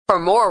For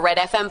more Red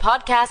FM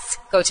podcasts,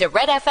 go to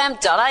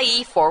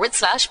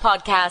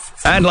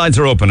redfm.ie/podcasts. And lines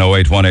are open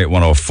 0818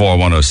 104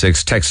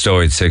 106. Text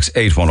 086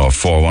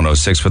 8104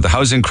 106. With the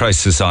housing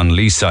crisis on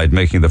Leaside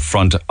making the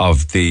front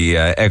of the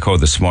Echo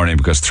this morning,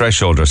 because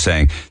Threshold are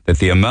saying that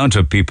the amount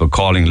of people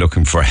calling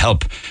looking for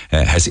help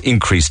has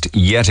increased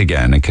yet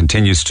again and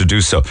continues to do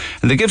so.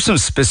 And they give some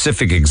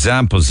specific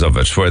examples of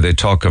it, where they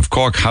talk of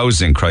Cork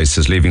housing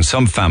crisis leaving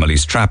some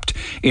families trapped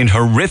in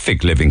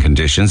horrific living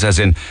conditions, as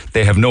in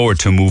they have nowhere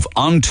to move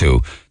on to,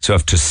 so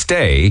have to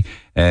stay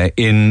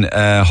in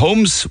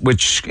homes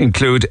which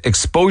include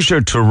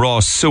exposure to raw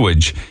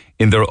sewage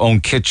in their own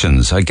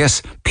kitchens. I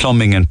guess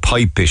plumbing and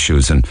pipe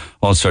issues and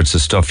all sorts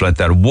of stuff like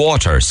that.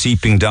 Water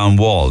seeping down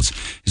walls.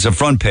 It's a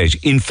front page.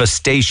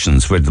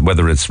 Infestations,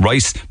 whether it's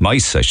mice,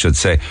 I should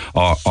say,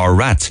 or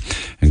rats.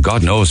 And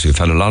God knows we've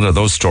had a lot of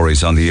those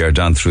stories on the air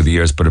down through the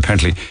years, but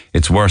apparently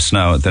it's worse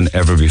now than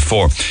ever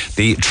before.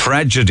 The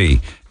tragedy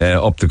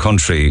up the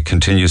country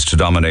continues to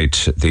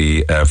dominate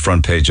the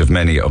front page of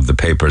many of the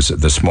papers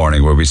this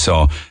morning, where we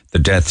saw the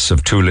deaths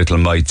of two little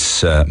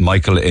mites,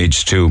 Michael,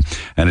 age 2,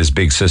 and his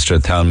big sister,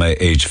 Thelma,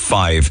 age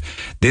 5.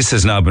 This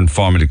has now been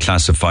formally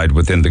classified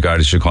within the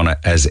Garda Síochána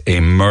as a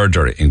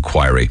murder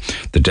inquiry.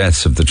 The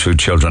deaths of the two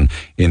children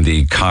in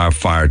the car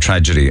fire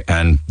tragedy.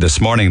 And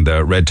this morning,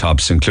 the Red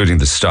Tops, including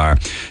the Star,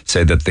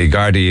 say that the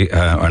Gardaí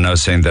are now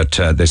saying that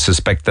they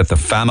suspect that the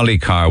family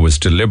car was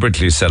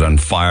deliberately set on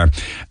fire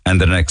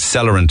and that an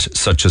accelerant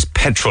such as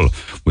petrol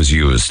was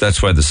used.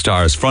 That's why the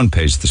Star's front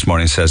page this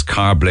morning says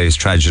car blaze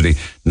tragedy,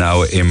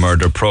 now a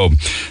murder probe.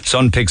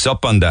 Sun picks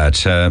up on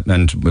that,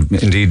 and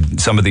indeed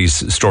some of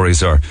these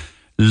stories are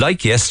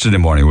like yesterday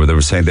morning, where they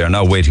were saying they are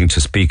now waiting to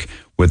speak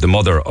with the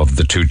mother of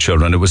the two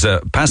children. It was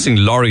a passing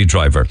lorry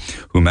driver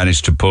who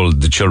managed to pull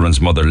the children's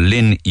mother,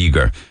 Lynn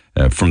Eager,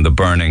 from the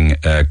burning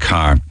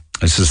car.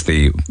 This is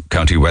the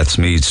County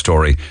Westmeath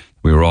story.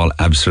 We were all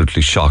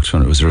absolutely shocked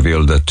when it was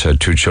revealed that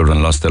two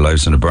children lost their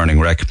lives in a burning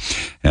wreck.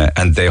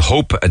 And they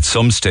hope at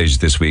some stage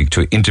this week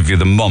to interview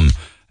the mum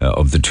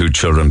of the two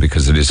children,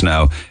 because it is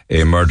now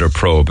a murder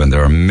probe, and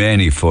there are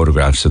many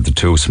photographs of the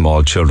two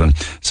small children.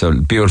 So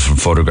beautiful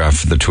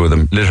photograph of the two of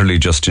them literally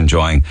just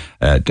enjoying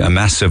a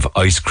massive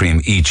ice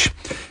cream each.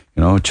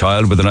 You know, a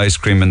child with an ice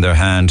cream in their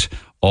hand.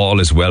 All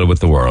is well with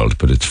the world,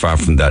 but it's far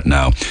from that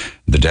now.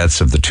 The deaths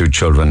of the two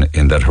children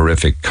in that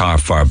horrific car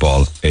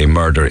fireball, a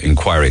murder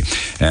inquiry.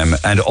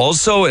 And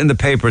also in the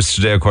papers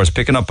today, of course,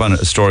 picking up on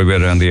a story we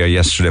had on the air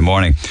yesterday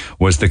morning,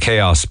 was the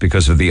chaos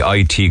because of the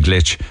IT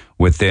glitch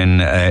within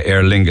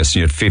Aer Lingus.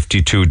 You had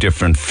 52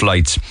 different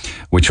flights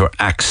which were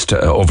axed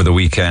over the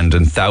weekend,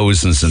 and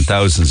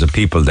thousands of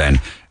people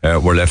then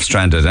were left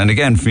stranded. And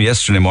again, from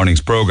yesterday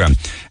morning's programme,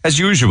 as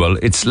usual,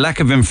 it's lack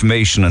of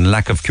information and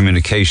lack of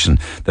communication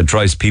that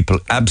drives people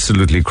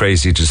absolutely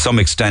crazy. To some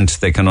extent,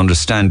 they can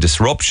understand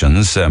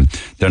disruptions.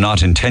 They're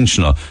not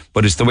intentional,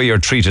 but it's the way you're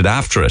treated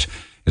after it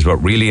is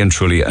what really and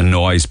truly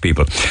annoys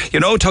people.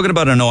 You know, talking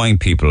about annoying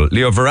people,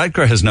 Leo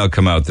Varadkar has now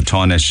come out, the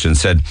Tánaiste, and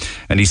said,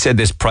 and he said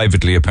this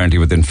privately apparently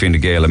within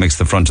Fine Gael, it makes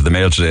the front of the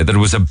Mail today, that it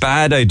was a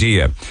bad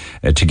idea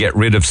to get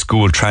rid of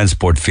school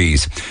transport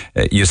fees.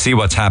 You see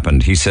what's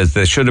happened. He says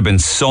there should have been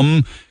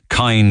some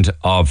kind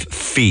of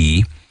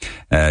fee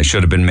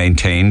should have been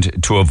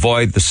maintained to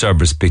avoid the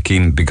service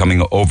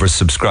becoming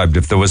oversubscribed.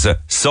 If there was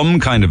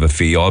some kind of a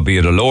fee,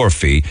 albeit a lower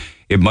fee,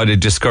 it might have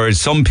discouraged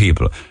some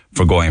people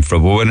for going for it.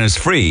 But when it's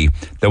free,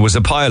 there was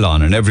a pile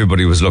on and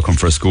everybody was looking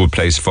for a school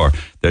place for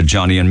their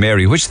Johnny and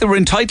Mary, which they were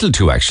entitled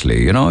to,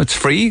 actually. You know, it's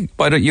free.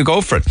 Why don't you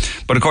go for it?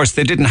 But of course,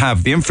 they didn't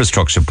have the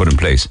infrastructure put in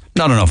place.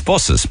 Not enough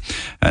buses.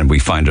 And we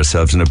find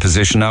ourselves in a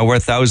position now where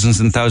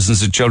thousands and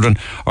thousands of children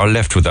are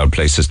left without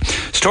places.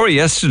 Story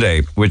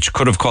yesterday, which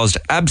could have caused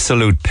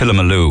absolute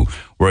pillamaloo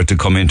were it to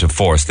come into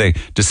force. They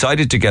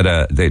decided to get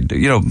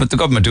what the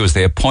government do is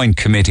they appoint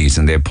committees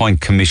and they appoint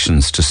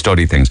commissions to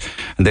study things.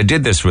 And they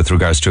did this with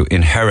regards to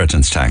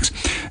inheritance tax,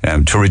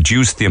 to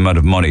reduce the amount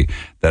of money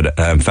that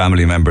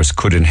family members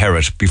could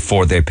inherit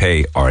before they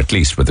pay, or at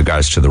least with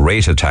regards to the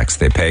rate of tax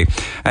they pay.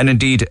 And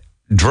indeed,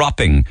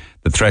 dropping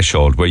the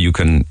threshold where you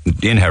can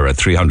inherit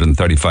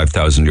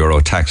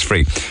 €335,000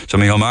 tax-free. So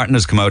Micheál Martin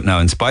has come out now,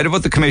 in spite of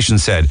what the Commission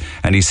said,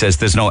 and he says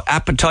there's no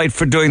appetite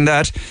for doing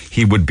that.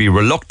 He would be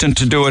reluctant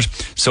to do it,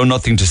 so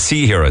nothing to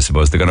see here, I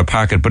suppose. They're going to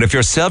park it. But if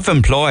you're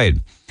self-employed,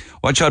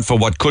 watch out for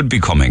what could be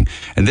coming.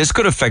 And this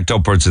could affect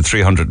upwards of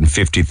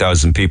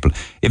 350,000 people.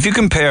 If you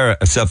compare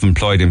a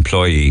self-employed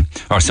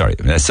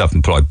a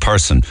self-employed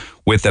person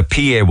with a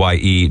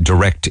PAYE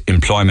direct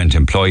employment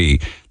employee,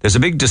 there's a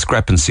big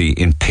discrepancy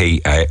in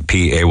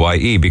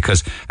PAYE,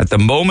 because at the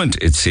moment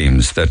it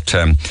seems that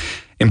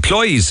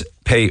employees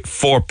pay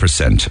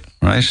 4%,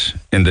 right,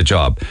 in the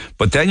job.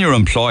 But then your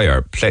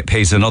employer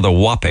pays another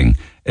whopping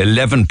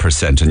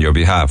 11% on your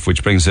behalf,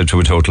 which brings it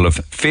to a total of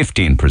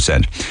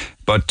 15%.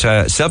 But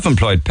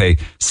self-employed pay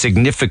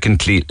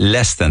significantly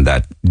less than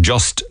that,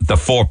 just the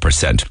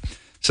 4%.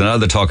 So now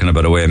they're talking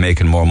about a way of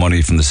making more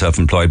money from the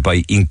self-employed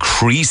by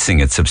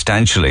increasing it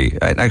substantially.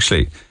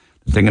 Actually,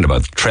 thinking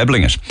about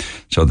trebling it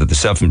so that the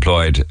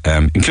self-employed,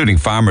 including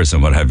farmers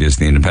and what have you, as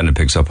the Independent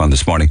picks up on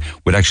this morning,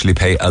 would actually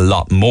pay a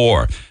lot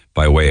more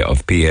by way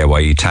of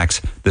PAYE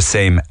tax, the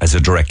same as a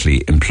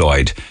directly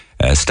employed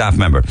staff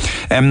member.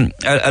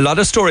 A lot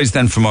of stories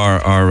then from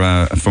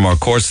our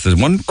course. There's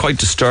one quite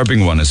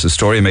disturbing one. It's a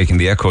story making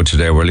the Echo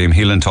today where Liam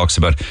Heelan talks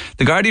about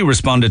the Gardaí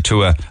responded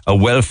to a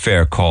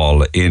welfare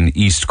call in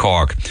East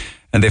Cork.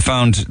 And they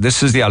found,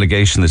 this is the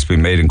allegation that's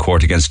been made in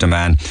court against a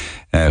man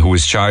who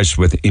was charged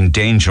with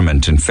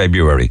endangerment in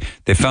February.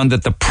 They found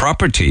that the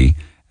property,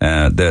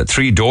 the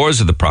 3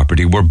 doors of the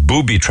property were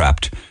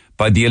booby-trapped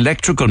by the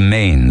electrical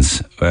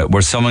mains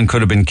where someone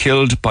could have been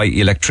killed by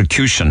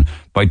electrocution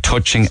by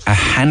touching a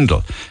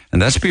handle.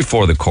 And that's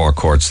before the Cork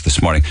courts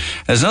this morning.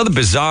 There's another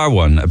bizarre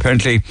one.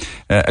 Apparently,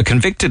 a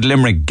convicted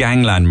Limerick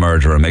gangland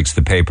murderer makes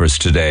the papers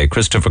today.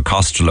 Christopher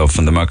Costello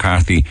from the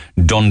McCarthy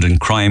Dundon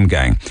crime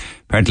gang.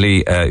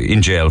 Apparently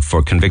in jail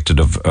for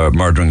convicted of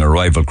murdering a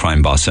rival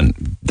crime boss,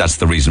 and that's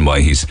the reason why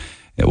he's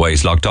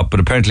locked up. But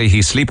apparently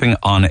he's sleeping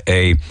on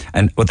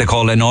what they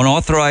call an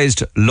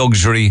unauthorized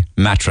luxury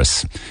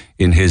mattress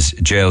in his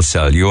jail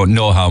cell. You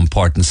know how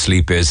important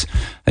sleep is,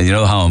 and you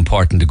know how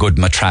important a good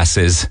mattress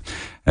is.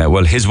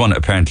 Well, his one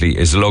apparently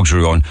is a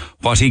luxury one.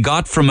 What he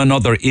got from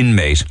another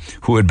inmate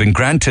who had been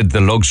granted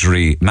the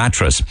luxury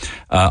mattress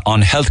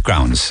on health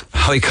grounds.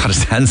 How he got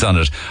his hands on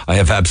it, I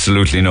have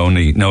absolutely no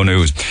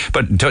news.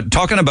 But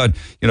talking about,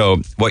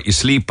 what you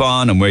sleep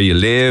on and where you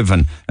live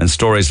and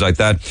stories like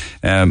that,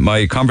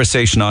 my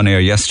conversation on air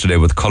yesterday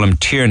with Colm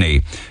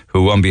Tierney,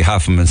 who on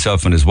behalf of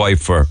himself and his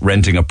wife were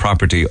renting a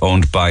property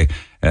owned by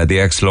the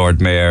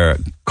ex-Lord Mayor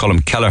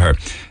Colm Kelleher.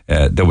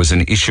 There was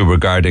an issue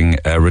regarding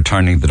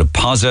returning the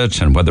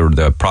deposit and whether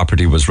the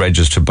property was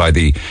registered by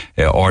the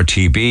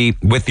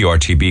RTB. With the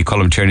RTB,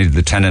 Colm Tierney,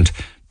 the tenant,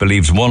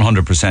 believes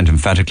 100%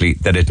 emphatically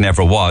that it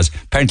never was.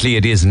 Apparently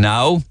it is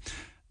now,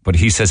 but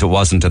he says it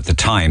wasn't at the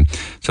time.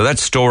 So that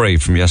story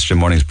from yesterday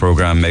morning's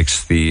programme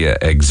makes the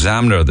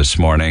Examiner this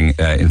morning.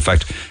 In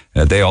fact,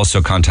 they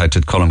also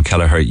contacted Colm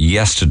Kelleher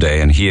yesterday,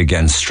 and he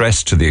again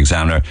stressed to the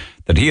Examiner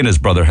that he and his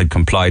brother had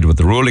complied with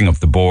the ruling of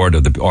the board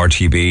of the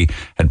RTB,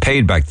 had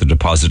paid back the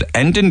deposit,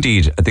 and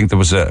indeed, I think there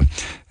was a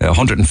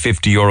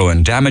 €150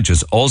 in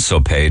damages also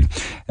paid,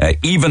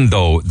 even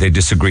though they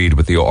disagreed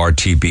with the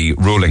RTB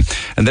ruling.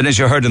 And then, as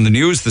you heard in the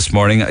news this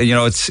morning,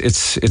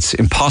 it's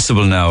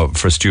impossible now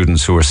for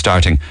students who are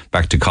starting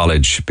back to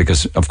college,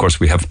 because, of course,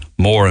 we have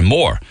more and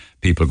more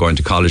people going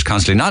to college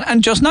constantly, not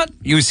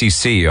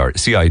UCC or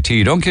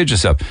CIT, don't kid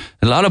yourself.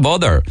 A lot of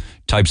other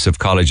types of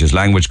colleges,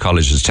 language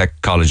colleges,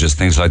 tech colleges,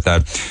 things like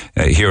that,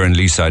 here in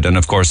Leaside. And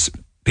of course,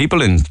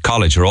 people in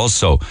college are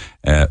also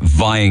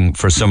vying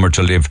for somewhere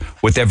to live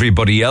with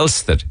everybody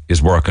else that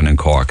is working in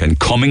Cork and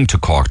coming to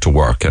Cork to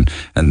work. And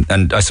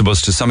I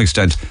suppose to some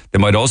extent, they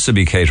might also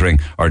be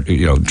catering or,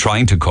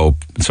 trying to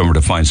cope somewhere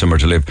to find somewhere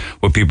to live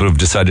with people who've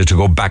decided to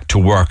go back to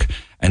work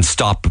and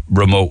stop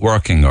remote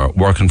working or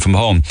working from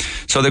home.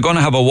 So they're going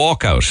to have a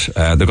walkout.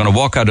 They're going to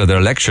walk out of their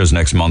lectures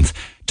next month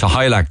to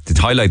highlight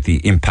the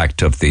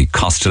impact of the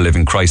cost of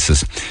living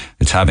crisis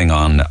it's having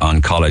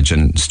on college.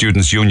 And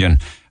Students' Union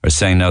are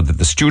saying now that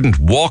the student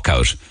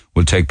walkout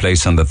will take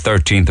place on the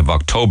 13th of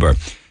October.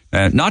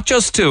 Not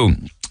just to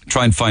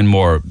try and find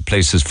more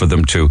places for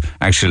them to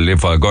actually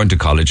live while going to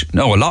college.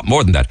 No, a lot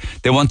more than that.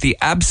 They want the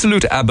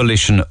absolute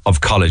abolition of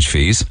college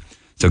fees.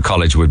 So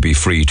college would be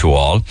free to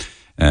all.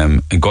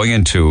 And going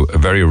into a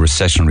very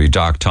recessionary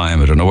dark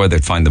time, I don't know where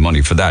they'd find the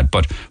money for that,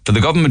 but for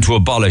the government to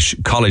abolish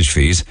college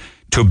fees,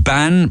 to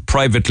ban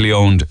privately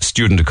owned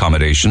student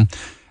accommodation,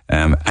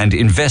 and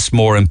invest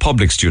more in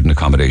public student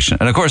accommodation.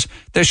 And of course,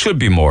 there should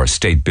be more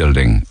state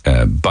building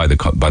by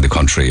the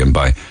country and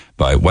by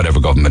whatever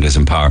government is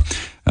in power.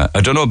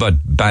 I don't know about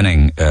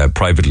banning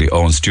privately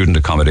owned student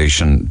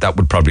accommodation. That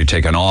would probably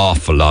take an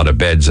awful lot of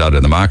beds out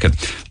of the market.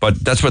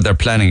 But that's what they're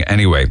planning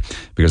anyway,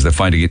 because they're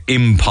finding it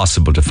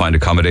impossible to find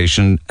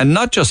accommodation. And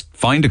not just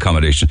find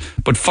accommodation,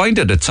 but find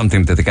it at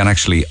something that they can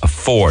actually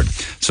afford.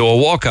 So a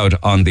walkout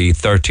on the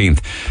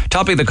 13th.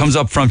 Topic that comes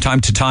up from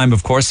time to time,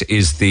 of course,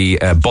 is the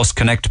Bus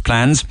Connect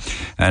plans.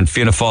 And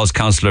Fianna Fáil's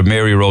councillor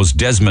Mary Rose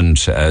Desmond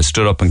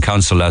stood up in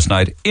council last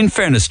night. In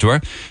fairness to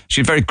her,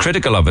 she's very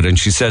critical of it, and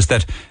she says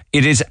that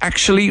it is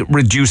actually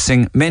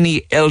reducing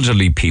many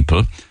elderly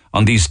people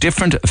on these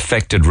different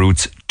affected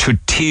routes to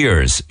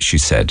tears, she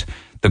said.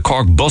 The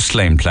Cork bus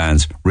lane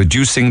plans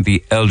reducing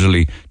the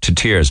elderly to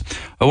tears.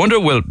 I wonder,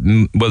 will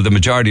the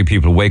majority of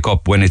people wake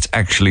up when it's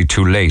actually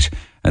too late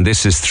and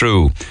this is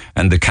through,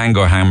 and the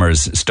Kango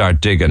hammers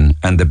start digging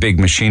and the big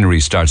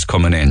machinery starts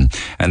coming in,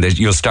 and that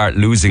you'll start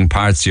losing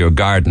parts of your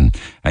garden,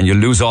 and you'll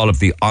lose all of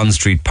the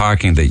on-street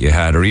parking that you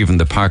had, or even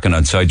the parking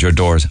outside your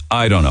doors.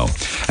 I don't know.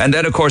 And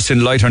then, of course,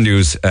 in lighter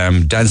news,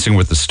 Dancing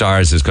with the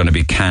Stars is going to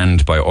be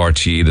canned by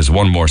RTE. There's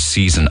one more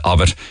season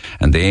of it,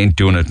 and they ain't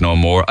doing it no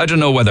more. I don't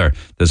know whether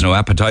there's no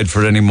appetite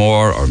for it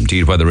anymore, or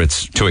indeed whether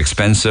it's too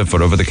expensive,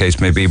 whatever the case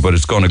may be, but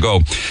it's going to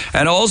go.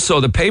 And also,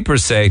 the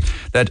papers say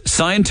that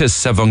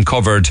scientists have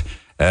uncovered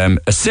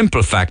a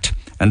simple fact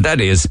and that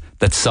is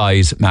that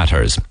size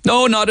matters.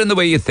 No, not in the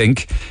way you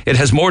think. It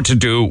has more to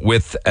do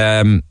with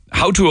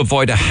how to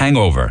avoid a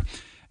hangover,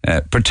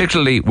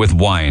 particularly with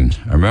wine.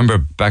 I remember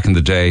back in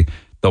the day,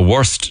 the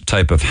worst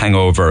type of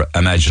hangover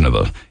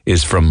imaginable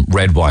is from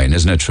red wine,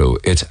 isn't it true?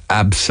 It's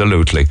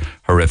absolutely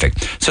horrific.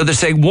 So they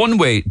say one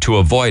way to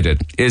avoid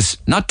it is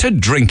not to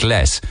drink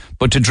less,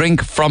 but to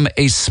drink from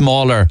a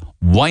smaller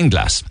wine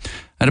glass.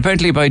 And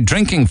apparently by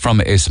drinking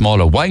from a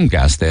smaller wine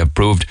glass, they have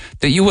proved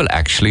that you will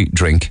actually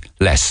drink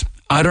less.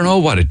 I don't know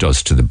what it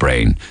does to the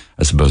brain.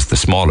 I suppose the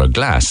smaller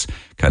glass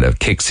kind of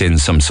kicks in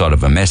some sort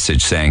of a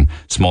message saying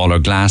smaller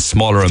glass,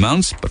 smaller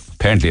amounts, but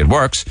apparently it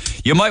works.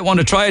 You might want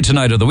to try it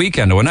tonight or the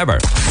weekend or whenever.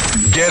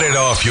 Get it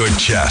off your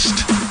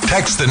chest.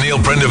 Text the Neil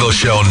Prendeville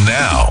Show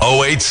now.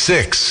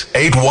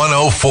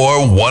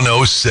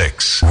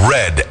 086-8104-106.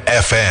 Red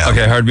FM.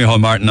 Okay, I heard Micheál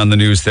Martin on the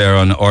news there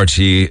on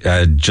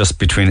RTE just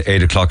between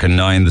 8 o'clock and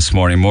 9 this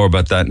morning. More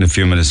about that in a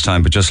few minutes'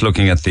 time. But just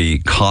looking at the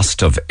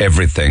cost of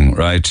everything,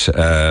 right?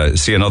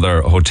 See,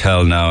 another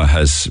hotel now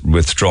has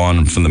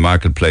withdrawn from the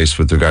marketplace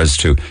with regards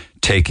to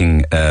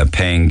taking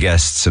paying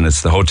guests, and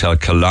it's the Hotel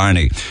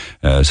Killarney.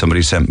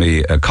 Somebody sent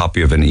me a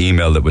copy of an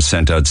email that was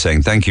sent out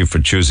saying, thank you for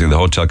choosing the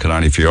Hotel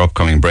Killarney for your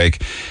upcoming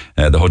break.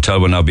 The hotel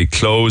will now be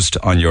closed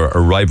on your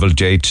arrival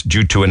date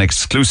due to an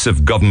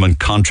exclusive government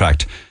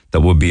contract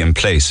that would be in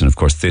place. And of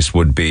course, this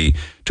would be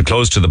to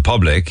close to the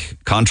public,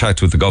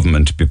 contract with the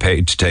government to be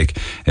paid to take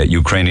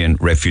Ukrainian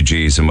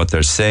refugees. And what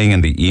they're saying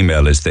in the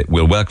email is that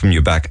we'll welcome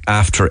you back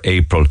after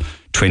April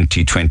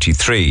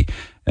 2023.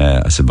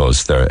 I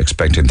suppose they're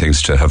expecting things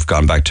to have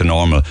gone back to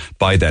normal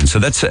by then. So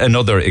that's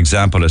another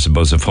example, I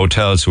suppose, of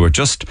hotels who are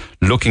just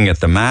looking at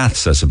the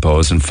maths, I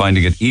suppose, and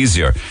finding it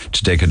easier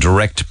to take a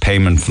direct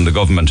payment from the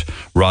government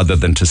rather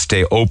than to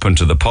stay open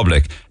to the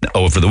public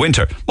over the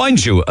winter.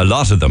 Mind you, a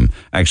lot of them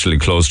actually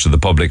closed to the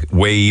public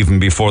way even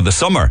before the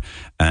summer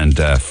and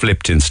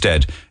flipped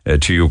instead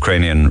to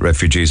Ukrainian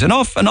refugees. An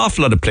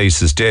awful lot of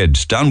places did.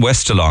 Down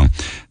west along,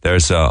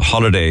 there's a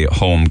holiday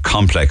home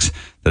complex.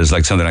 There's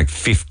like something like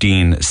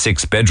 15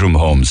 6-bedroom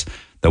homes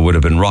that would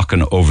have been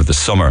rocking over the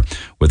summer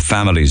with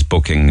families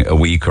booking a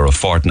week or a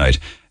fortnight.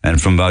 And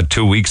from about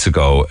 2 weeks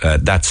ago,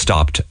 that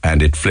stopped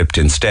and it flipped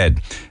instead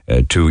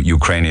to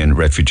Ukrainian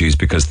refugees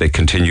because they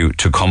continue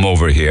to come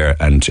over here,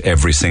 and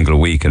every single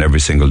week and every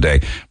single day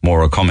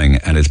more are coming,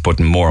 and it's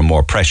putting more and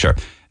more pressure.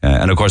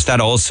 And of course,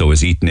 that also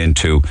is eaten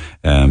into,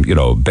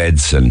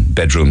 beds and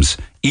bedrooms,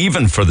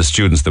 even for the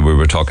students that we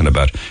were talking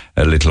about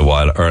a little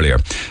while earlier.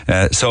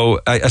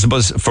 So I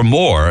suppose for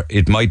more,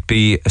 it might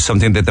be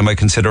something that they might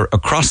consider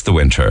across the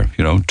winter,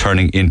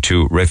 turning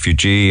into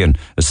refugee and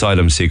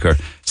asylum seeker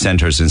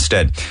centres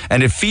instead.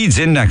 And it feeds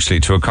in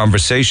actually to a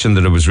conversation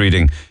that I was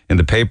reading in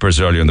the papers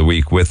earlier in the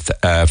week with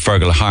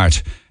Fergal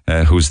Hart,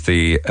 who's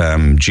the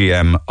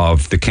GM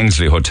of the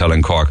Kingsley Hotel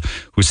in Cork,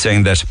 who's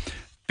saying that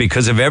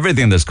because of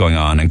everything that's going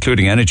on,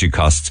 including energy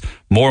costs,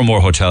 more and more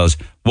hotels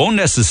won't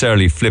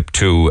necessarily flip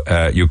to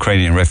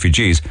Ukrainian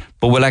refugees,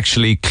 but will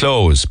actually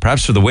close,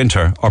 perhaps for the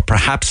winter or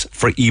perhaps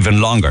for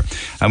even longer.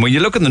 And when you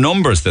look at the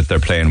numbers that they're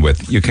playing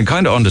with, you can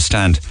kind of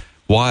understand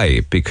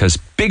why. Because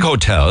big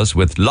hotels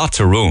with lots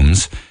of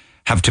rooms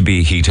have to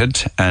be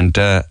heated and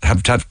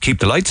have to keep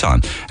the lights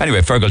on. Anyway,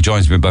 Fergal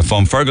joins me by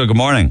phone. Fergal, good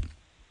morning.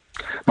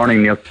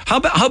 Morning, Neil.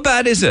 How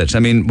bad is it? I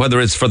mean,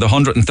 whether it's for the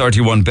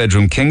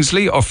 131-bedroom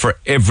Kingsley or for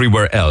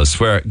everywhere else,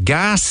 where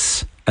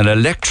gas and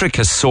electric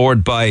has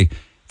soared by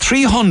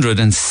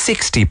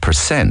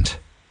 360%.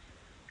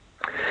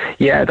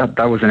 Yeah,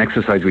 that was an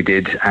exercise we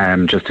did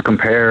just to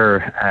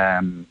compare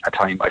a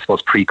time, I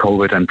suppose,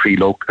 pre-COVID and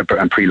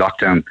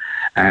pre-lockdown,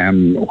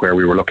 where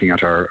we were looking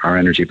at our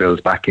energy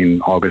bills back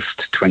in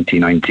August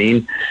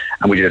 2019,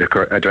 and we did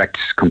a direct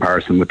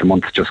comparison with the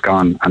month just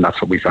gone, and that's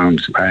what we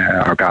found.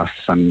 Our gas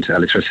and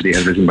electricity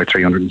has risen by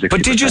 360%.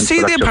 But did you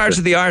see the part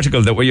of the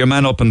article that where your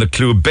man up in the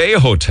Clú Bay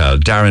Hotel,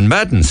 Darren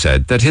Madden,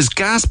 said that his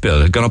gas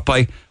bill had gone up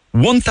by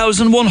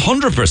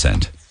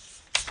 1,100%?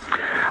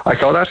 I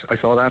saw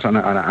that, and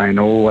I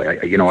know,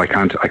 I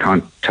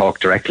can't talk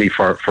directly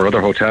for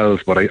other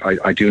hotels, but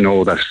I do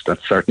know that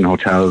certain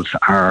hotels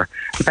are,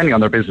 depending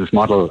on their business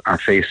model, are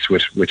faced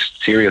with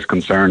serious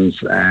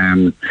concerns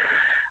and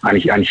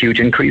huge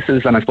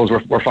increases. And I suppose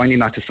we're finding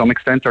that to some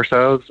extent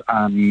ourselves,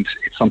 and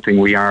it's something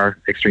we are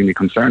extremely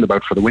concerned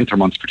about for the winter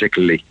months,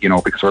 particularly,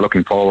 because we're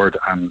looking forward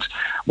and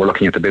we're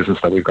looking at the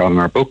business that we've got in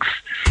our books,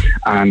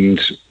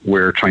 and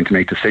we're trying to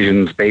make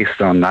decisions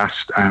based on that.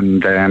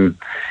 And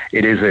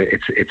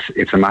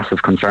it's a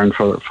massive concern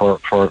for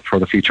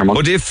the future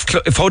months. But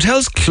if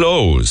hotels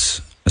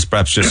close, as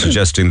perhaps you're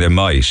suggesting they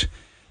might,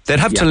 they'd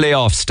have to lay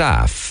off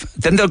staff.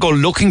 Then they'll go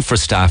looking for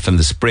staff in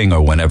the spring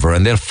or whenever,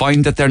 and they'll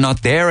find that they're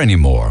not there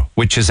anymore,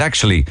 which is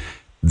actually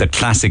the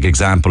classic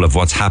example of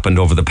what's happened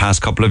over the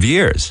past couple of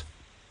years.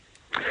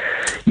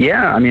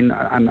 Yeah, I mean,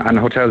 and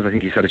hotels, I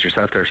think you said it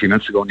yourself there a few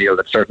minutes ago, Neil,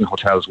 that certain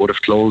hotels would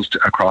have closed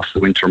across the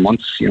winter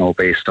months,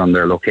 based on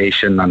their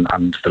location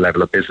and the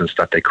level of business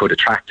that they could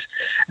attract.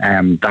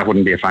 That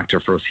wouldn't be a factor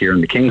for us here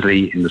in the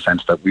Kingsley, in the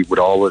sense that we would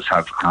always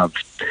have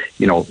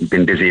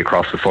been busy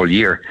across the full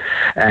year.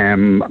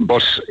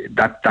 But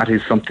that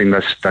is something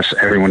that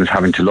everyone is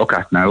having to look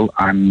at now.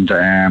 And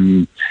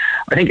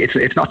I think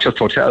it's not just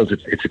hotels,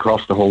 it's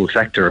across the whole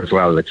sector as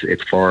well.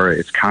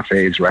 It's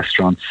cafes,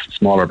 restaurants,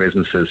 smaller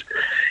businesses,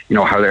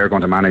 how they're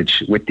going to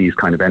manage with these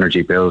kind of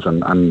energy bills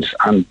and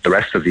the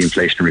rest of the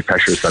inflationary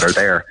pressures that are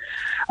there.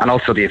 And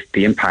also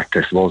the impact,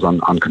 I suppose,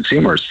 on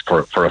consumers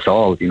for us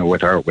all,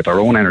 with our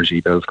own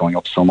energy bills going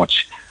up so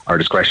much, our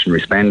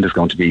discretionary spend is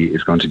going to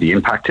be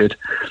impacted.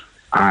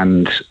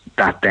 And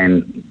that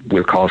then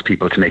will cause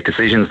people to make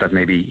decisions that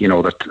maybe,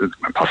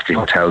 that possibly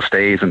hotel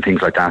stays and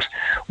things like that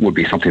would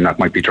be something that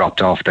might be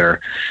dropped off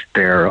their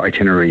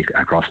itinerary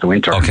across the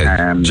winter. Okay,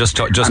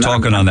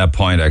 talking on that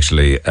point,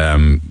 actually, a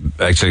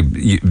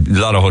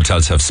lot of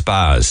hotels have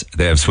spas,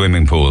 they have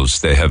swimming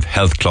pools, they have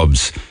health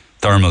clubs,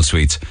 thermal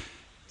suites.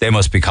 They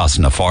must be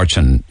costing a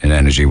fortune in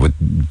energy.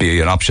 Would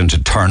be an option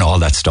to turn all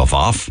that stuff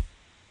off?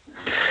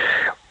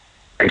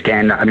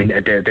 Again, I mean,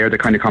 they're the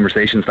kind of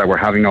conversations that we're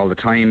having all the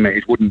time.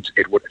 It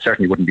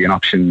certainly wouldn't be an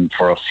option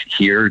for us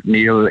here,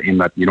 Neil, in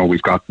that,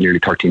 we've got nearly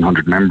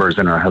 1,300 members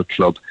in our health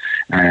club.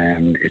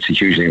 It's a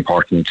hugely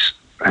important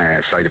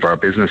side of our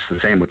business. The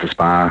same with the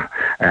spa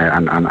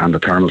and the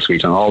thermal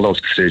suite and all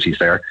those facilities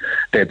there.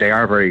 They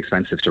are very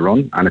expensive to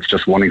run, and it's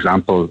just one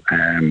example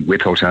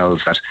with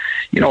hotels that,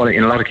 in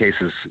a lot of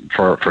cases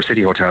for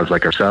city hotels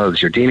like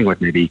ourselves, you're dealing with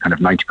maybe kind of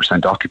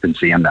 90%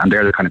 occupancy, and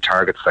they're the kind of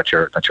targets that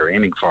you're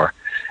aiming for.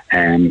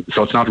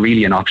 So it's not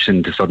really an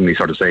option to suddenly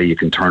sort of say you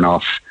can turn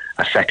off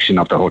a section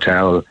of the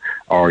hotel,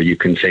 or you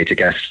can say to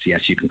guests,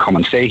 yes, you can come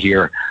and stay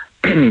here,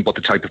 but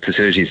the type of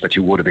facilities that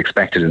you would have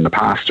expected in the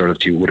past or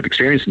that you would have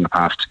experienced in the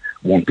past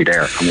won't be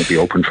there and won't be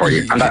open for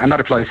you. And that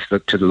applies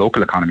to the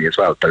local economy as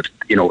well. That,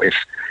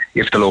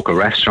 if the local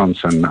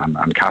restaurants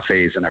and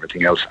cafes and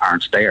everything else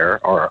aren't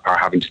there or are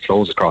having to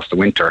close across the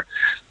winter,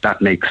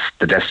 that makes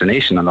the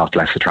destination a lot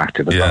less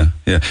attractive as well.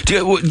 Yeah.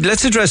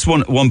 Let's address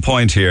one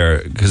point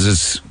here, because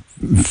it's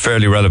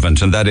fairly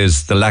relevant, and that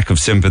is the lack of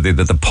sympathy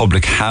that the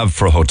public have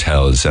for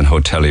hotels and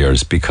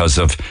hoteliers because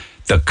of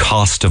the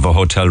cost of a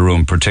hotel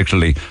room,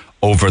 particularly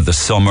over the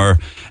summer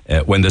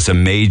when there's a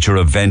major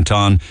event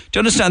on. Do you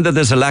understand that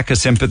there's a lack of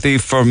sympathy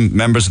from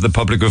members of the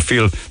public who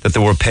feel that they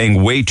were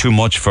paying way too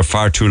much for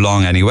far too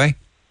long anyway?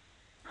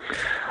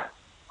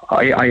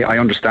 I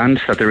understand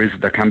that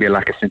there can be a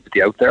lack of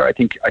sympathy out there. I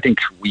think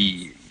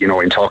we,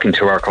 in talking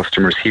to our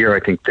customers here, I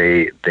think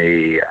they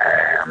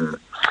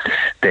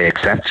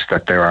accept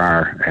that there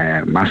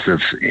are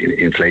massive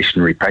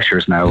inflationary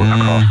pressures now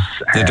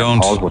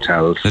across all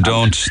hotels. They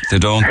don't. They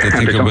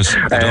think it was.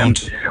 They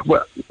don't.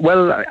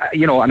 Well,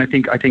 and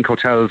I think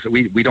hotels.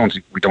 We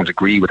don't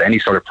agree with any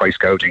sort of price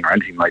gouging or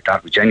anything like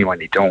that. We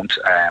genuinely don't.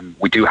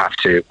 We do have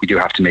to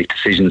make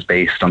decisions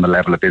based on the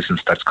level of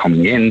business that's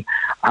coming in,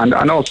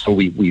 and also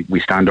we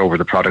stand over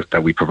the product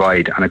that we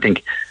provide. And I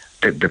think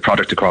the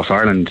product across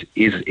Ireland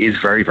is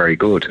very, very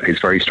good. It's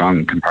very strong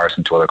in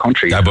comparison to other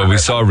countries. Yeah, but we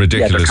saw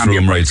ridiculous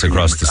room rates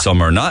across the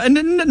summer.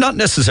 Not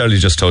necessarily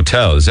just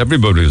hotels.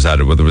 Everybody was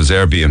at it, whether it was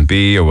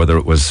Airbnb or whether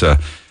it was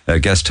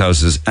guest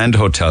houses and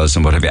hotels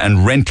and what have you,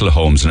 and rental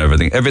homes and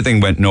everything.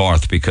 Everything went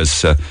north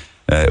because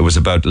it was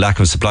about lack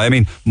of supply. I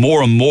mean,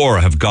 more and more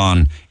have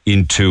gone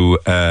into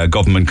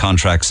government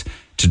contracts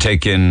to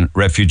take in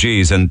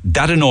refugees, and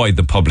that annoyed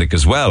the public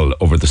as well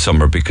over the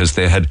summer because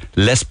they had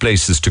less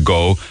places to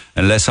go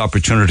and less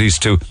opportunities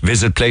to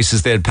visit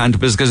places they had planned to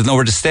visit because there's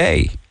nowhere to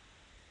stay.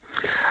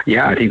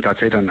 Yeah, I think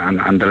that's it, and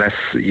the less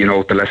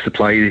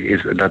supply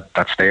is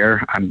that's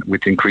there, and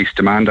with increased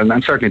demand,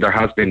 and certainly there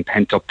has been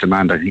pent up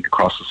demand, I think,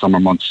 across the summer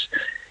months.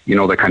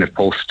 The kind of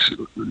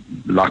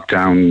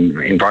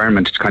post-lockdown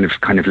environment kind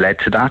of led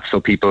to that. So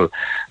people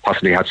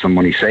possibly had some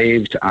money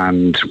saved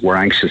and were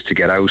anxious to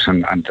get out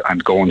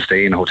and go and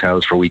stay in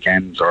hotels for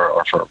weekends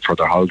or for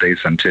their holidays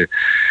and to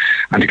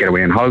get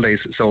away on holidays.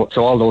 So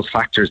all those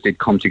factors did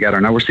come together.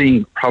 Now we're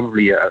seeing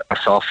probably a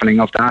softening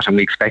of that, and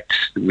we expect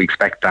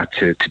that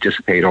to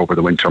dissipate over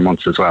the winter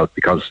months as well,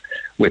 because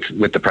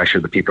with the pressure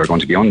that people are going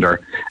to be under,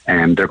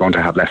 they're going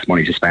to have less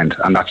money to spend,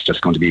 and that's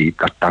just going to be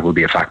that will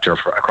be a factor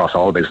across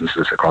all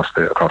businesses across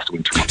the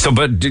winter months. So,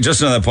 but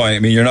just on that point, I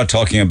mean, you're not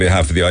talking on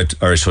behalf of the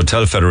Irish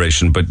Hotel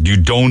Federation, but you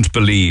don't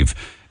believe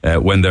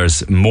when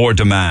there's more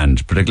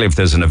demand, particularly if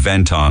there's an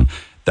event on,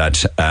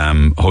 that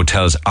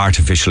hotels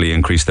artificially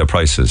increase their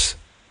prices?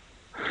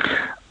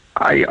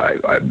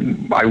 I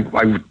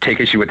would take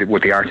issue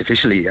with the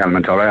artificially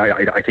element of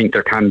it. I think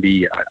there can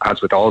be,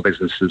 as with all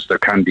businesses, there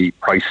can be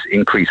price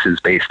increases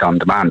based on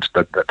demand.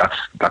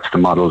 That's the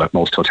model that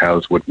most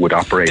hotels would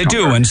operate. They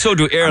do, and so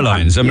do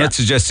airlines. I'm not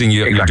suggesting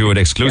you do it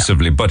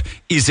exclusively, but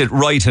is it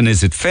right and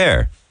is it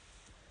fair?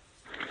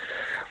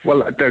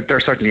 Well,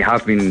 there certainly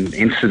have been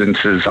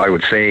incidences, I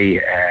would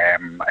say,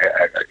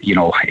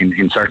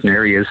 in certain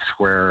areas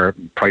where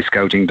price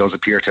gouging does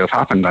appear to have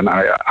happened, and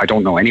I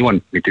don't know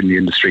anyone within the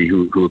industry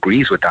who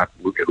agrees with that.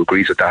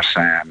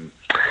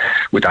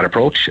 With that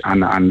approach,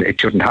 and it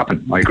shouldn't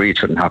happen. I agree, it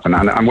shouldn't happen,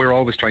 and we're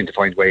always trying to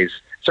find ways.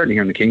 Certainly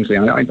here in the Kingsley,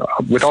 and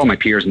with all my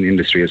peers in the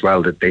industry as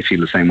well, that they feel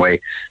the same way.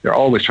 They're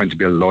always trying to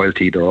build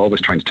loyalty. They're always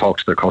trying to talk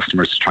to their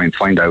customers to try and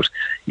find out,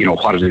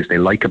 what it is they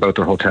like about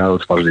their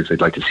hotels, what it is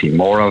they'd like to see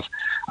more of.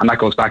 And that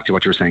goes back to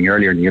what you were saying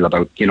earlier, Neil,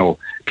 about,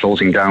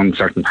 closing down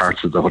certain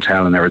parts of the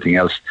hotel and everything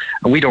else.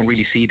 And we don't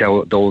really see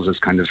those as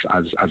kind of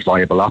as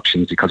viable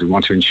options, because we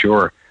want to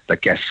ensure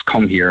that guests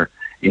come here,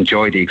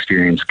 enjoy the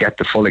experience, get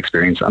the full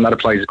experience, and that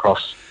applies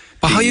across.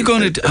 But how are you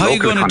going to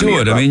do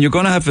it? I mean, you're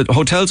going to have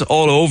hotels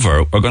all over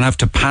are going to have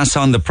to pass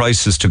on the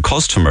prices to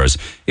customers.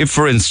 If,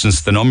 for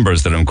instance, the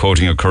numbers that I'm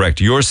quoting are correct,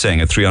 you're saying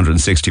a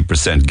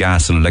 360%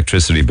 gas and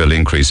electricity bill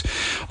increase.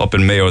 Up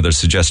in Mayo, they're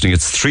suggesting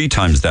it's 3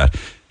 times that.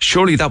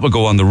 Surely that will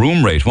go on the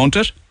room rate, won't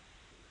it?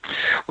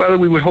 Well,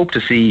 we would hope to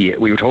see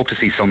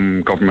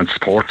some government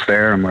supports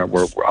there, and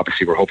we're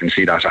hoping to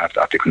see that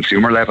at the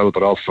consumer level,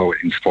 but also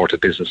in support of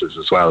businesses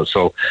as well.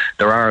 So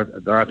there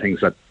are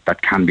things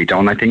that can be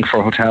done, I think,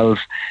 for hotels.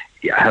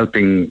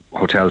 Helping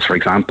hotels, for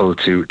example,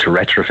 to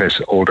retrofit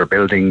older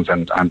buildings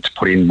and to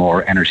put in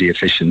more energy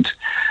efficient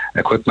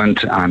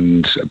equipment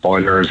and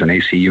boilers and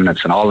AC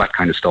units and all that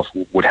kind of stuff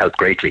would help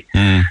greatly.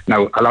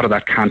 Now, a lot of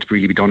that can't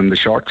really be done in the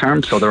short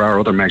term, so there are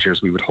other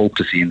measures we would hope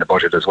to see in the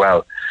budget as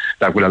well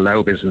that will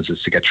allow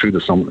businesses to get through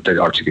the summer,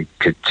 or to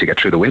get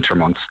through the winter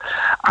months,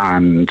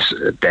 and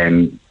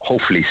then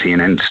hopefully see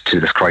an end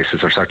to this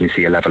crisis, or certainly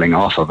see a levelling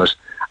off of it,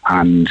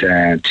 and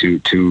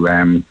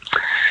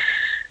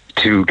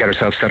to get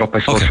ourselves set up, I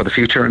suppose, for the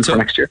future and for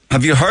next year.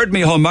 Have you heard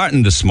Micheál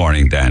Martin this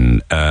morning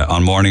then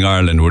on Morning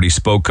Ireland, where he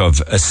spoke of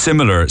a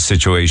similar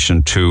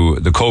situation to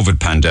the COVID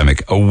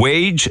pandemic, a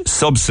wage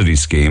subsidy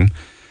scheme,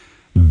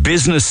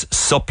 business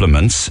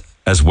supplements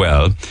as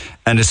well,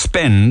 and a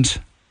spend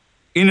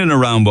in and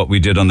around what we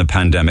did on the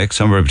pandemic,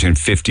 somewhere between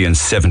 50 and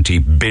 70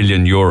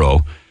 billion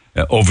euro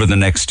over the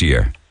next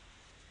year?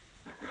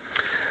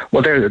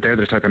 Well, they're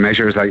the type of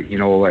measures I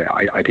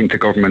think the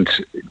government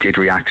did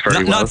react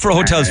very well. Not for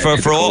hotels,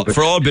 for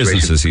all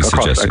businesses, he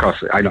suggested.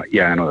 I know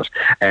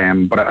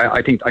that. But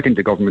I think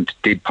the government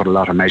did put a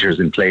lot of measures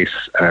in place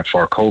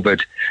for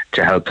COVID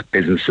to help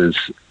businesses,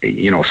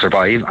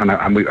 survive,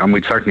 and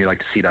we'd certainly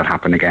like to see that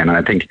happen again.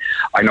 And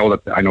I know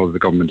that the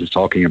government is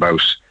talking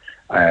about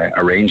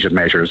a range of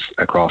measures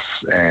across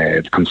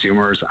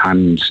consumers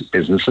and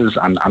businesses,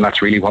 and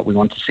that's really what we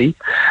want to see.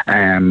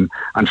 And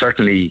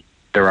certainly,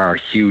 there are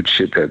huge.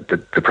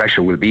 The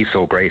pressure will be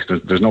so great.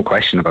 There's no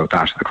question about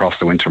that across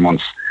the winter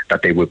months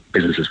that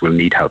businesses will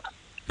need help.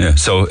 Yeah.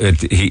 So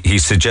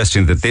he's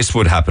suggesting that this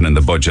would happen in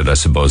the budget. I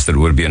suppose that it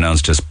would be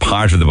announced as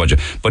part of the budget,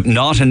 but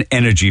not an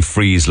energy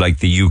freeze like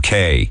the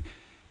UK.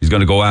 He's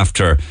going to go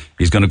after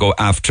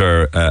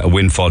a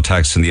windfall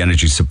tax on the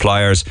energy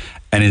suppliers,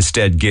 and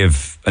instead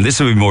give, and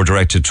this will be more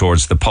directed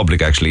towards the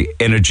public actually,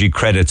 energy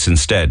credits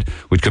instead,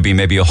 which could be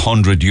maybe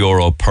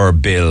 €100 per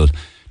bill,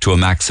 to a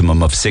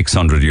maximum of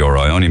 €600.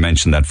 I only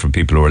mention that for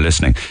people who are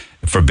listening.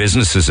 For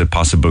businesses, it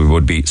possibly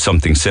would be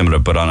something similar,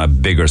 but on a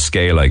bigger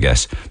scale, I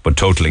guess, but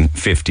totaling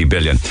 50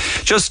 billion.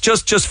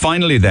 Just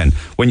finally then,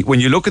 when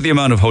you look at the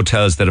amount of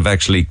hotels that have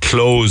actually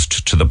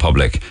closed to the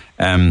public,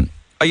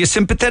 are you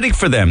sympathetic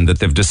for them that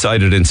they've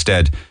decided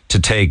instead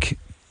to take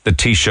the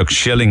Taoiseach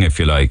shilling, if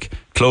you like,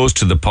 close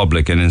to the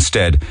public, and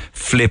instead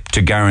flip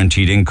to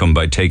guaranteed income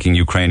by taking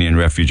Ukrainian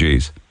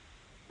refugees?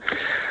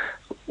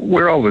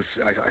 We're always,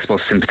 I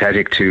suppose,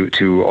 sympathetic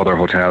to other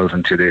hotels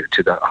and to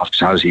the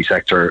hospitality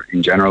sector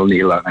in general,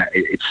 Neil.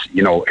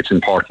 It's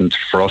important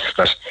for us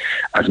that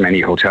as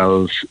many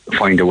hotels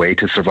find a way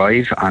to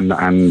survive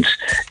and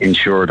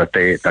ensure that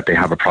they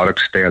have a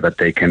product there that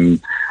they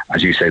can,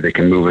 as you say, they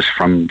can move it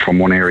from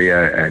one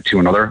area to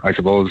another. I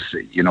suppose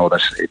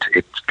that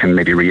it can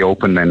maybe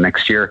reopen then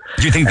next year.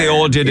 Do you think they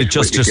all did it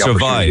just to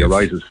survive?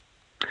 Arises.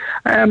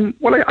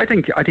 Well, I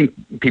think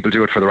people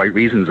do it for the right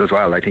reasons as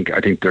well. I think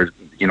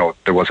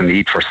there was a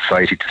need for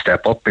society to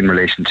step up in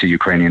relation to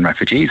Ukrainian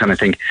refugees, and I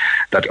think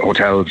that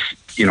hotels,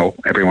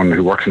 everyone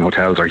who works in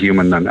hotels are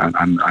human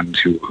and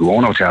who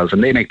own hotels,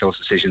 and they make those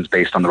decisions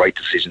based on the right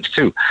decisions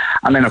too.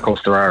 And then of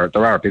course there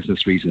are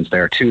business reasons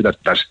there too, that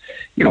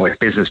if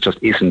business just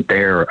isn't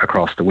there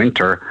across the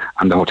winter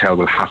and the hotel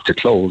will have to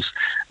close,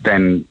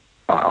 then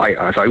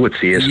as I would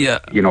see it,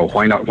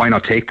 why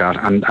not take that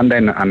and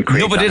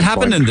create. No, but it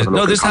happened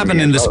this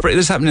happened in the spring.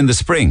 This happened in the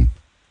spring.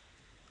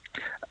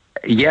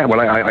 Yeah, well,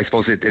 I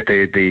suppose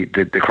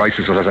the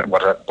crisis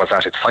was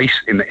at its height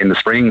in the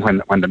spring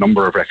when the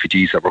number of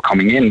refugees that were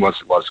coming in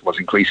was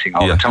increasing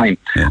all the time,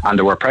 and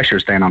there were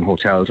pressures then on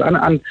hotels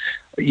and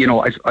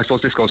I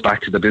suppose this goes back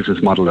to the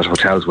business model that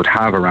hotels would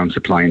have around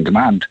supply and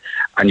demand,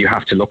 and you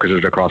have to look at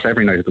it across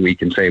every night of the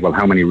week and say, well,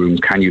 how many rooms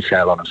can you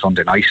sell on a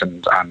Sunday night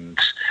and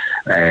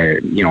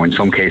in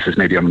some cases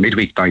maybe on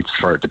midweek nights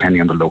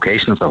depending on the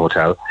location of the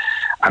hotel.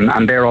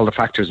 And they're all the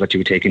factors that you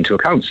would take into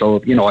account.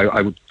 So,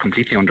 I would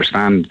completely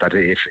understand that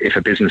if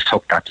a business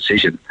took that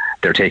decision,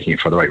 they're taking it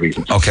for the right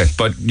reasons. Okay,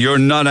 but you're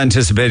not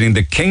anticipating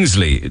the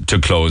Kingsley to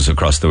close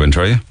across the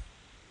winter, are you?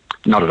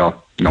 Not at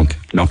all. No.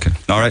 Okay.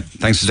 All right.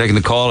 Thanks for taking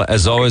the call.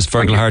 As always,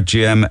 Fergal Hart,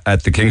 GM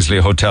at the Kingsley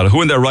Hotel.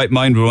 Who in their right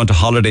mind would want a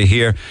holiday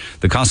here?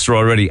 The costs are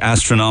already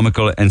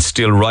astronomical and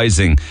still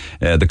rising.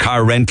 The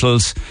car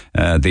rentals,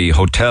 the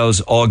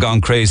hotels, all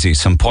gone crazy.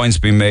 Some points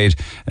being made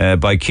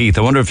by Keith.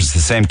 I wonder if it's the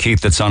same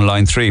Keith that's on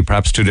line 3.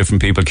 Perhaps two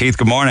different people. Keith,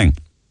 good morning.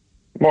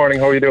 Morning,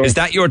 how are you doing? Is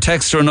that your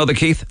text or another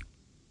Keith?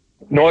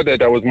 No,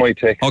 that was my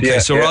text. Okay,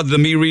 rather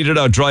than me read it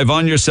out, drive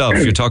on yourself.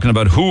 You're talking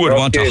about who would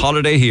want a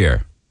holiday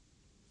here.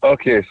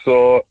 Okay,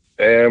 so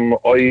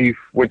I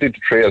did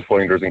the trail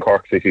finders in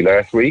Cork City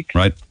last week.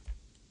 Right.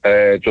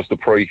 Just the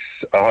price,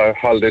 a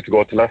holiday to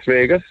go to Las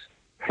Vegas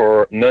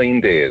for 9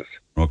 days.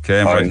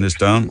 Okay, I'm writing this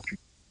down.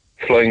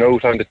 Flying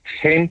out on the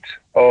 10th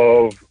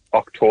of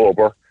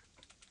October.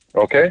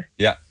 Okay?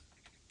 Yeah.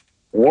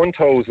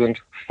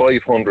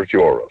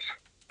 €1,500.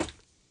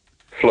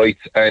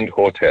 Flights and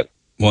hotel.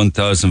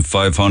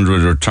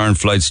 1,500 return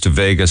flights to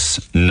Vegas,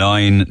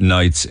 9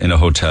 nights in a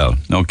hotel.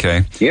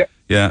 Okay. Yeah.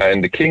 Yeah.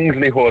 And the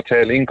Kingsley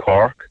Hotel in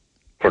Cork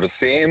for the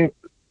same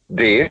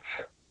dates,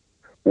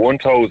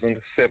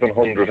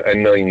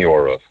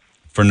 €1,709.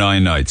 For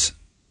 9 nights.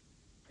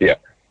 Yeah.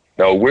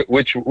 Now,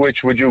 which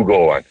would you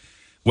go on?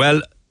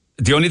 Well,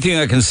 the only thing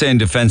I can say in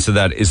defense of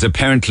that is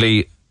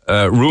apparently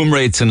room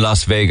rates in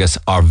Las Vegas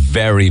are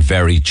very,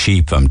 very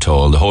cheap, I'm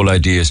told. The whole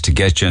idea is to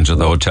get you into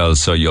the hotel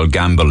so you'll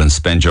gamble and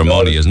spend your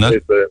money, isn't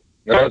it?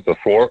 It's a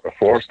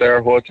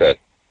four-star hotel.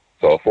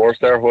 So a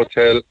four-star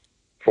hotel,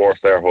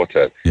 four-star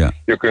hotel. Yeah.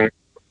 You can,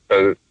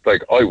 I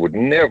would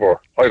never,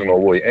 I don't know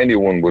why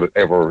anyone would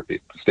ever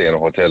stay in a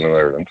hotel in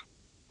Ireland.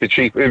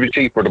 It'd be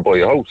cheaper to buy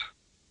a house.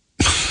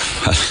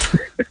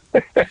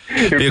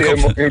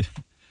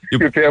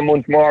 You pay a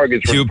month's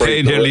mortgage. You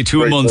pay nearly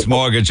 2 months'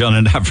 mortgage on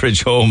an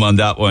average home on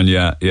that one.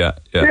 Yeah.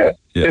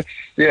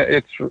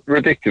 It's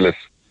ridiculous,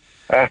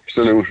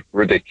 absolute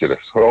ridiculous.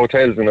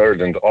 Hotels in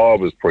Ireland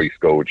always price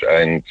gouge,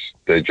 and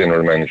the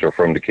general manager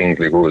from the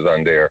Kingsley who was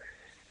on there,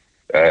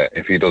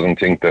 if he doesn't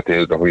think that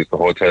he's the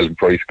hotel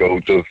price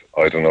gouges,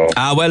 I don't know.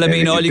 Well, I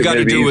mean, all you got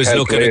to do is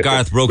look at a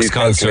Garth Brooks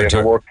concert,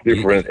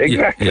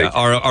 exactly,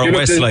 or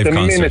Westlife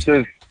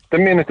concert. The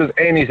minute there's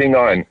anything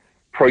on,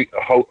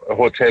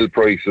 hotel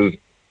prices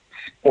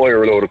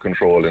spiral out of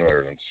control in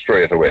Ireland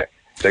straight away.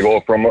 They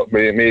go from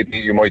maybe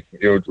you would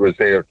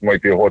say it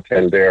might be a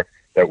hotel there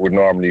that would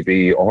normally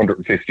be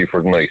 150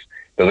 for the night.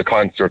 There's a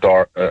concert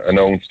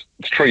announced,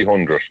 it's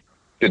 300.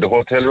 Did the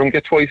hotel room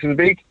get twice as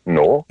big?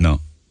 No.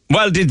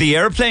 Well, did the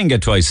airplane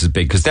get twice as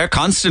big? Because they're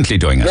constantly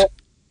doing it. No.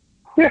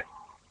 Yeah.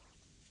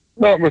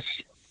 No,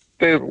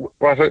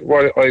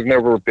 I've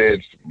never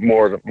paid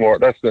more.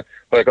 That's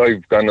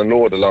I've gone a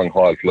load of long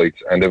haul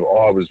flights, and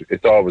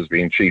it's always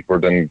been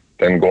cheaper than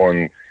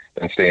going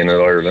and staying in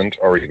Ireland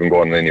or even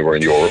going anywhere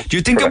in Europe. Do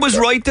you think it was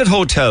right that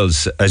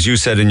hotels, as you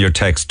said in your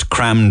text,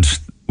 crammed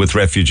with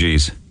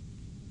refugees?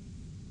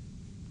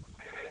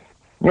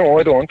 No,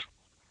 I don't.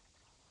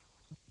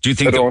 Do you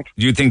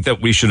think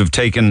that we should have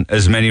taken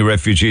as many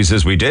refugees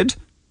as we did?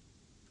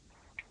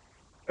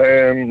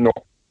 No.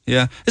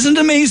 Yeah. Isn't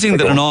it amazing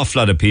that an awful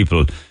lot of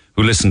people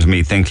who listen to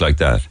me think like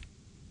that?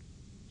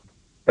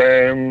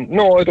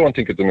 No, I don't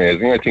think it's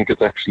amazing. I think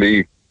it's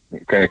actually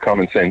kind of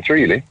common sense,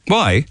 really.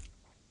 Why?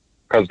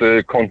 Because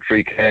the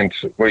country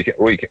we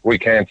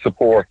can't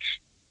support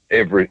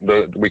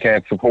we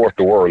can't support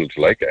the world,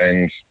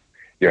 and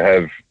you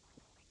have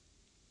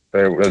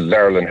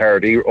Laurel and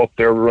Hardy up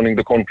there running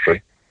the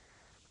country,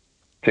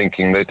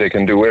 thinking that they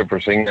can do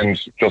everything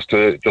and just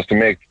to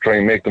try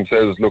and make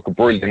themselves look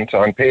brilliant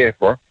on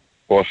paper,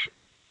 but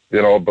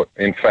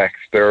in fact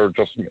they're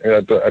just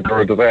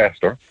they're a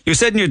disaster. You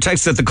said in your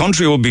text that the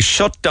country will be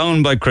shut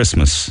down by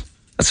Christmas.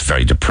 That's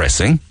very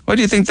depressing. Why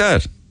do you think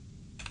that?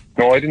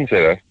 No, I didn't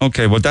say that.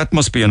 Okay, well, that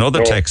must be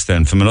another text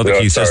then from another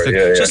key.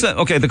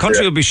 The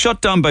country will be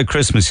shut down by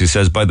Christmas, he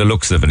says, by the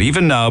looks of it.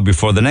 Even now,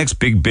 before the next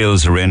big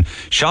bills are in,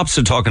 shops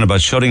are talking about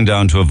shutting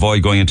down to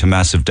avoid going into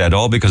massive debt,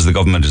 all because the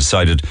government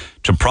decided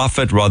to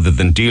profit rather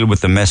than deal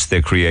with the mess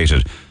they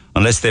created.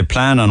 Unless they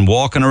plan on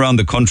walking around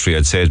the country,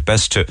 I'd say it's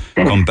best to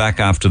come back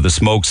after the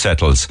smoke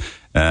settles.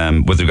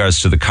 With regards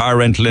to the car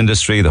rental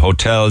industry, the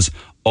hotels,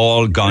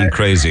 all gone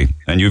crazy.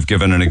 And you've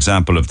given an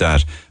example of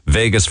that.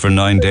 Vegas for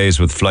 9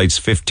 days with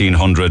flights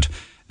 1,500,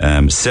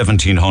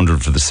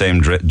 1,700 for the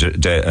same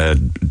day.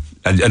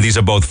 And these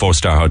are both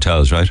 4-star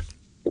hotels, right?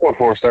 All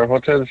 4-star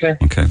hotels, yeah.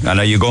 Okay. And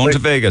are you going to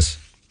Vegas?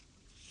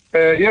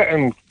 Yeah,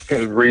 I'm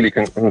really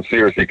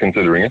seriously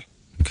considering it.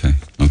 Okay.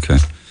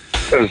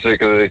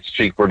 It's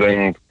cheaper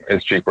than,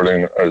 as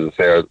I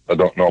say, I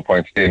don't know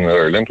point staying in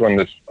Ireland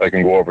when I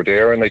can go over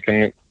there and I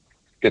can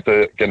get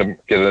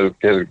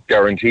a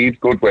guaranteed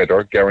good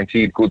weather,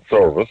 guaranteed good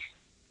service,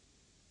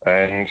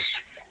 and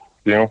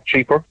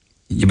cheaper.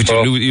 Yeah, but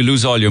you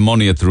lose all your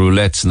money at the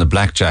roulettes and the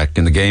blackjack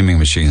and the gaming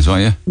machines,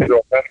 won't you? You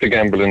don't have to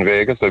gamble in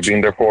Vegas. I've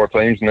been there 4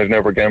 times and I've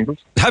never gambled.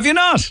 Have you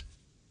not?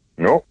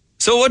 No.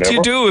 So what do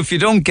you do if you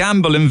don't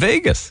gamble in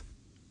Vegas?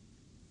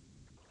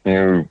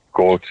 You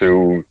go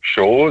to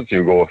shows,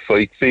 you go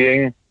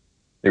sightseeing,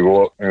 you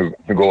go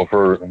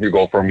for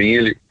a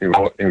meal,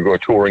 you go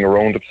touring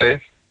around the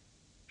place,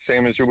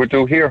 same as you would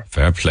do here.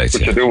 Fair play.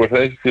 But you do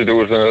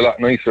it in a lot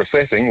nicer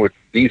setting with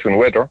decent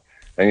weather,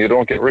 and you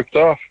don't get ripped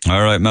off.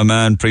 All right, my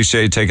man.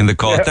 Appreciate you taking the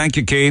call. Yeah. Thank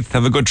you, Keith.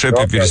 Have a good trip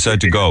if you decide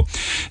to go.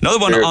 Another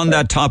one on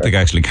that topic,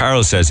 actually.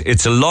 Carol says,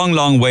 it's a long,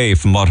 long way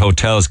from what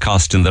hotels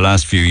cost in the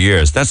last few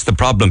years. That's the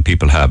problem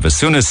people have. As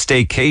soon as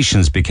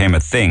staycations became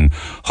a thing,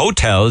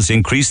 hotels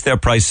increased their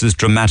prices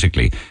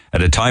dramatically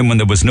at a time when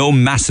there was no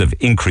massive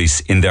increase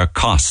in their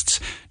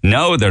costs.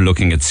 Now they're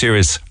looking at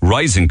serious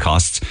rising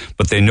costs,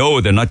 but they know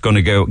they're not going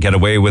to get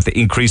away with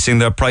increasing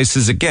their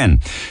prices again.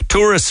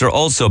 Tourists are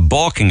also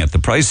balking at the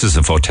prices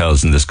of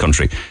hotels in this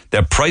country.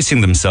 They're pricing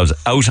themselves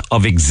out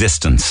of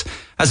existence.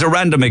 As a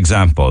random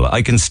example,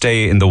 I can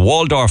stay in the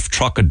Waldorf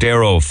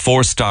Trocadero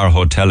 4-star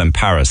hotel in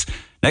Paris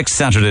next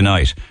Saturday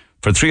night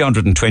for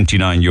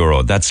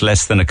 €329. That's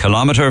less than a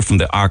kilometre from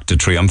the Arc de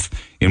Triomphe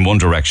in one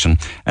direction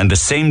and the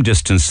same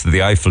distance to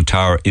the Eiffel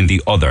Tower in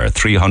the other,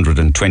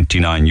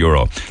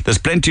 €329. There's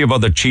plenty of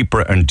other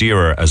cheaper and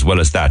dearer as well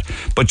as that.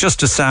 But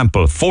just a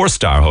sample,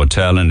 4-star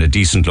hotel in a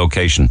decent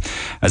location.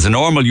 As a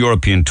normal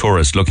European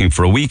tourist looking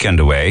for a weekend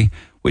away,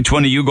 which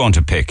one are you going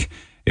to pick?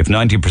 If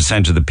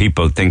 90% of the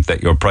people think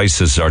that your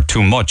prices are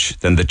too much,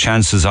 then the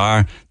chances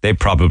are they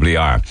probably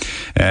are.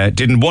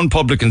 Didn't one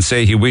publican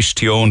say he wished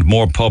he owned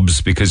more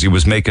pubs because he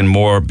was making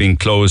more being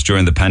closed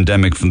during the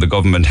pandemic from the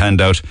government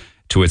handout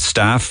to its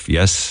staff?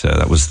 Yes,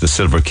 that was the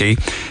Silver Key.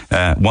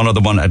 One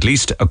other one, at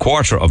least a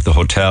quarter of the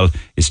hotel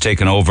is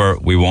taken over.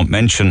 We won't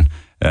mention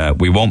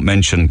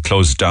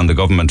closed down the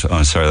government.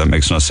 Oh, sorry, that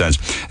makes no sense.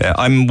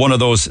 I'm one of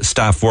those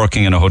staff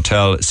working in a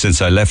hotel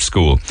since I left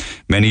school.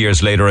 Many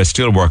years later, I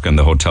still work in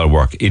the hotel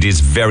work. It is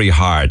very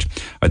hard.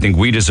 I think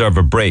we deserve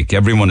a break.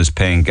 Everyone is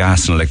paying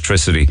gas and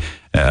electricity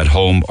at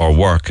home or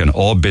work, and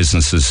all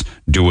businesses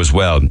do as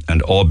well,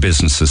 and all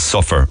businesses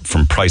suffer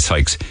from price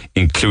hikes,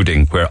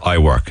 including where I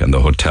work and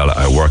the hotel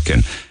I work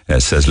in,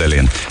 says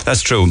Lillian.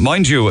 That's true.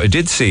 Mind you, I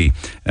did see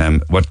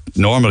what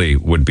normally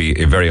would be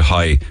a very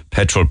high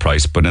petrol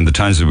price, but in the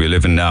times that we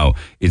live in now,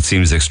 it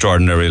seems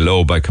extraordinarily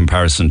low by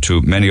comparison to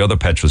many other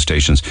petrol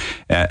stations.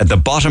 At the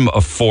bottom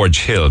of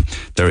Forge Hill,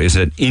 there is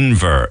an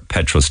Inver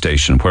petrol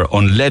station where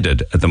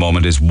unleaded at the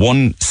moment is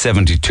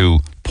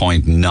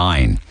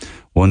 172.9.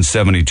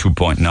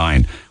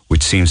 172.9,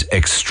 which seems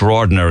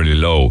extraordinarily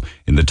low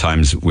in the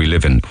times we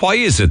live in. Why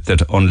is it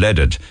that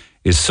unleaded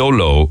is so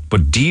low,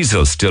 but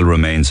diesel still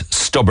remains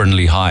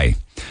stubbornly high?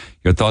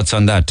 Your thoughts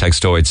on that?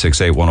 Text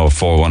 0868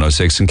 104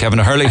 106. And Kevin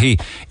Hurley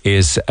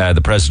is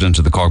the president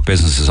of the Cork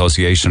Business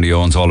Association. He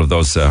owns all of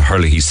those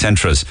Hurley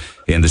Centras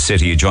in the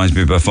city. He joins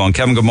me by phone.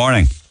 Kevin, good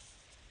morning.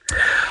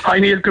 Hi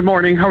Neil, good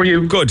morning. How are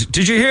you? Good.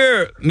 Did you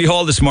hear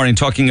Micheál this morning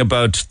talking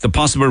about the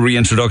possible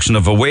reintroduction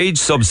of a wage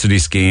subsidy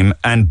scheme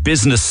and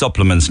business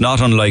supplements,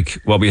 not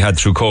unlike what we had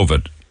through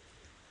COVID?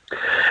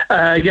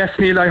 Yes,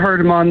 Neil, I heard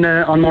him on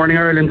Morning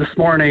Ireland this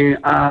morning,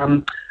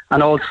 and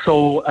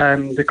also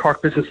the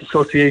Cork Business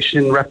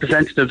Association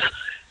representatives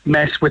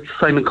met with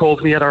Simon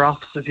Coveney at our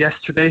offices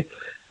yesterday,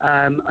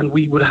 and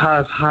we would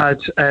have had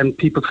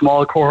people from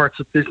all cohorts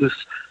of business,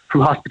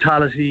 from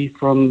hospitality,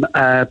 from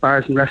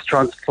bars and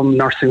restaurants, from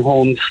nursing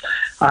homes,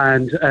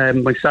 and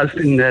myself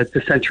in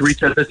the centre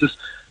retail business,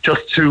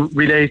 just to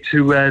relay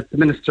to the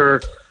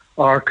Minister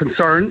our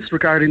concerns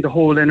regarding the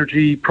whole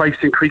energy price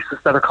increases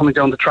that are coming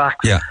down the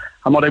tracks. Yeah.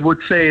 And what I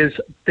would say is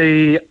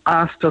they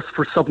asked us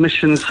for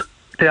submissions,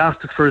 they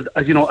asked us for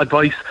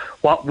advice,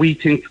 what we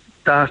think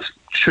that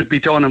should be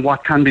done and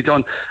what can be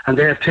done, and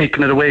they have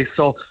taken it away.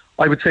 So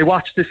I would say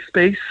watch this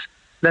space.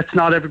 Let's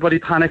not everybody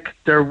panic.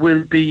 There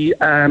will be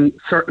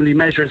certainly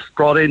measures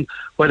brought in,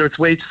 whether it's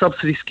wage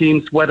subsidy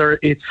schemes, whether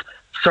it's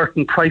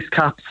certain price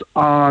caps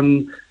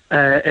on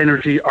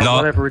energy or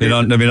whatever it is.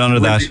 There'll be none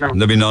of that.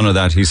 There'll be none of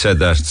that. He said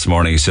that this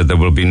morning. He said there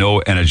will be no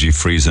energy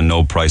freeze and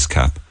no price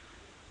cap.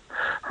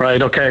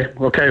 Right, okay.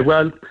 Well,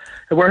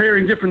 we're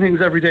hearing different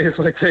things every day, is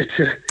what I'd say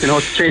to you.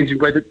 It's changing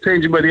by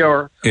the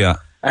hour. Yeah.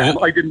 I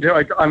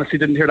honestly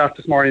didn't hear that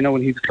this morning,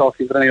 when he was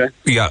talking, but anyway.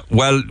 Yeah,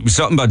 well,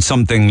 something about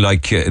something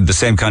like the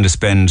same kind of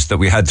spend that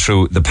we had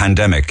through the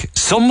pandemic.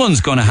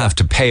 Someone's going to have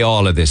to pay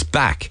all of this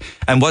back.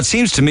 And what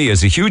seems to me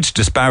is a huge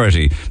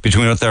disparity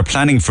between what they're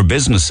planning for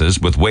businesses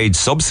with wage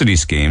subsidy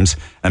schemes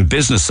and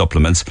business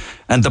supplements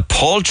and the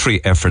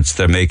paltry efforts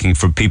they're making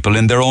for people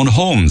in their own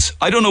homes.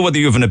 I don't know whether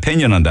you have an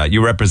opinion on that.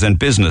 You represent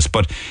business,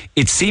 but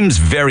it seems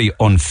very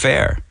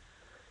unfair.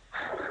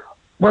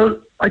 Well,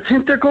 I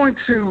think they're going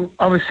to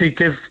obviously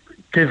give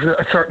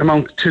a certain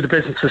amount to the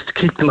businesses to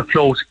keep them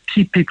afloat,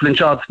 keep people in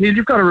jobs. Neil,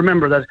 you've got to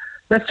remember that,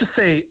 let's just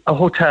say a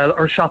hotel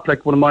or a shop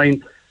like one of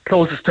mine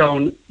closes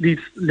down,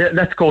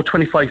 let's go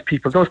 25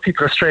 people. Those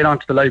people are straight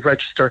onto the live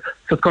register,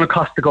 so it's going to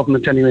cost the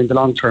government anyway in the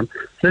long term.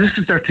 So this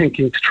is their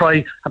thinking, to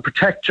try and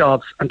protect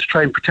jobs and to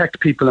try and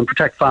protect people and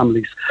protect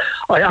families.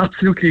 I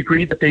absolutely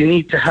agree that they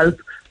need to help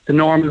the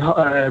normal,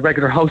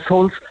 regular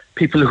households,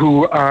 people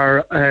who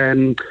are,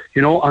 earning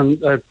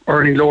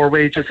lower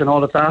wages and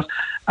all of that.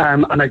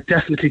 And I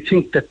definitely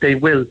think that they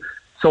will.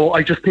 So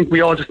I just think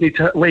we all just need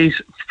to wait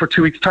for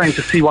 2 weeks' time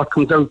to see what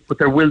comes out. But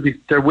there will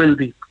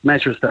be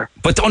measures there.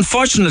 But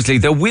unfortunately,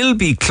 there will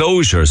be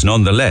closures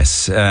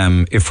nonetheless.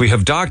 If we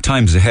have dark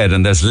times ahead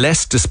and there's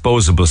less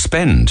disposable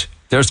spend,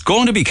 there's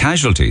going to be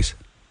casualties.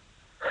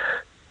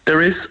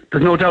 There's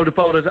no doubt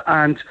about it,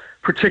 and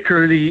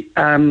particularly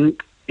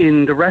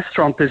in the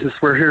restaurant business,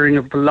 we're hearing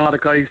of a lot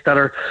of guys that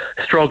are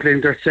struggling.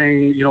 They're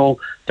saying,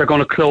 they're going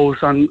to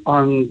close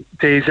on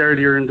days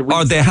earlier in the week.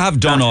 Or they have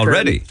done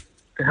already.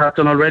 They have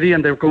done already,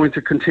 and they're going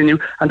to continue.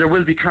 And there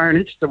will be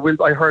carnage.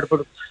 I heard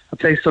about a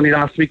place only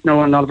last week now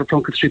on Oliver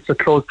Plunkett Street that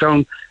closed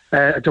down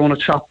a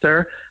donut shop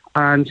there.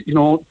 And,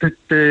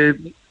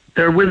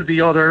 there will be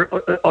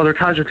other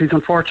casualties,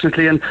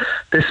 unfortunately, and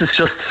this is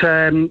just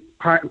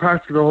part and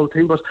parcel of the whole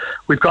thing. But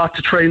we've got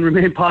to try and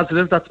remain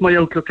positive. That's my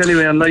outlook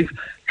anyway on life.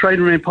 Try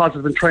and remain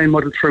positive and try and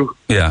muddle through.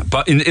 Yeah,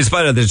 but in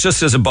spite of this,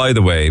 just as a by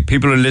the way,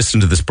 people who listen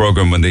to this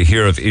programme, when they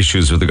hear of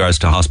issues with regards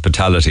to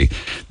hospitality,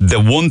 the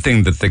one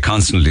thing that they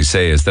constantly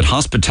say is that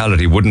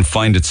hospitality wouldn't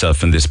find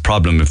itself in this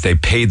problem if they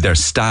paid their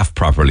staff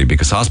properly,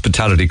 because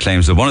hospitality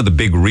claims that one of the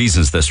big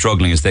reasons they're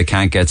struggling is they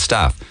can't get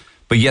staff.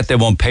 But yet they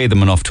won't pay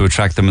them enough to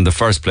attract them in the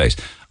first place.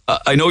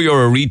 I know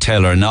you're a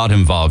retailer not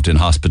involved in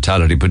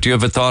hospitality, but do you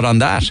have a thought on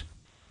that?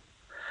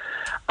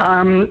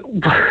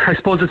 I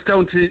suppose it's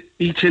down to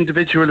each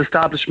individual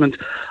establishment.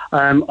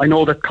 I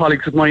know that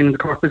colleagues of mine in the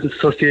Cork Business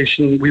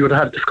Association, we would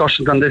have had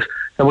discussions on this,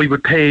 that we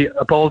would pay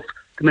above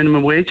the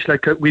minimum wage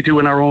like we do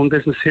in our own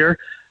business here,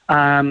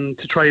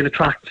 to try and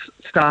attract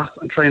staff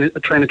and try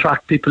and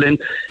attract people in.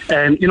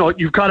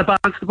 You've got to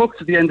balance the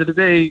books at the end of the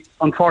day.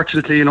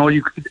 Unfortunately,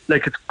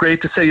 it's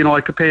great to say,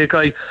 I could pay a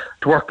guy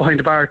to work behind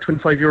the bar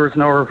 €25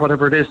 an hour or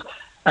whatever it is.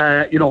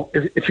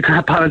 If you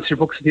can't balance your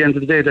books at the end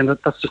of the day, then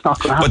that's just not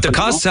going to happen.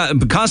 But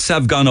the costs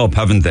have gone up,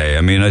 haven't they?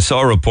 I mean, I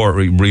saw a report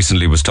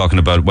recently was talking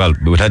about,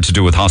 it had to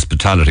do with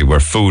hospitality, where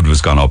food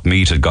was gone up,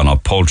 meat had gone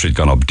up, poultry had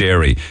gone up,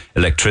 dairy,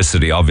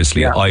 electricity,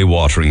 obviously,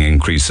 eye-watering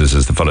increases,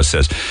 as the fellow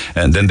says.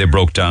 And then they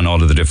broke down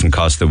all of the different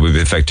costs that will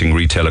be affecting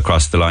retail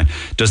across the line.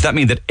 Does that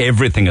mean that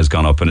everything has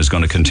gone up and is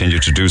going to continue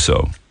to do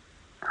so?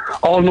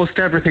 Almost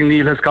everything,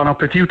 Neil, has gone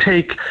up. If you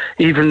take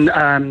even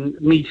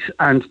meat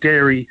and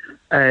dairy,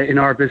 in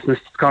our business,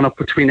 it's gone up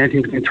between 30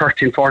 and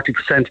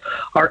 40%.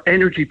 Our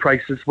energy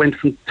prices went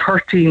from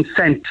 13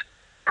 cent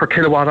per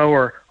kilowatt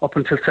hour up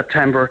until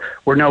September.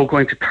 We're now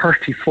going to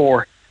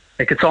 34.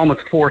 It's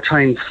almost 3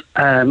 times,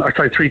 I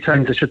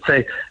should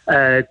say,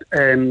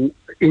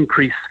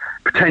 increase,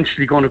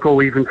 potentially going to go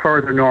even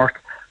further north.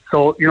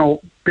 So,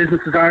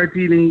 businesses are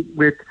dealing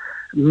with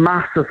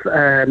massive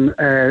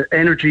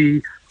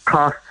energy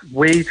costs,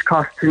 wage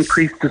costs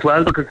increased as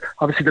well, because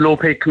obviously the low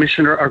paid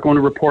commissioner are going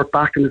to report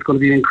back, and there's going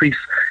to be an increase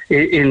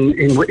in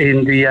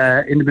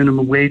the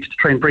minimum wage to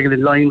try and bring it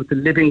in line with the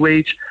living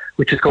wage,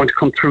 which is going to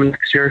come through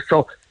next year.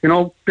 So,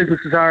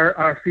 businesses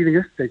are feeling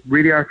it. They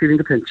really are feeling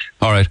the pinch.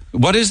 All right.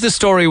 What is the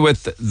story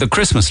with the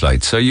Christmas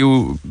lights? Are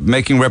you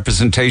making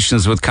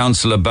representations with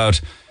council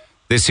about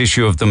this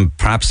issue of them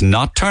perhaps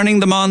not turning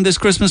them on this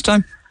Christmas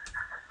time?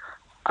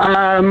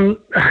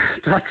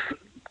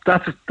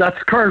 That's a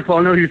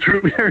curveball. No, you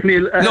threw me there,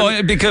 Neil.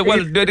 No, because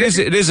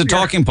it is a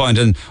talking point,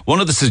 and one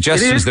of the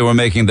suggestions they were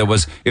making that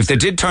was if they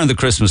did turn the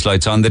Christmas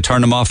lights on, they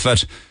turn them off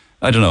at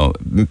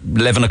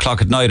 11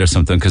 o'clock at night or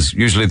something, because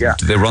usually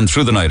they run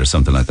through the night or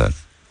something like that.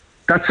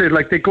 That's it.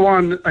 Like they go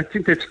on. I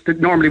think they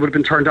normally would have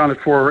been turned on at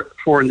 4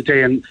 in the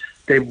day, and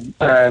they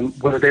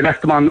whether they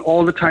left them on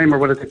all the time or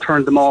whether they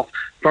turned them off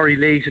very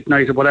late at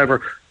night or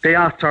whatever. They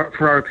asked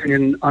for our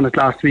opinion on it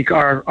last week.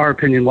 Our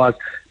opinion was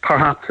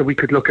perhaps that we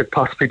could look at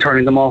possibly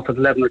turning them off at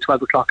 11 or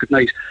 12 o'clock at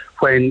night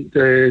when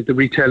the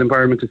retail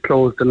environment is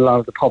closed and a lot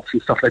of the pubs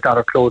and stuff like that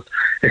are closed.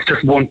 It's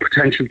just one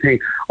potential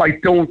thing. I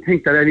don't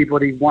think that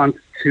anybody wants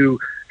to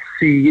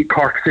see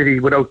Cork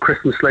City without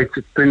Christmas lights.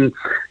 It's been,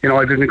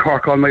 I've been in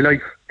Cork all my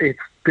life. It's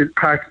been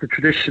part of the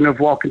tradition of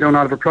walking down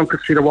Oliver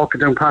Plunkett Street or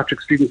walking down Patrick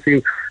Street and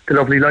seeing the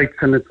lovely lights,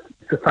 and it's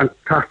a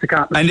fantastic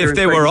atmosphere. And if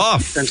they were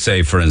off,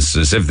 say for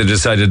instance, if they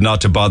decided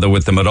not to bother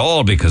with them at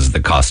all because of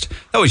the cost,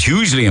 that would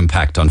hugely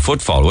impact on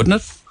footfall, wouldn't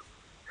it?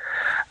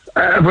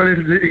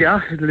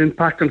 It'll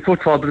impact on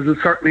footfall, but it'll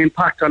certainly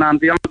impact on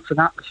ambience and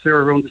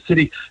atmosphere around the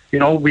city.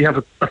 We have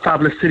a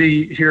fabulous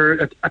city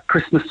here at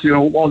Christmas,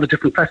 all the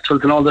different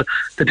festivals and all the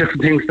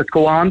different things that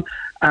go on.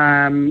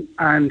 And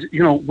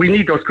we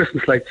need those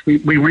Christmas lights. We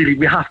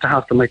have to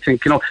have them, I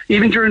think.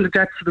 Even during the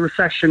depths of the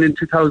recession in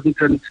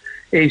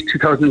 2008,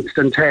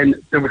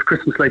 2010, there was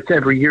Christmas lights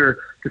every year,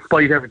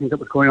 despite everything that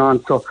was going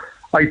on. So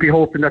I'd be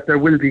hoping that there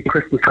will be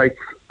Christmas lights,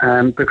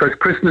 because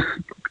Christmas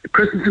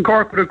in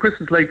Cork without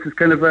Christmas lights is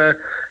kind of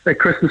like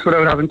Christmas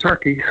without having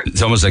turkey.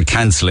 It's almost like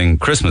cancelling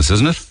Christmas,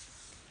 isn't it?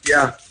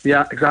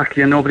 Yeah,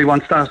 exactly, and nobody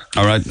wants that.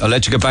 All right, I'll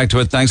let you get back to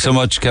it. Thanks so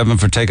much, Kevin,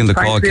 for taking the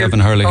call. Kevin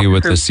Hurley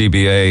with the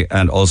CBA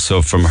and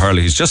also from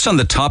Hurley. He's just on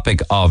the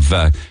topic of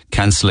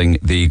cancelling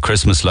the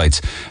Christmas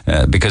lights,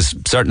 because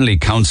certainly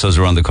councils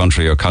around the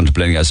country are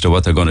contemplating as to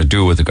what they're going to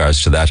do with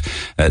regards to that.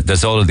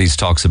 There's all of these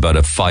talks about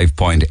a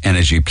 5-point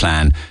energy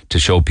plan to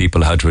show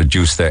people how to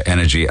reduce their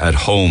energy at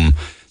home.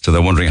 So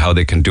they're wondering how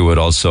they can do it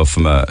also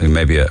from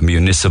maybe a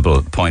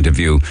municipal point of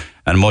view.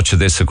 And much of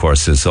this, of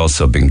course, is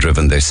also being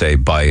driven, they say,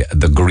 by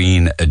the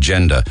green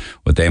agenda,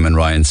 with Eamon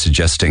Ryan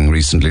suggesting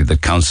recently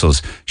that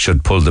councils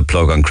should pull the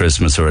plug on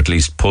Christmas, or at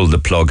least pull the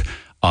plug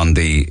on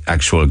the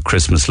actual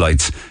Christmas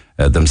lights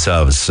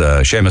themselves.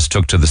 Seamus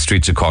took to the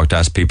streets of Cork to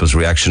ask people's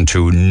reaction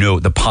to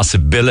the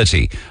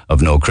possibility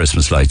of no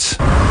Christmas lights.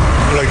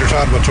 Like they're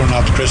talking about turning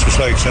off the Christmas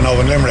lights. I know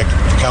in Limerick,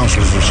 the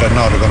councils have said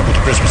no, they're going to put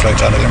the Christmas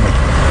lights on at Limerick.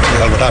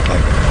 Well, with that,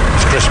 like,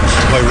 it's Christmas.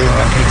 Why ruin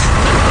that, kids?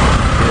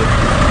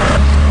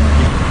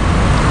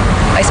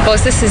 I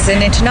suppose this is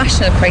an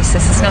international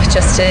crisis. It's not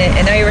just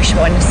an Irish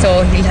one,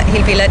 so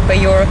he'll be led by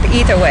Europe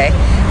either way.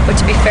 But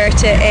to be fair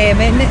to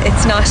Eamon,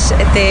 it's not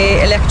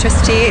the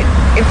electricity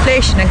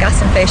inflation and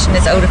gas inflation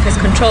is out of his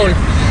control.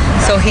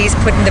 So he's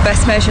putting the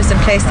best measures in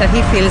place that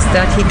he feels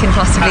that he can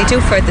possibly do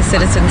for the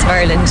citizens of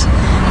Ireland.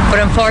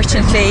 But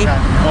unfortunately,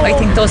 I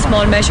think those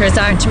small measures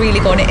aren't really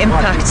going to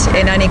impact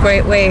in any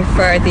great way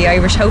for the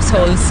Irish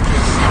households.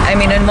 I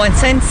mean, in one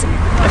sense,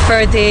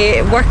 for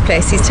the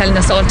workplace, he's telling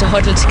us all to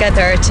huddle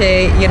together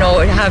to,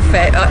 have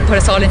put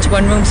us all into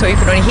one room so you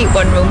can only heat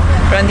one room.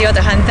 But on the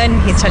other hand, then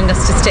he's telling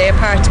us to stay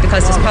apart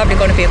because there's probably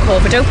going to be a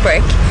COVID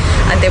outbreak,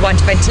 and they want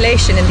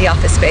ventilation in the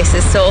office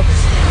spaces. So,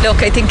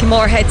 look, I think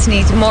more heads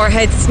need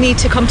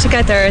to come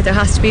together. There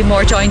has to be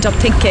more joined up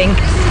thinking.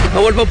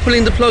 And what about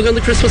pulling the plug on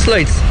the Christmas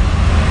lights?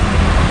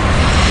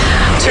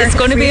 It's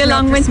going to be a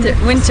long winter,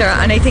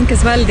 and I think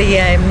as well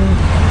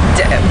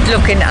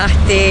looking at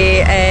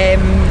the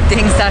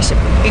things that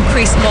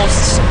increase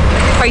most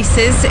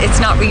prices, it's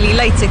not really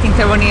lights. I think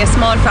they're only a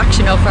small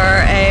fraction of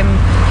our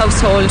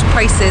household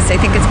prices. I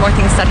think it's more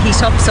things that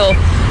heat up, so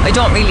I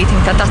don't really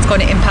think that that's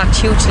going to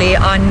impact hugely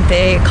on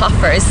the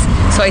coffers.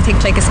 So I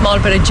think like a small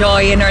bit of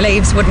joy in our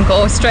lives wouldn't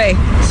go astray.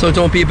 So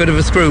don't be a bit of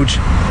a Scrooge.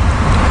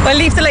 Well,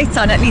 leave the lights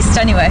on at least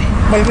anyway.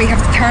 Well, we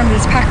have the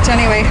thermals packed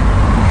anyway.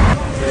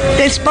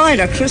 They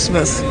spoil our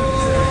Christmas.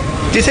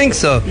 Do you think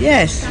so?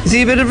 Yes. Is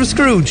he a bit of a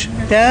Scrooge?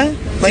 Yeah,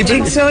 I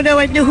think so. No,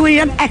 I know who he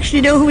actually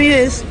know who he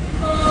is.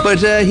 But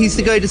he's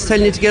the guy that's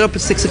telling you to get up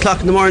at 6 o'clock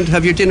in the morning to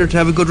have your dinner, to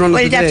have a good run of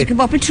the day. Well, he'd have to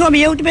come up and throw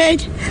me out of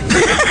bed.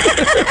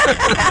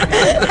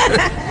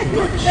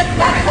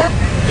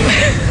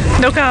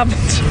 No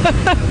comment.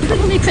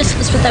 Only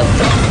Christmas without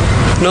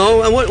them.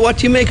 No, and what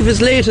do you make of his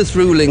latest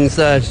rulings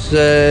that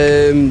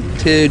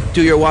to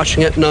do your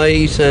washing at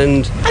night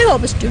and... I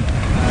always do.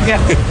 Yeah.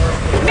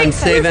 And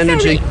save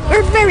energy.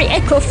 We're very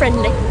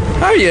eco-friendly.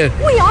 Are you?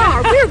 We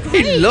are. We're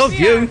great. We love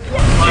you.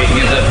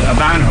 He's a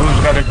man who's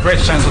got a great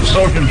sense of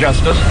social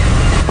justice,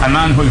 a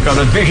man who's got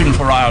a vision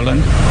for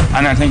Ireland,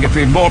 and I think if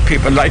we had more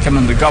people like him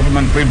in the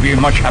government, we'd be a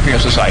much happier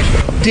society.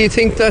 Do you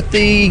think that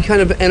the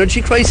kind of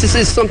energy crisis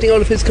is something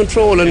out of his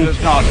control? It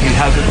is not. He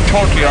has it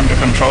totally under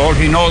control.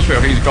 He knows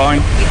where he's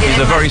going. He's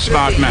a very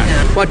smart man.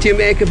 What do you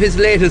make of his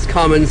latest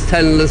comments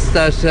telling us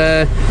that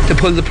to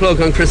pull the plug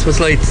on Christmas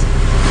lights?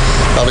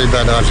 Probably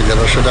bad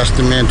altogether, so that's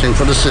the main thing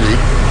for the city.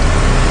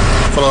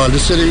 For all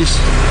the cities,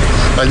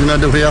 I do not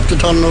know if we have to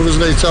turn over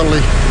his lights early.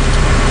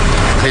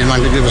 He'd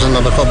want to give us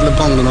another couple of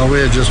pounds on our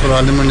wages for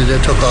all the money they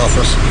took off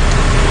us.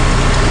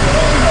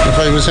 If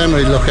I was him,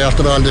 I'd look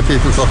after all the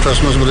people for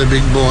Christmas with a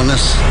big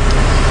bonus.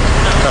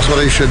 That's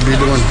what I should be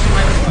doing.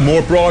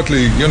 More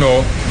broadly,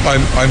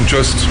 I'm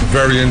just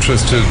very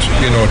interested,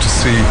 to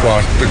see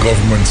what the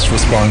government's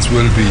response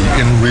will be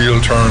in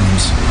real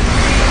terms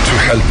to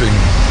helping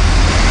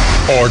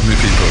ordinary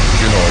people,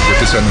 with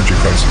this energy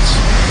crisis.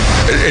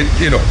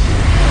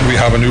 We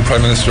have a new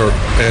Prime Minister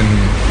in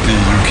the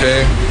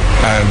UK,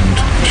 and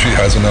she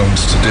has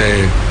announced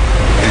today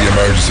the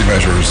emergency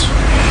measures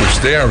which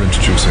they are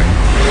introducing,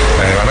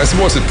 and I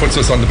suppose it puts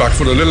us on the back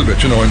foot a little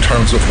bit, in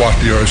terms of what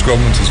the Irish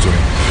government is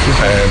doing,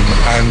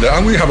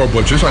 and we have our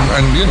budget,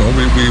 and we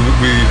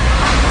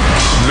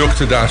look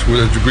to that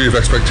with a degree of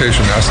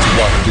expectation as to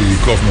what the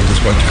government is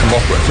going to come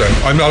up with.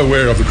 I'm not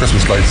aware of the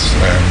Christmas lights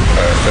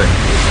thing,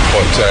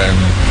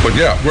 but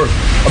yeah,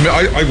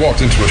 I walked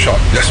into a shop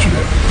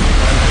yesterday,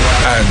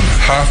 and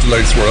half the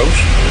lights were out,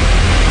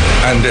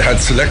 and they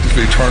had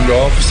selectively turned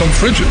off some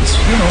fridges.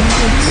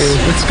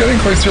 It's getting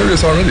quite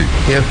serious already.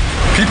 Yeah,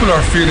 people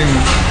are feeling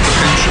the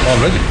pinch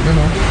already.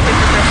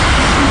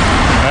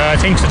 I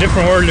think it's a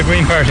different world, the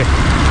Green Party.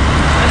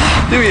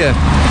 Do you?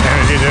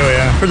 Yeah, you do,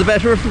 yeah. For the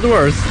better or for the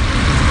worse?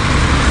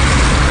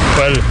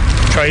 Well,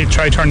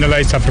 try turn the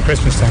lights off for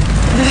Christmas time.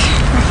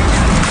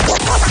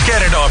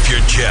 Get it off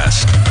your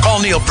chest. Call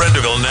Neil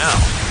Prendeville now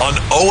on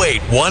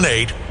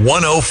 0818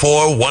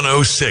 104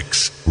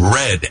 106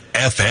 Red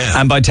FM.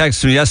 And by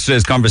text from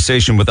yesterday's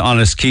conversation with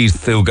Honest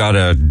Keith, who got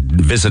a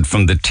visit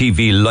from the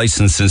TV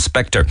licence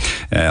inspector,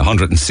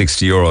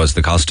 €160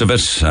 the cost of it.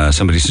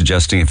 Somebody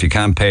suggesting if you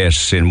can't pay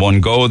it in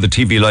one go, the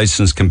TV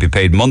licence can be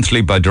paid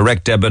monthly by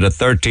direct debit at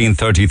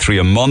 $13.33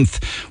 a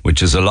month,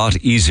 which is a lot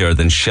easier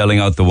than shelling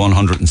out the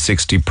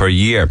 $160 per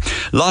year.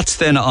 Lots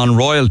then on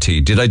royalty.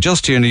 Did I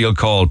just hear Neil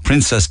call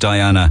Princess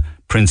Diana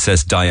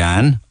Princess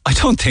Diane? I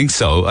don't think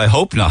so. I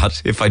hope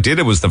not. If I did,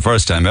 it was the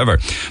first time ever.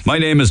 My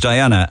name is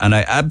Diana, and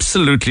I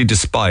absolutely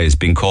despise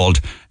being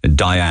called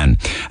Diane.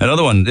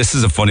 Another one, this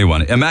is a funny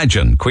one.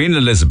 Imagine Queen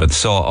Elizabeth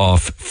saw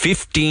off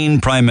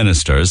 15 prime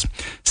ministers,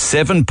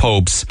 7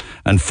 popes,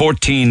 and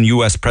 14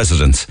 US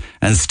presidents.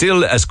 And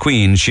still, as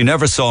Queen, she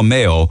never saw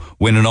Mayo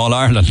win an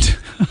All-Ireland.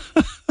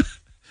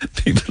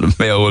 People in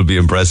Mayo will be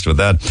impressed with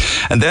that.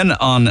 And then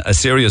on a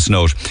serious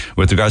note,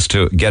 with regards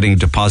to getting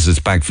deposits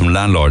back from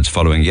landlords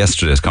following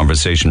yesterday's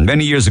conversation.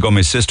 Many years ago,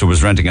 my sister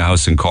was renting a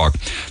house in Cork.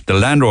 The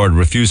landlord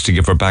refused to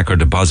give her back her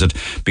deposit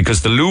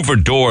because the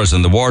louver doors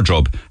and the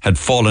wardrobe had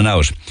fallen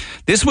out.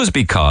 This was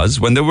because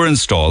when they were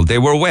installed, they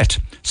were wet.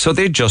 So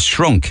they just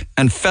shrunk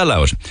and fell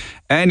out.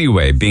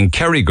 Anyway, being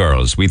Kerry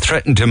girls, we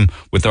threatened him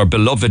with our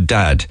beloved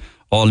dad,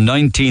 all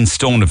 19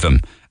 stone of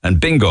him. And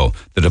bingo,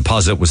 the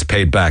deposit was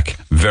paid back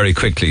very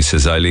quickly,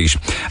 says Eilish.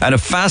 And a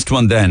fast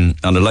one then,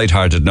 on a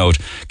light-hearted note.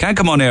 Can't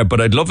come on air,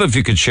 but I'd love if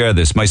you could share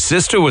this. My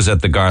sister was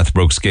at the Garth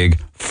Brooks gig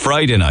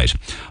Friday night.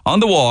 On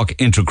the walk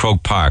into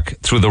Croke Park,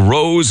 through the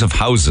rows of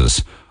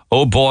houses,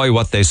 oh boy,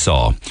 what they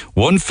saw.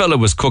 One fella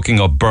was cooking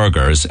up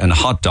burgers and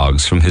hot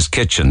dogs from his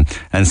kitchen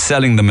and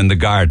selling them in the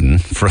garden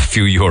for a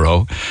few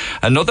euro.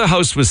 Another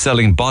house was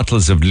selling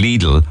bottles of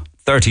Lidl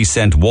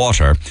 30-cent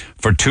water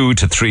for €2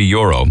 to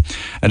 €3.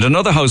 And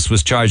another house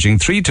was charging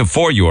 €3 to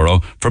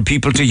 €4 for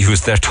people to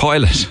use their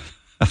toilet.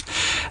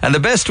 And the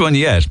best one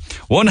yet,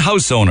 one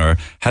house owner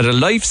had a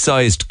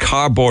life-sized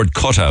cardboard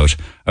cutout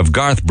of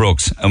Garth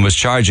Brooks and was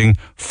charging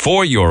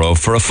 €4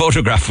 for a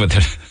photograph with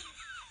it.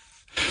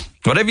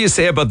 Whatever you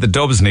say about the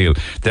Dubs, Neil,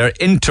 they're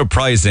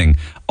enterprising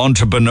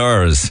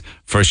entrepreneurs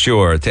for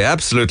sure. They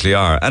absolutely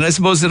are. And I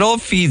suppose it all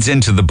feeds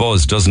into the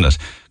buzz, doesn't it?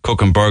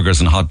 Cooking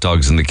burgers and hot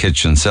dogs in the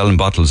kitchen, selling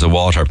bottles of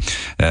water,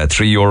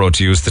 €3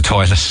 to use the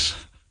toilet.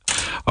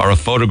 Or a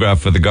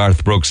photograph of the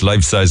Garth Brooks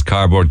life-size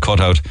cardboard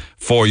cutout,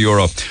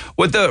 €4.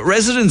 Would the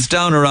residents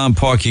down around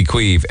Páirc Uí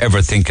Chaoimh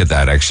ever think of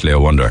that, actually, I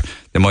wonder?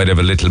 They might have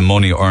a little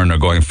money earner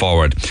going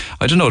forward.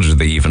 I don't know, do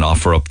they even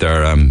offer up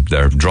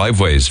their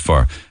driveways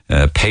for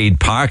paid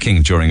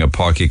parking during a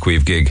Páirc Uí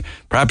Chaoimh gig?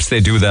 Perhaps they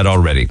do that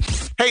already.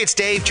 Hey, it's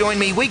Dave. Join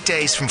me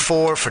weekdays from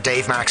 4 for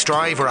Dave Max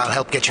Drive, where I'll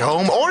help get you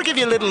home or give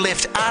you a little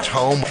lift at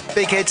home.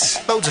 Big hits,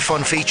 loads of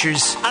fun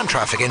features and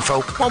traffic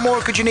info. What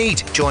more could you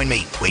need? Join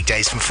me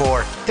weekdays from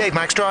 4. Dave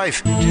Max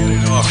Drive. Get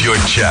it off your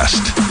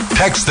chest.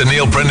 Text the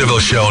Neil Prendeville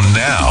Show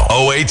now.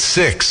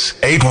 086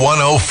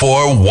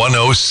 8104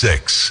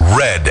 106.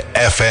 Red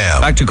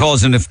FM. Back to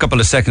calls in a couple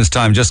of seconds'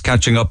 time. Just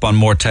catching up on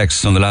more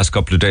texts on the last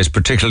couple of days,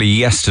 particularly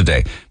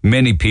yesterday.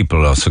 Many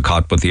people are also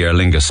caught with the Aer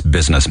Lingus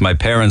business. My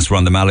parents were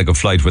on the Malaga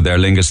flight with Aer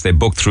Lingus. They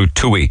booked through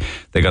TUI.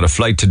 They got a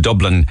flight to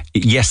Dublin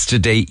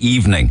yesterday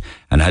evening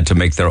and had to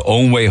make their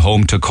own way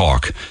home to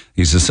Cork.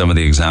 These are some of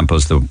the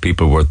examples that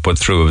people were put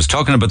through. I was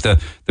talking about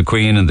the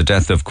Queen and the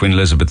death of Queen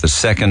Elizabeth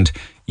II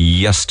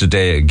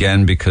yesterday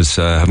again, because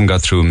I haven't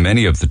got through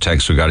many of the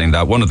texts regarding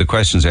that. One of the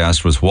questions I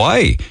asked was,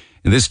 why,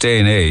 in this day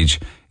and age,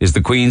 is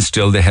the Queen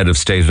still the head of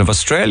state of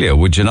Australia?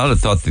 Would you not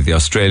have thought that the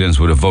Australians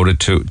would have voted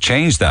to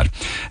change that?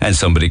 And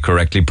somebody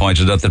correctly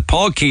pointed out that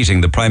Paul Keating,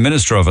 the Prime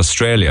Minister of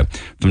Australia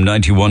from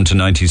 91 to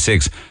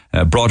 96,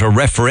 brought a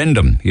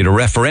referendum. He had a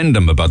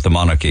referendum about the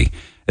monarchy.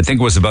 I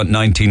think it was about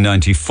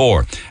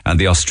 1994, and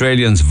the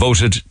Australians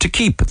voted to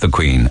keep the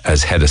Queen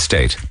as head of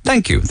state.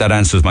 Thank you. That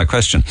answers my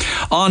question.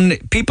 On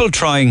people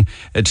trying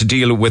to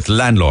deal with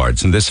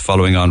landlords, and this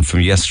following on from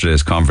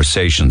yesterday's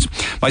conversations.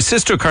 My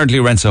sister currently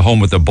rents a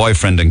home with her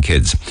boyfriend and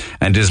kids,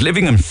 and is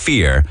living in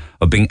fear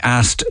of being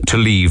asked to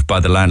leave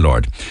by the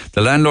landlord.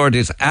 The landlord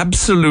is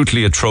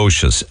absolutely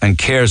atrocious and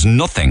cares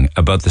nothing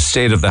about the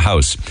state of the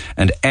house,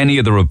 and any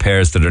of the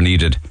repairs that are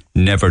needed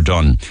never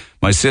done.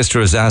 My sister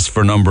has asked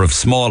for a number of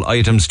small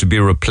items to be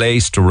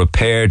replaced or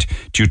repaired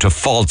due to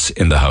faults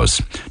in the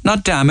house.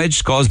 Not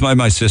damage caused by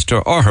my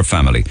sister or her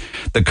family.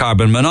 The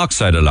carbon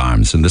monoxide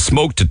alarms and the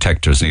smoke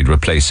detectors need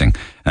replacing,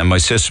 and my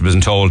sister was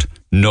told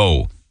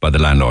no by the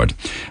landlord.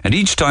 And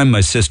each time my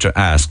sister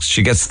asks,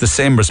 she gets the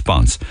same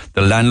response.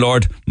 The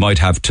landlord might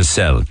have to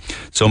sell.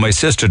 So my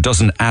sister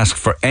doesn't ask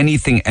for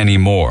anything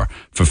anymore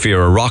for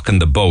fear of rocking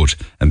the boat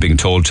and being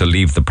told to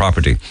leave the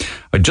property.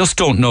 I just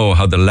don't know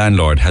how the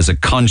landlord has a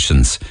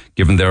conscience,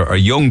 given there are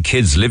young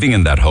kids living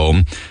in that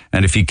home,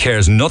 and if he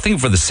cares nothing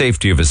for the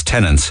safety of his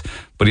tenants,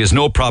 but he has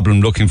no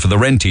problem looking for the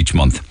rent each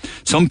month.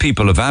 Some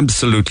people have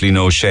absolutely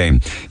no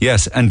shame.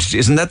 Yes, and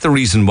isn't that the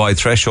reason why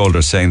Threshold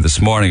are saying this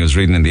morning, I was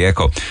reading in the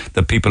Echo,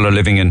 that people are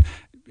living in,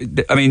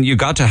 I mean, you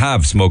got to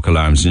have smoke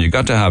alarms and you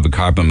got to have a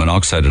carbon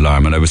monoxide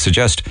alarm, and I would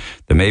suggest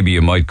that maybe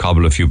you might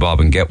cobble a few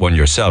bob and get one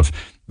yourself.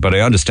 But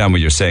I understand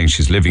what you're saying.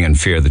 She's living in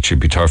fear that she'd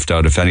be turfed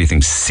out if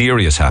anything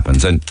serious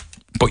happens.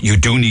 But you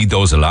do need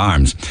those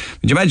alarms.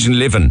 Would you imagine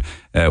living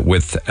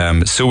with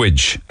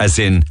sewage, as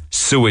in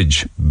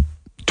sewage,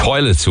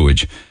 toilet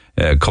sewage,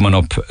 coming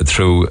up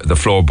through the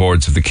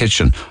floorboards of the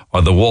kitchen,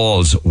 or the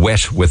walls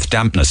wet with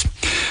dampness?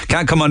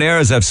 Can't come on air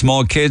as I have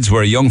small kids.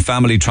 We're a young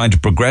family trying to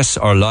progress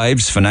our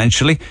lives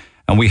financially,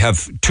 and we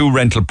have 2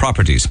 rental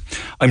properties.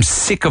 I'm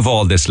sick of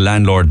all this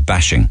landlord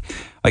bashing.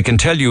 I can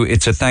tell you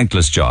it's a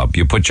thankless job.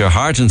 You put your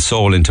heart and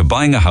soul into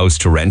buying a house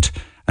to rent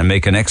and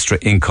make an extra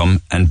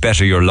income and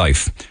better your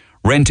life.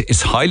 Rent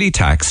is highly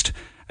taxed,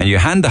 and you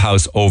hand the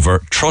house over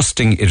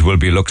trusting it will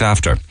be looked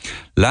after.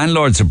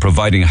 Landlords are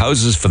providing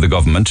houses for the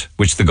government,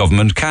 which the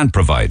government can't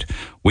provide.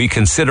 We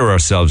consider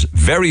ourselves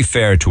very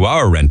fair to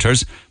our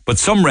renters, but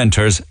some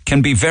renters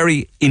can be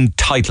very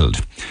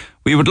entitled.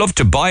 We would love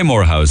to buy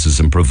more houses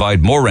and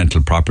provide more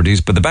rental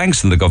properties, but the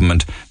banks and the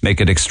government make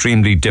it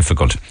extremely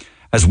difficult,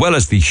 as well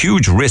as the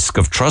huge risk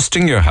of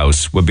trusting your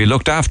house will be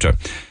looked after.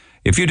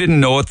 If you didn't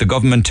know it, the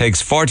government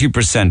takes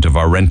 40% of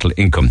our rental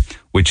income,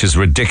 which is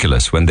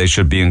ridiculous when they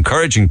should be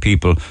encouraging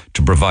people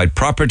to provide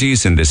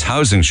properties in this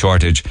housing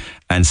shortage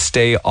and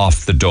stay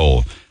off the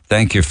dole.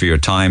 Thank you for your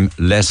time.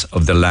 Less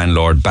of the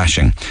landlord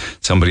bashing.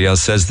 Somebody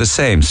else says the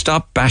same.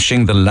 Stop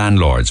bashing the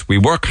landlords. We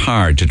work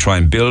hard to try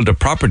and build a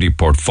property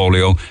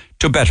portfolio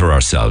to better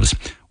ourselves.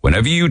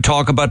 Whenever you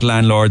talk about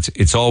landlords,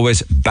 it's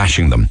always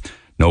bashing them.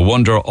 No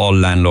wonder all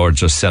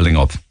landlords are selling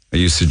up. Are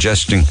you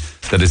suggesting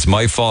that it's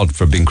my fault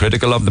for being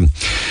critical of them?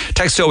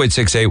 Text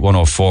 0868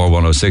 104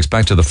 106.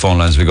 Back to the phone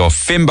lines we go.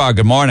 Finbar,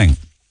 good morning.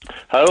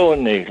 Hello,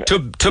 Neil.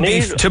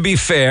 To be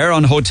fair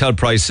on hotel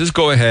prices,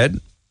 go ahead.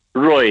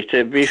 Right,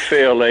 to be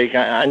fair,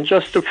 and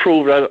just to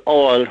prove that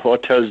all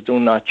hotels do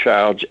not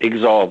charge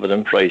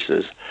exorbitant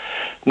prices.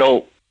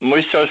 Now,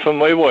 myself and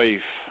my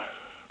wife,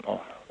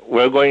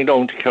 we're going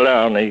down to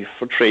Killarney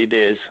for 3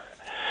 days.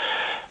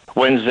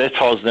 Wednesday,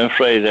 Thursday and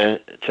Friday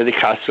to the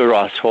Castle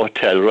Ross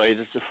Hotel, right?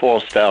 It's a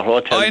 4-star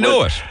hotel. I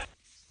know it.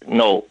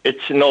 No,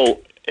 it's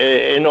no.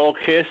 In our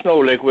case now,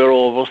 we're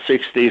over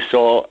 60,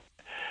 so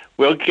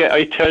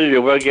I tell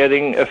you, we're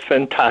getting a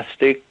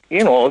fantastic,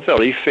 a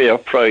very fair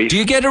price. Do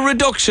you get a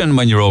reduction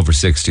when you're over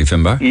 60,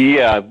 Finbar?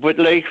 Yeah, but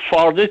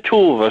for the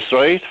two of us,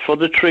 right, for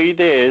the 3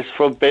 days,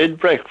 for bed,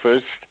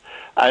 breakfast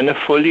and a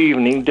full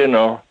evening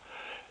dinner,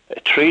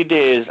 3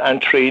 days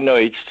and 3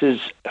 nights is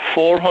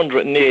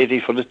 480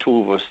 for the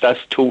two of us. That's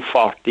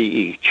 240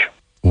 each.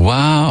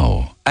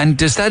 Wow!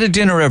 And is that a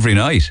dinner every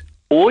night?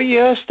 Oh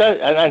yes,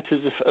 and it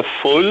is a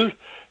full.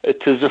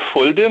 It is a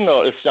full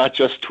dinner. It's not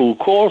just 2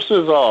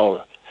 courses.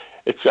 All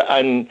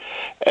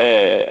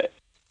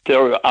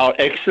there are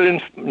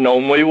excellent. Now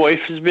my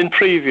wife has been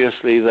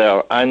previously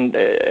there, and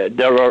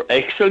there are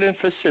excellent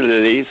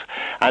facilities,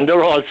 and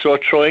they're also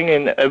throwing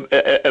in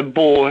a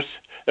boat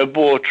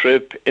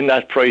trip in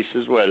that price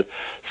as well.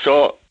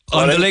 So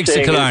on the Lakes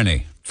of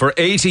Killarney for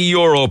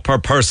 €80 per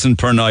person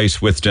per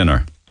night with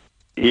dinner.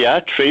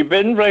 Yeah, 3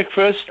 bed and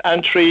breakfast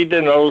and 3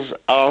 dinners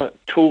are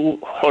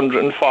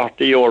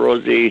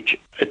 €240 each,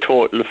 a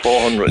total of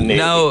 480.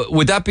 Now,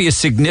 would that be a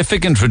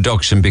significant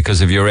reduction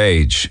because of your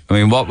age? I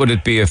mean, what would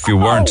it be if you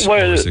weren't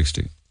over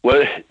 60?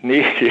 Well,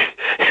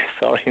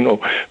 sorry, no,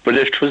 but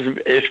it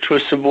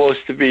was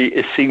supposed to be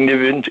a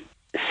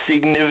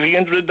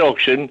significant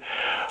reduction.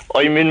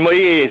 I'm in my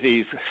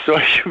 80s, so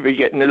I should be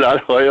getting a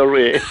lot higher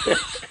rate.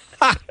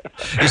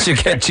 You should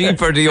get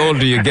cheaper the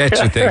older you get,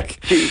 you think.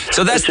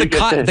 So that's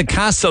the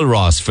Castle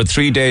Ross for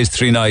 3 days,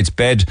 3 nights,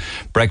 bed,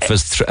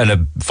 breakfast and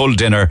a full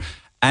dinner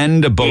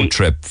and a boat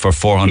trip for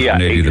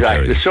 480 the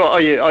period. So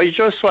I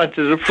just wanted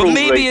to prove. But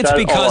maybe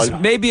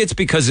it's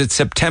because it's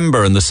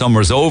September and the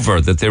summer's over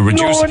that they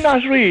reduce. No,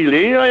 not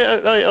really.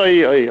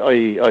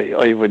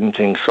 I wouldn't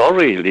think so,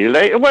 really.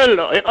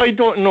 I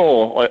don't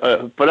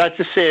know, but at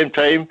the same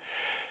time,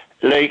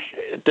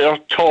 they're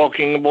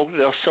talking about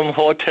there's some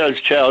hotels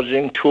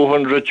charging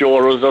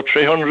 €200 or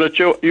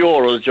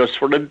 €300 just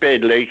for the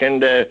bed,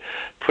 and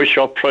push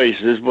up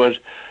prices. But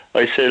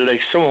I say,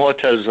 some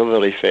hotels are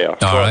very fair.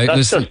 All right,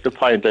 that's just the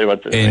point I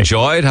want to make.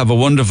 Enjoy it, have a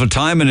wonderful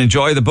time, and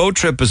enjoy the boat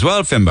trip as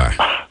well, Finbar.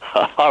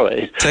 All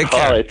right. Take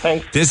care. All right,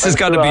 thanks. This has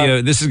got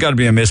to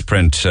be a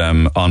misprint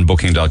on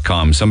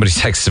booking.com. Somebody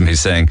texted me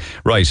saying,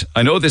 right,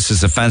 I know this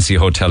is a fancy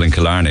hotel in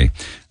Killarney.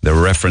 They're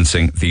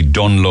referencing the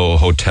Dunlow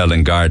Hotel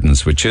and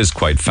Gardens, which is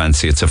quite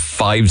fancy. It's a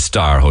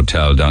 5-star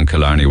hotel down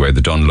Killarney Way,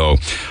 the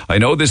Dunlow. I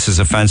know this is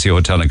a fancy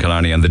hotel in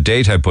Killarney, and the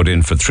date I put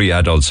in for 3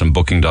 adults on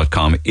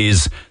booking.com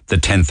is the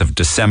 10th of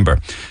December.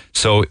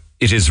 So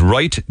it is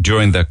right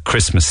during the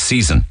Christmas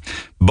season.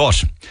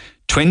 But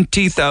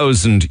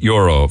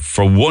 €20,000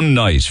 for 1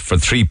 night for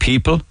 3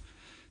 people?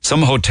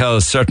 Some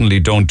hotels certainly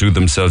don't do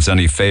themselves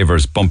any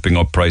favours bumping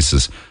up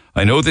prices.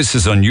 I know this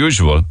is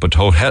unusual, but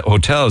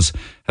hotels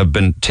have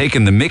been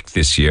taking the mick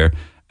this year,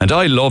 and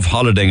I love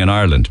holidaying in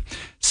Ireland,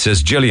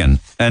 says Gillian.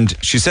 And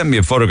she sent me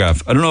a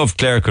photograph. I don't know if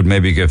Claire could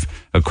maybe give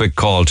a quick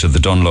call to the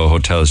Dunlow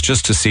hotels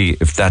just to see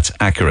if that's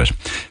accurate,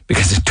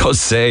 because it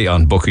does say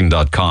on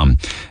booking.com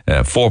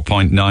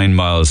 4.9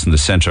 miles in the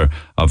centre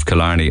of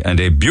Killarney, and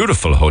a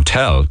beautiful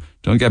hotel,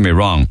 don't get me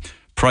wrong,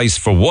 price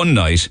for 1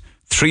 night,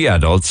 3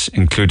 adults,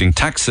 including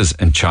taxes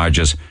and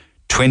charges,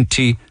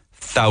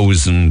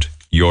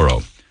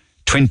 €20,000.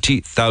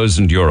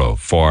 €20,000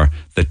 for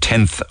the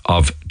 10th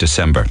of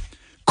December.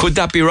 Could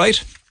that be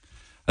right?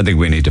 I think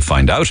we need to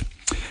find out.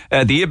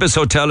 The Ibis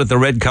Hotel at the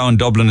Red Cow in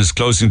Dublin is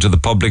closing to the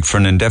public for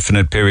an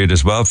indefinite period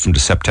as well from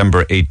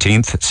September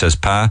 18th, says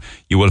Pa.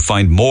 You will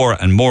find more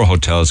and more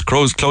hotels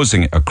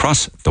closing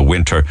across the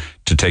winter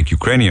to take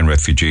Ukrainian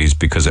refugees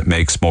because it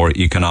makes more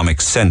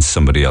economic sense,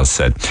 somebody else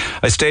said.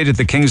 I stayed at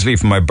the Kingsley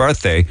for my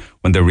birthday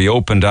when they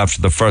reopened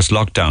after the first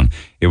lockdown.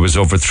 It was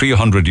over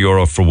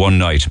 €300 for one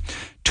night.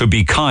 To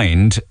be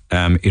kind,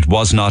 it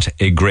was not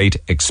a great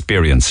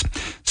experience.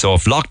 So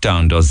if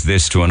lockdown does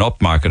this to an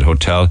upmarket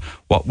hotel,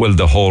 what will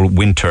the whole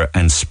winter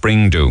and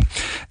spring do?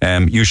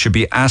 You should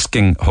be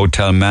asking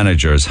hotel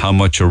managers how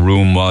much a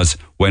room was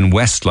when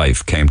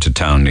Westlife came to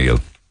town, Neil.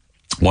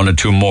 One or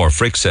two more.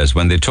 Frick says,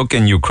 when they took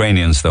in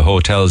Ukrainians, the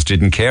hotels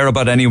didn't care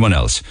about anyone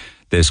else.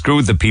 They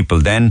screwed the people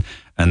then,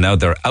 and now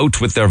they're out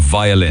with their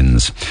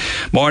violins.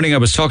 Morning, I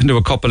was talking to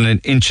a couple in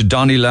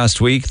Inchydoney last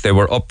week. They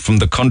were up from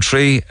the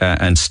country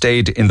and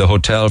stayed in the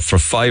hotel for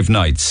 5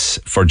 nights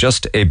for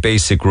just a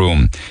basic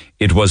room.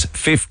 It was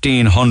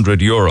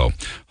 €1,500.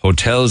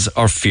 Hotels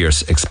are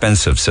fierce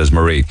expensive, says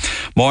Marie.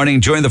 Morning,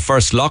 during the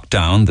first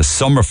lockdown, the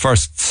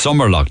first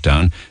summer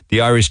lockdown,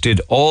 the Irish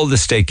did all the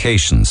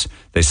staycations.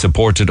 They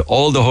supported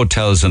all the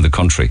hotels in the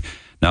country.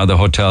 Now the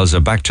hotels are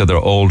back to their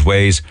old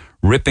ways,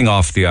 ripping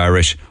off the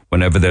Irish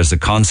whenever there's a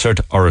concert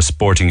or a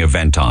sporting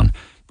event on.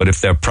 But if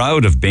they're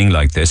proud of being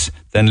like this,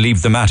 then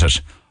leave them at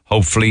it.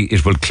 Hopefully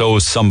it will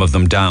close some of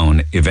them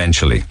down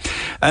eventually.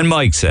 And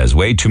Mike says,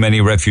 way too many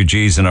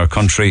refugees in our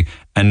country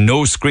and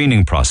no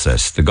screening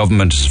process. The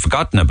government has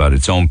forgotten about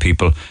its own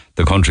people.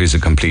 The country is a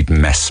complete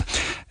mess.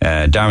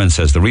 Darren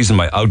says, the reason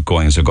my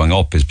outgoings are going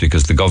up is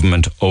because the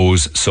government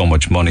owes so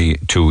much money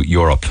to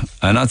Europe.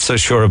 I'm not so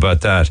sure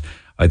about that.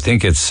 I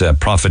think it's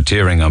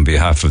profiteering on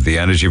behalf of the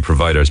energy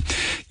providers.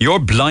 Your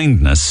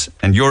blindness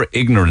and your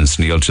ignorance,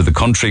 Neil, to the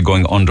country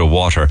going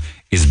underwater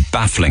is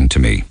baffling to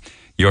me.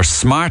 Your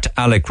smart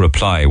aleck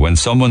reply when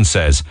someone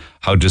says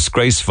how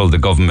disgraceful the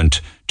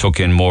government took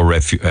in more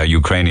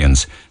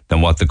Ukrainians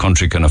than what the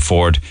country can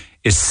afford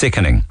is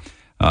sickening.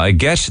 I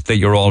get that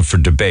you're all for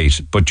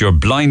debate, but your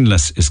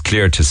blindness is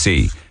clear to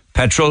see.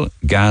 Petrol,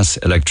 gas,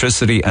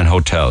 electricity and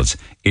hotels.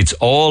 It's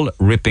all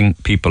ripping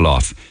people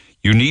off.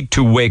 You need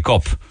to wake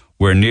up.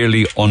 We're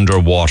nearly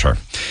underwater.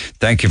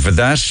 Thank you for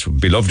that. It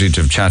would be lovely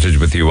to have chatted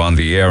with you on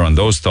the air on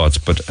those thoughts,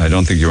 but I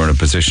don't think you're in a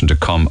position to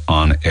come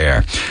on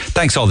air.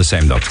 Thanks all the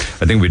same, though.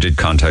 I think we did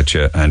contact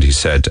you, and he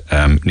said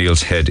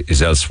Neil's head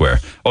is elsewhere.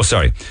 Oh,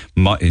 sorry.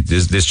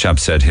 This chap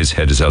said his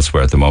head is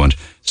elsewhere at the moment.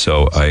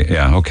 So,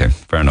 okay,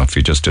 fair enough.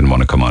 He just didn't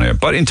want to come on air.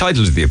 But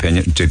entitled to the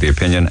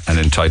opinion and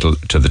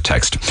entitled to the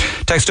text.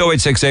 Text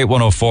 0868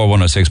 104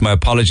 106. My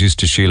apologies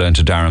to Sheila and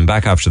to Darren.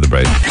 Back after the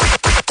break.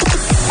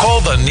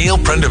 Call the Neil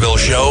Prendeville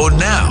Show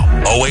now.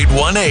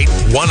 0818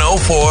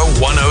 104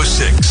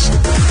 106.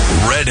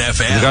 Red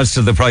FM. In regards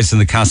to the price in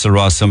the Castle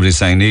Ross, somebody's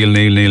saying,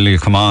 Neil,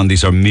 come on,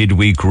 these are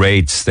midweek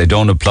rates. They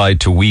don't apply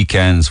to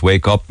weekends.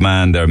 Wake up,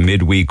 man. They're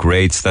midweek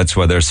rates. That's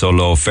why they're so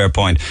low. Fair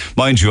point.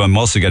 Mind you, I'm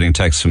also getting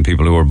texts from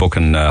people who are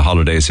booking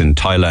holidays in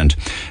Thailand.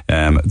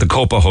 The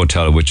Copa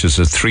Hotel, which is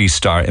a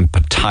 3-star in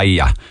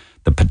Pattaya,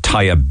 the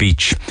Pattaya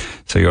beach.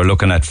 So you're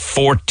looking at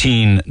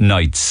 14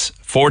 nights.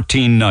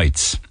 14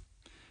 nights.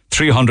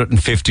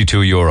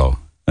 €352.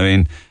 I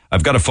mean,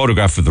 I've got a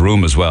photograph of the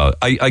room as well.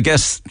 I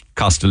guess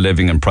cost of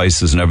living and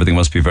prices and everything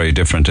must be very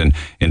different in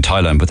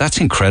Thailand, but that's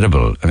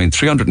incredible. I mean,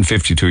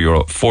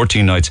 €352,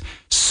 14 nights,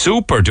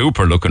 super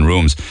duper looking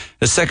rooms.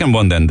 The second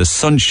one then, the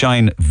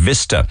Sunshine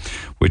Vista,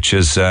 which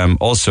is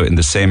also in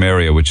the same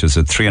area, which is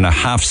a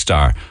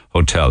 3.5-star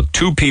hotel.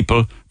 2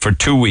 people for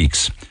 2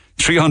 weeks,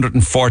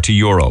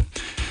 €340.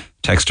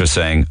 Texter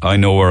saying, I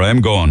know where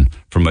I'm going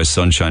for my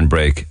sunshine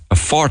break. A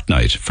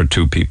fortnight for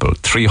 2 people,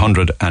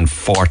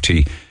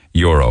 €340.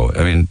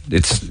 I mean,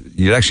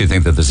 you'd actually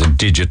think that there's a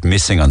digit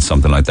missing on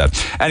something like that.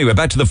 Anyway,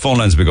 back to the phone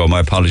lines we go. My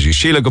apologies.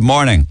 Sheila, good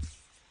morning.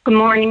 Good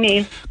morning,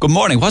 Neil. Good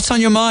morning. What's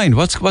on your mind?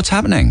 What's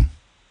happening?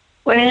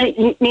 Well,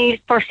 Neil,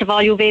 first of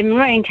all, you've been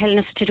Ryan telling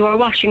us to do our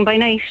washing by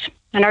night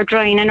and our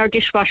drying and our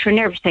dishwasher and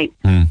everything.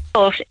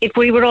 But if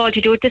we were all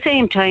to do it at the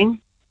same time,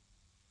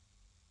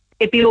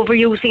 it'd be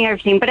overusing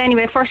everything. But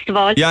anyway, first of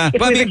all, yeah.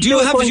 But I mean, do you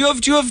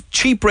have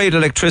cheap rate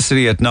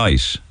electricity at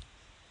night?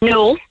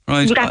 No,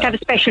 right. You've got to have a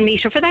special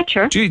meter for that,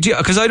 sure.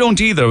 Because I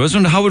don't either. I was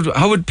wondering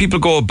how would people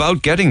go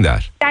about getting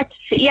that?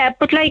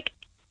 But like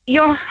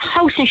your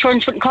house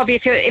insurance wouldn't cover you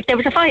if there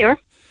was a fire.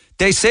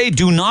 They say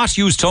do not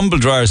use tumble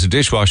dryers or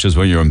dishwashers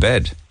when you're in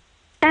bed.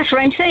 That's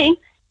what I'm saying.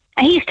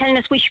 And he's telling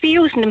us we should be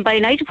using them by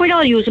night. If we're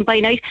all using by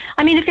night,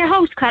 I mean, if your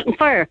house caught on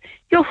fire,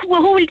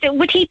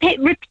 would he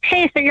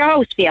replace your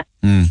house for you?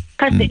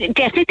 Because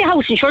definitely the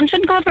house insurance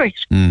wouldn't cover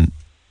it.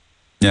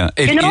 Yeah,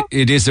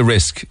 it is a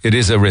risk. It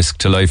is a risk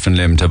to life and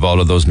limb to have all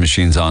of those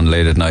machines on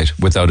late at night,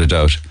 without a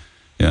doubt.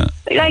 Yeah.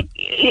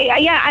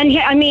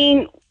 I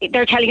mean,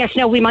 they're telling us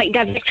now we might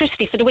have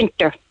electricity for the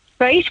winter,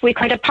 right? We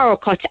could have power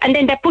cuts, and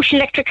then they're pushing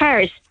electric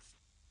cars.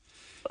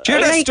 Do you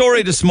hear that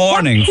story this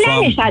morning?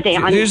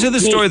 Here's the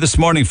story this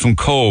morning from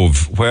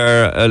Cove,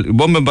 where a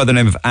woman by the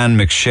name of Anne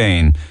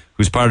McShane,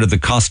 who's part of the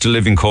Cost of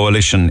Living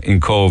Coalition in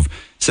Cove,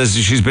 says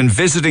that she's been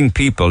visiting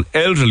people,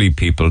 elderly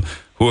people,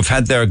 who have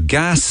had their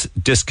gas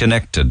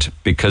disconnected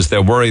because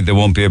they're worried they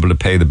won't be able to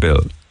pay the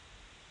bill.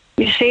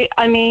 You see,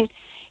 I mean,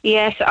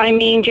 yes, I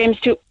mean, James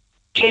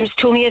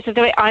told me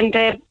yesterday on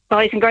the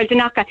Boys and Girls in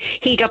Knocka,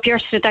 he'd up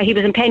yesterday that he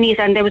was in Pennies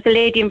and there was a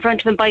lady in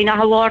front of him buying a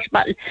hot water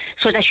bottle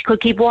so that she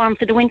could keep warm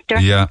for the winter.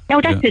 Yeah.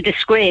 Now that's a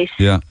disgrace.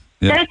 Yeah.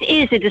 That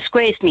is a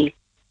disgrace, Neil.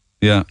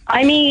 Yeah.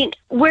 I mean,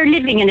 we're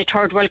living in a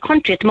third world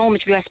country at the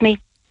moment, if you ask me.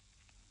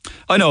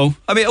 I know.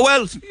 I mean,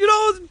 well, you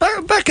know,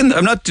 back in,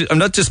 I'm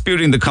not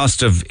disputing the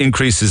cost of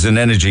increases in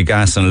energy,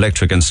 gas and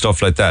electric and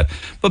stuff like that.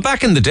 But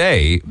back in the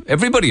day,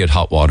 everybody had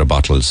hot water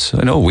bottles.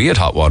 I know we had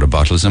hot water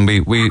bottles and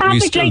we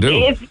still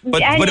do.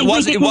 But it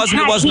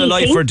wasn't a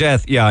life or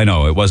death. Yeah, I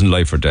know. It wasn't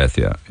life or death.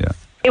 Yeah.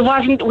 It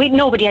wasn't.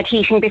 Nobody had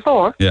heating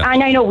before. Yeah.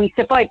 And I know we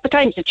survived, but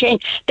times have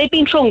changed. They've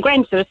been throwing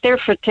grants at us there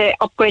to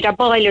upgrade our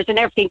boilers and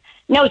everything.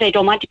 Now they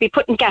don't want to be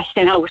putting gas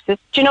in houses.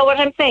 Do you know what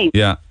I'm saying?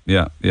 Yeah.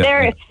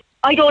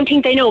 I don't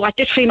think they know what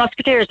the Three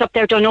Musketeers up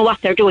there don't know what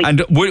they're doing.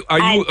 And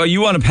are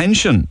you on a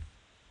pension?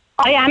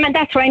 I am, and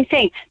that's what I'm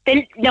saying.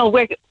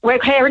 We're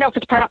clearing up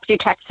with the property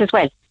tax as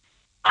well.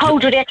 How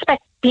do they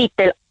expect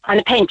people on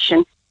a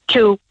pension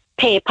to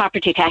pay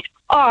property tax?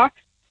 Or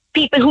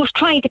people who's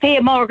trying to pay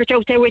a mortgage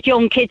out there with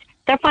young kids,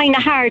 they're finding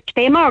it hard to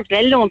pay a mortgage,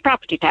 let alone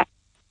property tax.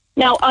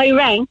 Now, I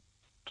rang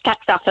the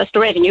tax office, the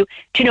revenue,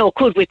 to know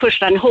could we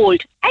push it on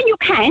hold. And you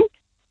can,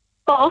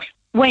 but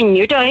when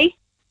you die,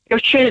 your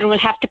children will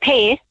have to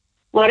pay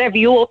whatever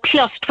you owe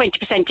plus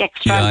 20%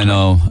 extra. Yeah, I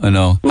know.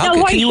 Now,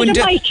 why should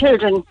my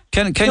children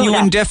Can you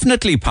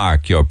indefinitely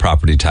park your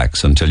property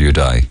tax until you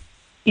die?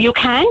 You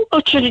can,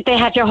 but they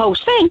have your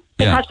house then.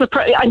 Because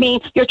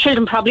your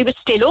children probably would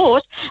still owe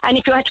it. And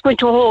if you had to go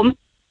into a home,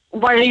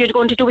 what are you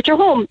going to do with your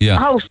home,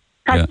 house?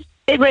 Because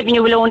the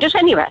revenue will own it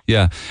anyway.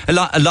 Yeah, a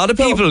lot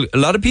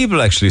of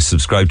people actually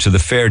subscribe to the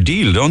fair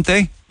deal, don't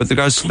they? With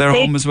regards to their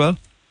home as well.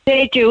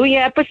 They do,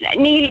 yeah. But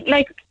Neil,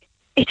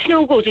 it's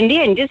no good in the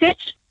end, is it?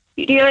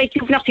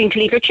 You've nothing to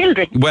leave your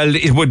children. Well,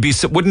 it would be.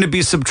 Wouldn't it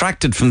be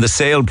subtracted from the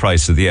sale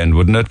price at the end?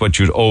 Wouldn't it? What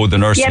you'd owe the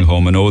nursing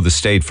home and owe the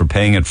state for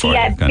paying it for.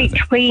 Yeah,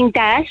 between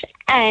that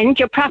and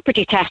your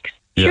property tax,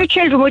 your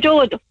children would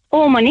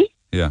owe money.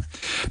 Yeah,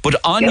 but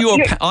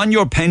on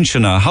your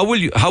pension, how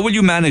will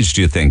you manage?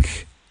 Do you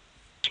think?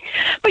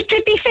 But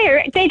to be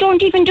fair, they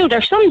don't even do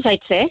their sums,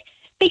 I'd say,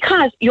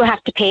 because you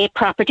have to pay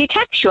property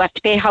tax, you have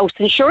to pay house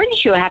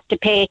insurance, you have to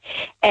pay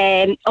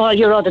all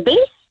your other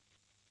bills.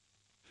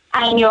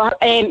 And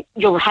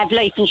you have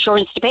life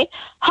insurance to pay.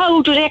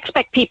 How do they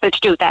expect people to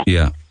do that?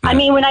 Yeah. I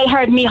mean, when I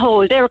heard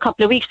Micheál there a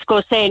couple of weeks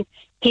ago saying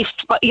he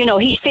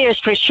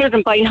fears for his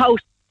children buying house,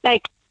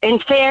 in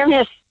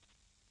fairness,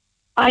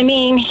 I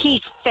mean,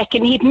 he'd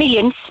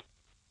millions.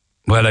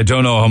 Well, I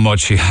don't know how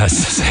much he has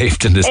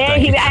saved in this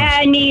bank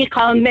account. Neil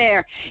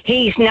Prendeville,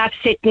 he's not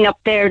sitting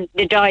up there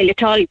the dial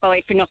at all,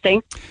 boy, for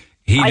nothing.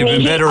 He'd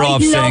be better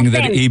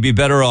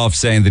off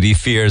saying that he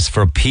fears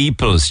for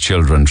people's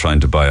children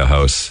trying to buy a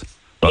house.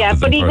 Yeah,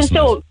 but even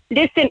so,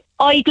 listen,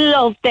 I'd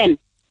love them,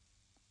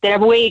 their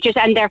wages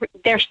and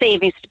their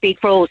savings to be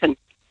frozen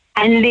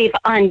and live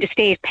on the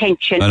state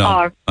pension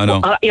for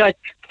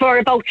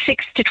about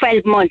 6 to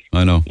 12 months.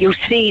 I know. You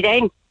see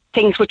then,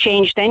 things would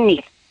change then,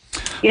 Neil.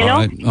 You know,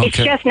 right,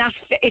 okay.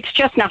 It's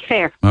just not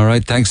fair. All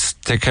right, thanks.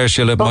 Take care,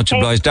 Sheila. Much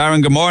obliged.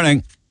 Darren, good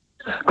morning.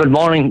 Good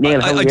morning, Neil.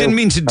 I didn't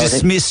mean to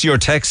dismiss your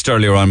text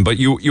earlier on, but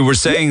you were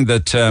saying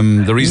that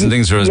the reason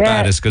things are as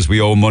bad is because we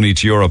owe money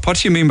to Europe.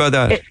 What do you mean by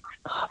that?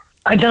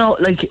 I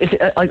don't know.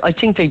 I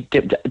think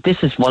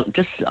this is what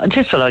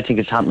I think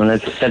is happening.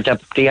 Is that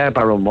they are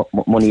borrowing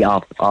money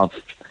off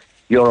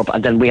Europe,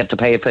 and then we have to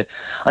pay it.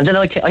 And then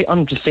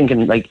I'm just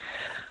thinking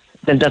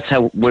then that's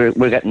how we're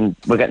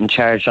getting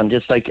charged on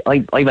this. I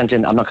went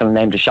in. I'm not going to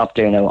name the shop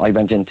there now. I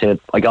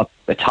got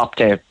a top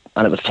there,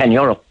 and it was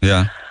 €10.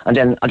 Yeah. And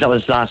then that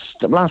was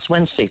last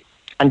Wednesday,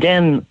 and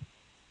then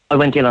I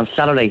went in on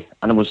Saturday,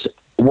 and it was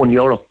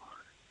 €1.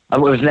 It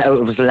was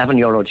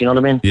 €11. Do you know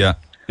what I mean? Yeah.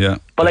 Yeah.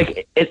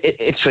 But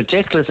it's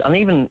ridiculous. And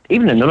even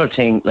another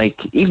thing,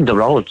 even the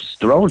roads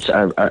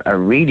are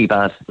really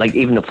bad.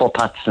 Even the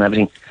footpaths and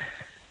everything.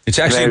 It's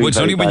actually it's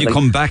only when you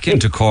come back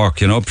into Cork,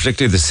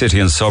 particularly the city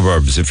and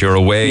suburbs, if you're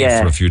away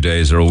for a few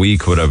days or a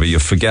week, whatever, you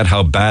forget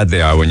how bad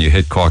they are when you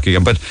hit Cork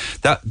again. But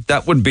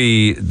that would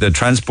be the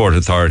Transport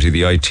Authority,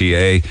 the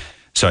ITT,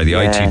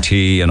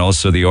 and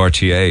also the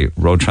RTA,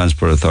 Road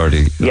Transport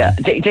Authority. Yeah,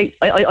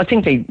 I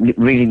think they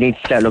really need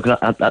to start looking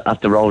at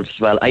the roads as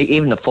well.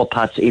 Even the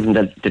footpaths, even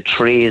the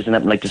trees and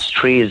everything, there's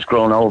trees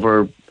grown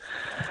over.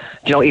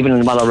 Even in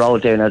the Mallow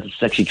Road there,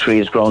 there's actually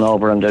trees grown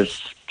over, and there's,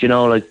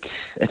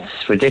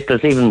 it's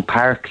ridiculous. Even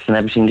parks and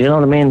everything. Do you know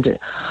what I mean?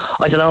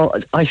 I don't know.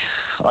 I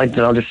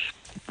don't know.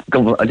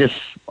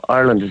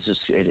 Ireland is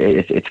just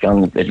it's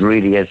gone. It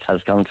really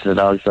has gone to the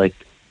dogs.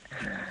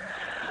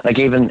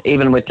 Even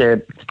with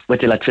the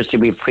electricity,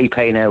 we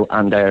prepay now,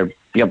 and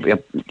you're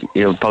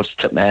supposed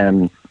to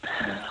 €20,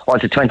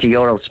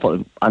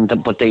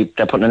 but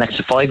they're putting an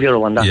extra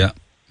 €5 on that.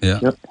 Yeah.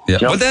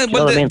 Well,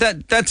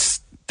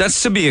 that's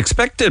that's to be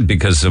expected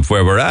because of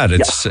where we're at.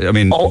 It's, I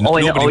mean,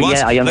 nobody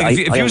wants.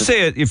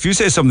 If you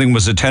say something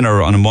was a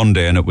tenner on a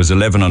Monday and it was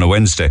 11 on a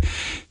Wednesday,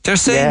 they're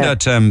saying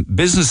that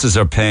businesses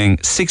are paying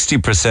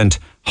 60%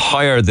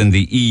 higher than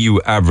the EU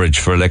average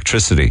for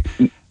electricity.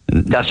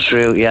 That's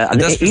true. Yeah,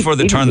 and that's before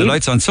they turn the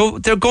lights on. So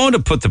they're going to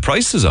put the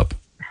prices up.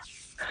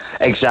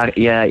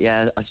 Exactly.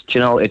 Yeah. You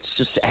know, it's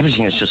just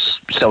everything is just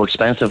so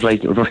expensive.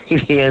 Like it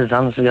really is,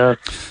 honestly.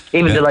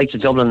 Even the likes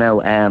of Dublin now.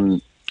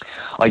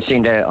 I'd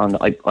seen there on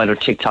either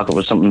TikTok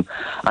or something,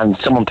 and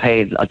someone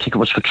paid. I think it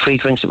was for 3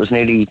 drinks. It was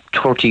nearly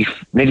 40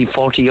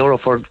 euro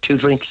for 2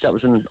 drinks. That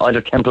was in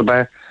either Temple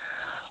Bar.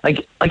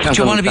 Like, I can't. But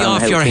you want to be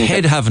off your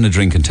head having a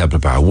drink in Temple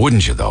Bar,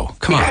 wouldn't you? Though,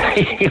 come on.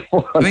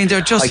 I mean,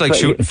 they're just like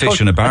shooting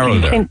fish in a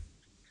barrel there.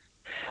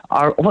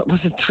 Or what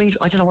was it? 3?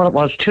 I don't know what it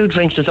was. 2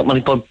 drinks or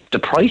something. But the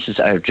prices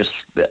are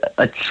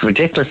just—it's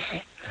ridiculous.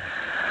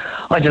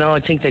 I don't know. I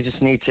think they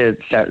just need to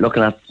start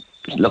looking at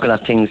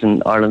things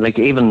in Ireland. Like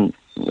even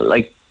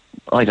like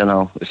I don't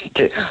know.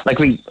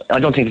 I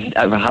don't think it's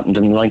ever happened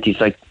in the 90s.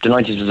 Like the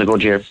 90s was a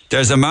good year.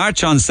 There's a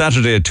march on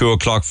Saturday at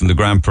 2:00 from the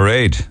Grand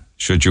Parade.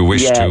 Should you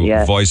wish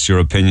to voice your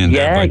opinion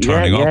there by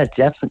turning up?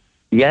 Definitely.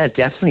 Be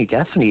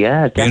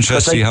interested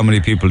to see how many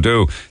people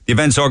do. The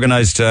event's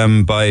organised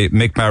by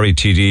Mick Barry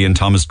TD and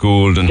Thomas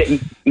Gould and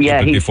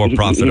Before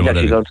Profit and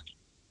whatever.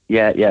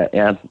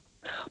 Yeah.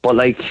 But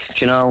like,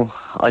 you know,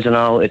 I don't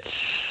know. It's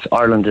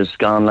Ireland is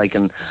gone. Like,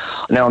 and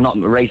now I'm not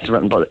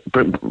racist, but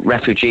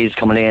refugees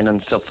coming in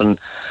and stuff, and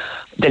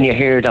then you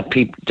hear that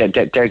people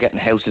they're getting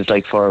houses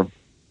like for.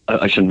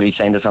 I shouldn't be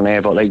saying this on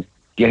air, but like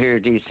you hear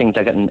these things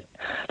they're going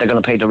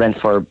to pay the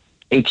rent for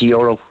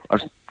 €80 or.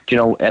 You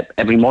know,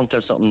 every month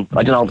or something.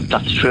 I don't know if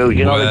that's true.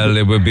 You know, well,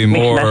 it would be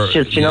more.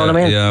 Messages, you know what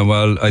I mean? Yeah,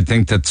 well, I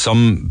think that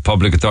some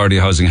public authority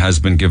housing has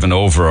been given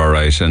over, all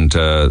right, and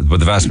but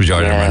the vast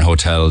majority are in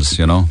hotels.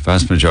 You know,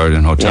 vast majority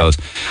in hotels.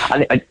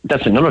 Yeah. And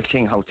that's another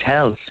thing.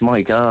 Hotels,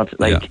 my God!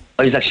 Like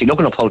I was actually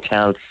looking up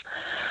hotels,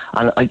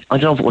 and I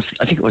don't know if it was.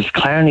 I think it was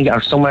Clarny or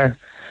somewhere,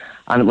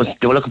 and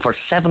they were looking for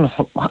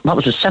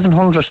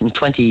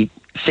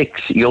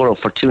 €726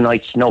 for 2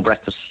 nights, no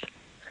breakfast.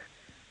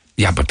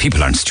 Yeah, but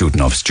people aren't stupid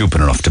enough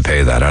to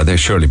pay that, are they?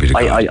 Surely be the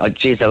I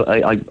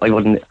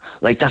wouldn't,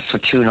 like, that's for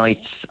 2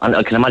 nights, and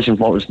I can imagine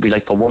what it would be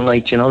like for 1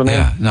 night, you know what I mean?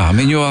 Yeah, no, I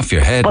mean, you're off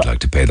your head, like,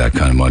 to pay that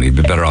kind of money. You'd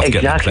be better off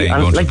getting a plane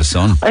going to the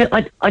sun.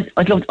 I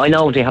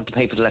know they have to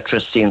pay for the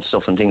electricity and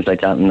stuff and things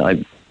like that,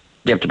 and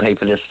they have to pay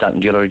for this, that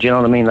and the other, do you know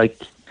what I mean? Like,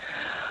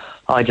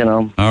 I don't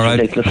know. All right.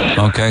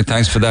 Okay,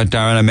 thanks for that,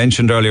 Darren. I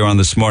mentioned earlier on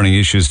this morning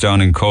issues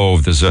down in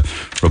Cove. There's a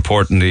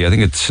report in I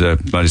think it's,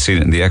 might have seen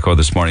it in the Echo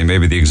this morning,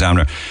 maybe the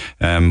Examiner,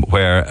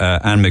 where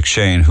Anne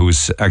McShane,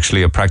 who's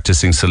actually a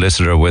practicing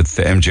solicitor with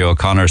MJ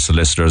O'Connor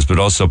Solicitors, but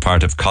also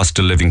part of Cost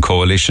of Living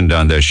Coalition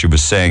down there, she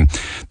was saying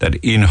that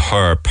in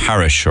her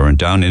parish or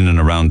down in and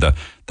around the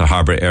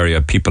harbour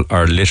area, people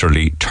are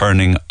literally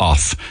turning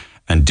off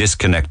and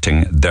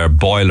disconnecting their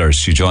boilers.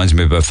 She joins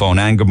me by phone.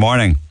 Anne, good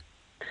morning.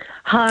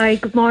 Hi,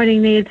 good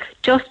morning, Neil.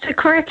 Just a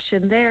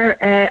correction there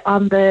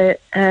on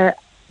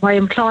my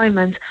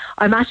employment.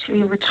 I'm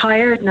actually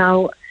retired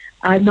now.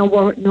 I'm no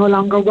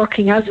longer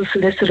working as a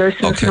solicitor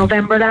since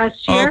November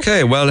last year.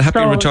 Okay, well, happy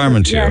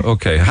retirement to you.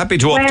 Okay, happy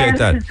to update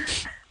that.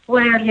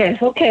 Well,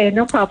 yes, okay,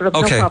 no problem.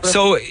 Okay, no problem.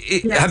 So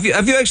have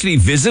you actually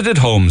visited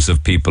homes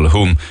of people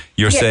whom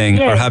you're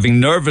saying are having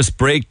nervous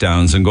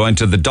breakdowns and going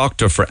to the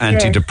doctor for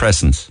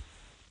antidepressants?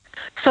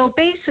 So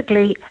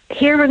basically,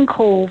 here in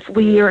Cove,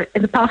 we are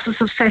in the process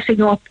of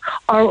setting up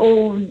our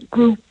own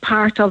group,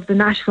 part of the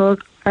National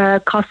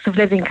Cost of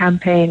Living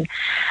campaign.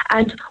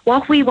 And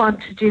what we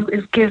want to do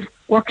is give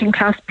working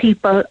class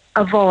people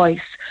a voice.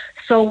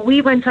 So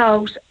we went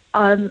out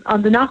on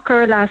the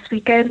knocker last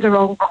weekend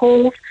around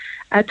Cove,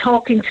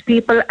 talking to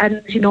people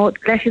and, you know,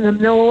 letting them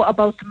know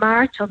about the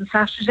march on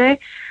Saturday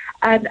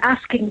and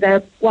asking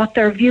them what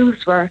their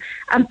views were.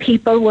 And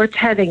people were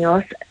telling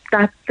us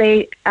that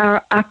they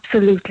are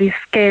absolutely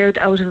scared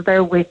out of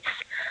their wits.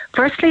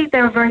 Firstly,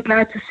 they're very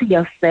glad to see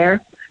us there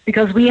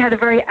because we had a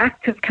very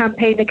active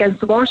campaign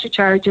against the water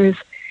charges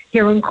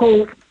here in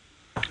Cove,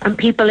 and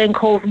people in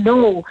Cove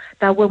know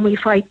that when we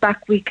fight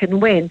back, we can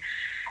win.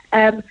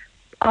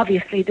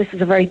 Obviously, this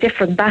is a very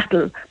different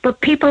battle, but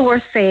people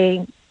were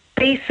saying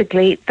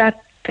basically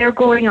that they're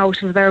going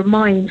out of their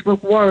minds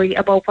with worry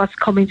about what's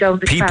coming down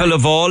the track. People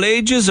of all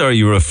ages, or are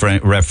you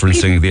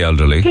referencing the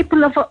elderly?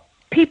 People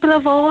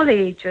of all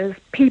ages,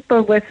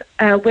 people with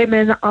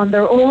women on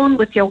their own,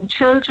 with young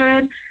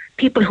children,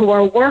 people who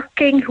are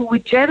working, who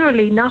would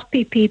generally not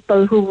be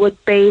people who would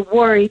be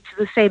worried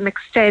to the same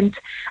extent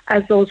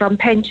as those on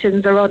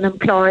pensions or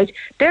unemployed.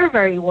 They're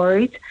very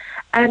worried.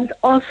 And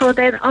also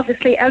then,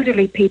 obviously,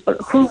 elderly people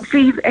who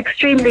feel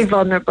extremely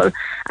vulnerable.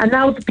 And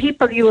now the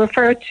people you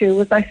refer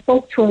to, as I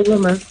spoke to a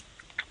woman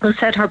who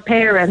said her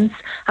parents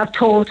have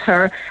told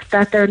her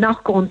that they're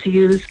not going to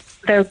use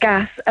their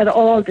gas at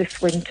all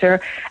this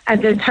winter.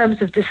 And in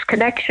terms of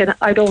disconnection,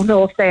 I don't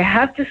know if they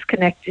have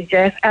disconnected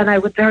yet, and I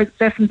would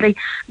definitely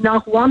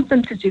not want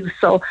them to do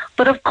so.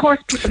 But of course,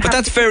 people. But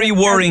that's very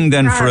worrying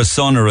then for a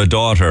son or a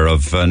daughter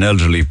of an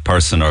elderly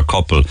person or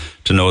couple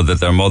to know that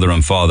their mother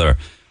and father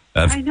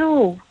have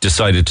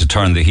decided to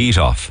turn the heat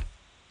off.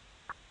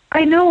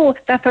 I know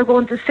that they're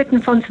going to sit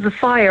in front of the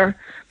fire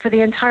for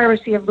the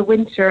entirety of the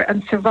winter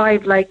and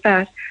survive like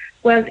that.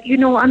 Well,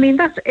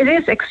 it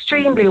is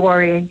extremely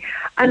worrying.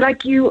 And I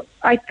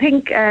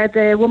think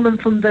the woman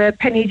from the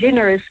Penny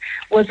Dinners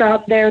was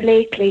out there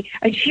lately,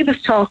 and she was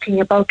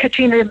talking about,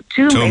 Katrina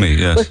Toomey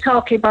yes. was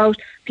talking about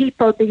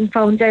people being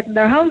found dead in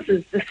their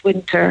houses this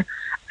winter.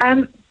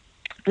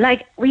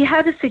 We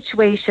had a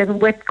situation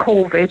with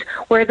COVID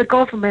where the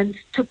government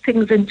took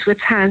things into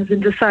its hands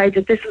and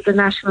decided this is a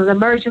national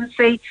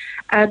emergency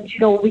and,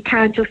 we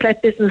can't just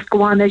let business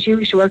go on as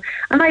usual.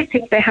 And I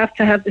think they have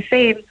to have the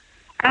same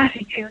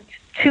attitude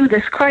to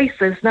this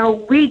crisis. Now,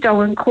 we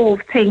down in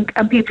Cove think,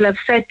 and people have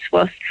said to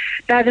us,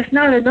 that it's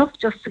not enough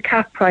just to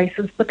cap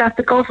prices, but that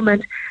the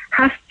government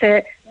has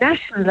to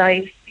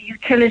nationalise the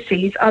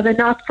utilities on a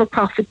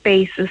not-for-profit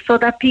basis so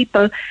that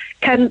people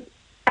can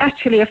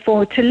actually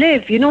afford to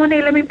live.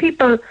 Neil,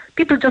 people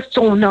just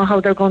don't know how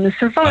they're going to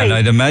survive. And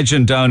I'd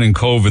imagine down in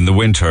Cove in the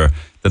winter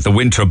that the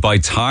winter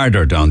bites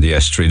harder down the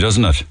estuary,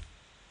 doesn't it?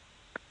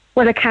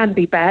 Well, it can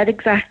be bad,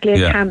 exactly.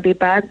 It can be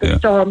bad. The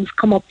storms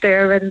come up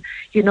there and,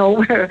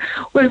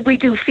 we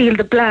do feel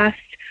the blast.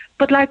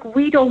 But,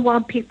 we don't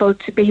want people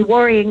to be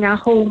worrying at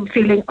home,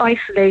 feeling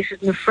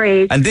isolated and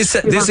afraid. And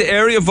this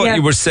area of what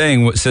you were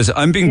saying says,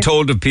 I'm being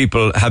told of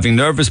people having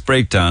nervous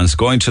breakdowns,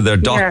 going to their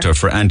doctor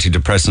for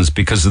antidepressants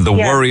because of the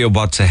worry of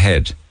what's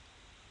ahead.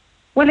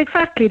 Well,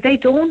 exactly. They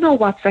don't know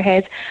what's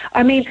ahead.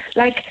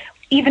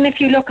 Even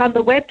if you look on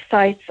the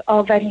websites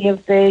of any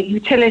of the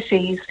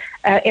utilities,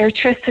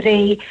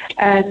 electricity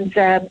and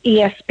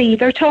ESB,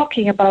 they're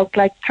talking about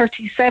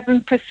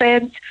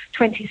 37%,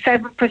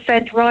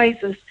 27%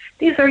 rises.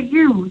 These are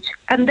huge.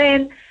 And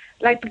then,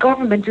 the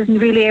government isn't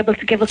really able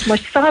to give us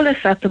much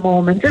solace at the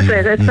moment, is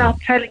it? It's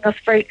not telling us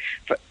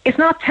it's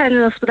not telling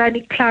us with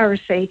any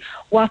clarity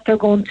what they're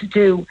going to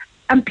do.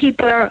 And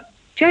people are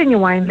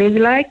genuinely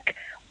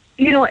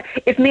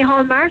if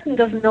Micheál Martin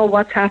doesn't know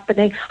what's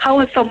happening, how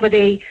is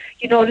somebody,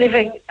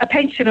 a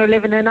pensioner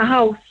living in a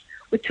house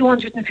with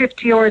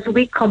 250 euros a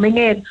week coming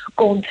in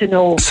going to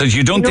know? So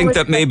you don't think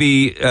that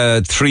maybe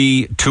 3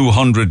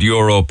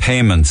 €200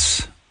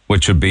 payments,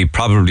 which would be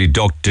probably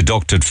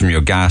deducted from your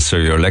gas or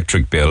your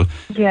electric bill,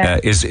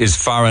 is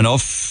far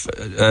enough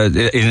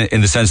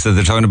in the sense that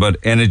they're talking about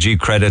energy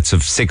credits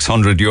of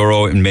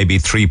 €600 in maybe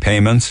 3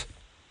 payments?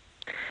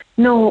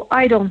 No,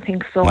 I don't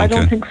think so. Okay. I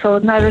don't think so,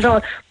 not at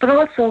all. But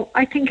also,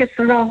 I think it's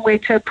the wrong way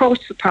to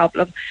approach the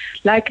problem.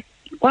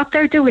 What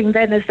they're doing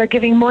then is they're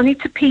giving money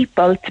to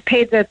people to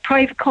pay the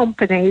private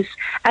companies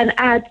and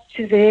add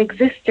to the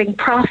existing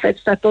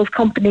profits that those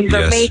companies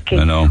are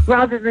making,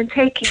 rather than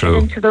taking it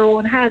into their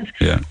own hands,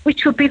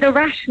 which would be the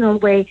rational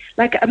way.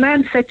 A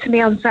man said to me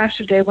on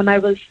Saturday when I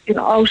was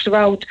out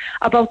around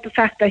about the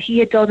fact that he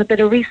had done a bit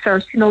of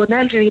research, an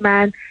elderly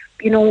man,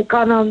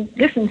 gone on,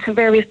 listened to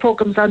various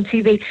programs on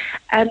TV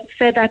and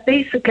said that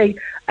basically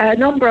a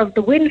number of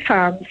the wind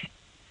farms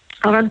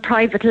are on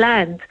private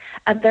land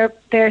and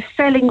they're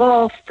selling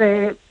off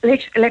the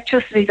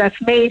electricity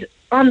that's made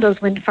on those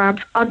wind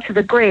farms onto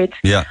the grid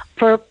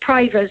for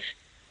private,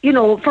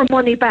 for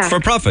money back.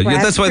 For profit,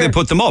 that's why they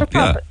put them up,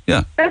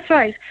 yeah. That's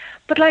right.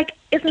 But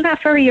isn't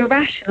that very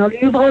irrational?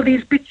 You have all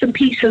these bits and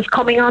pieces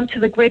coming onto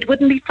the grid.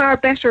 Wouldn't it be far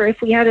better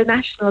if we had a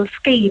national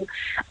scheme?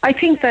 I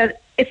think that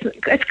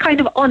it's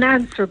kind of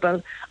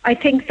unanswerable. I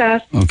think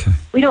that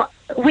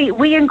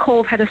we in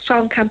Cove had a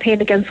strong campaign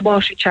against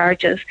water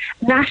charges.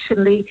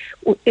 Nationally,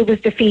 it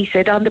was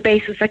defeated on the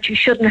basis that you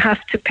shouldn't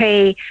have to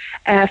pay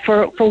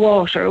for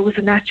water. It was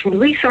a natural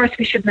resource.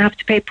 We shouldn't have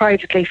to pay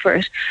privately for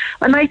it.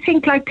 And I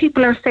think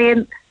people are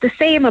saying the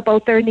same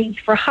about their needs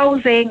for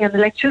housing and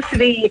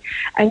electricity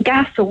and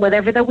gas and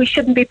whatever, that we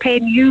shouldn't be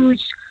paying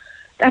huge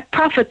that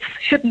profits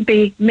shouldn't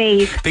be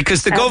made.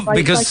 Because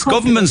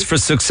governments for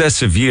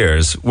successive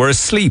years were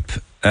asleep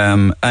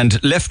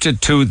and left it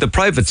to the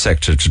private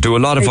sector to do a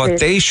lot of what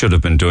they should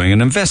have been doing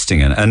and investing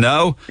in. And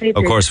now,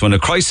 of course, when a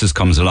crisis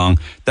comes along,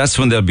 that's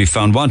when they'll be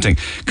found wanting.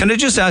 Can I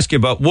just ask you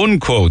about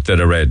one quote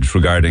that I read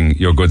regarding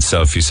your good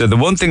self? You said the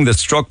one thing that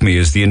struck me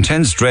is the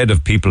intense dread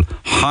of people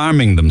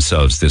harming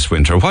themselves this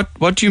winter.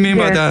 What do you mean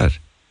by that?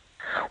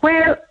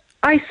 Well,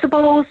 I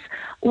suppose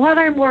what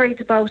I'm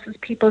worried about is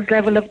people's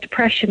level of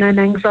depression and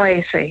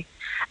anxiety.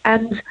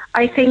 And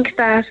I think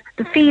that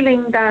the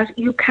feeling that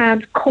you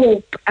can't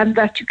cope and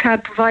that you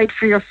can't provide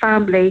for your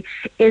family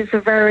is a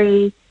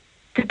very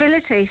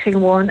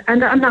debilitating one.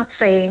 And I'm not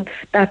saying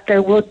that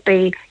there would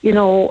be, a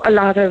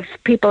lot of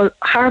people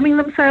harming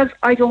themselves.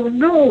 I don't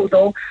know,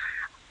 though.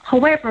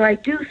 However, I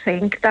do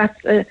think that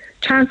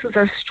chances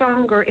are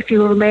stronger if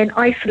you remain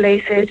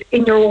isolated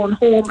in your own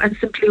home and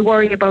simply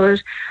worry about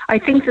it. I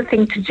think the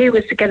thing to do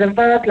is to get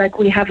involved like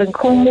we have in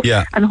Cork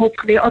and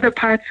hopefully other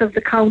parts of the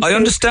county. I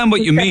understand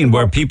what you mean,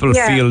 where people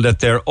feel that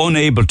they're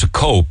unable to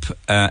cope,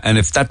 and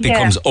if that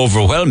becomes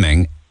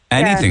overwhelming,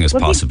 anything is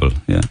possible.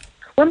 Yeah.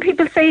 When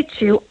people say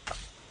to you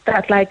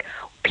that, like,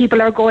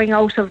 people are going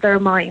out of their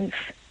minds,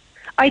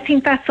 I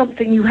think that's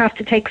something you have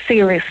to take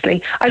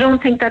seriously. I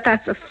don't think that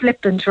that's a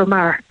flippant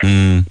remark.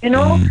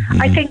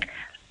 I think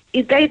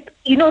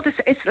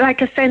it's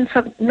like a sense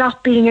of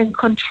not being in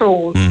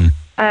control.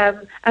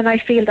 And I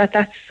feel that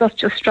that's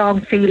such a strong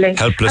feeling.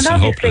 Helpless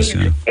and hopeless.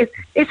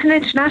 It's an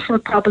international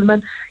problem,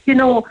 and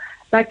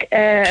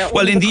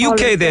well, in the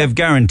UK they have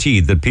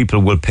guaranteed that people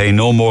will pay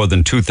no more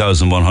than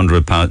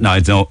 £2,100.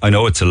 Now I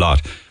know it's a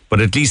lot,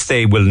 but at least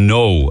they will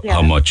know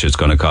how much it's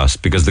going to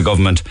cost, because the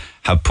government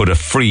have put a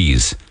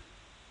freeze.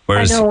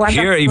 Whereas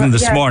here, even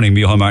this morning,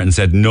 Micheál Martin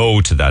said no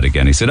to that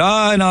again. He said,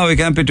 no, we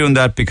can't be doing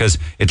that because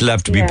it'll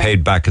have to be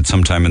paid back at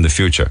some time in the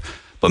future.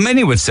 But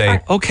many would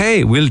say,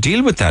 okay, we'll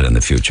deal with that in the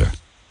future.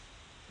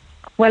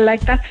 Well,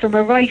 that's from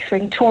a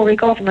right-wing Tory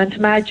government.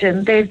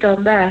 Imagine they've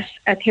done that,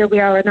 and here we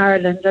are in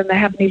Ireland, and they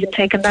haven't even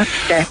taken that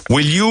step.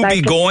 Will you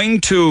be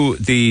going to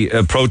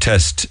the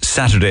protest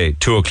Saturday,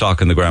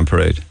 2:00 in the Grand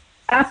Parade?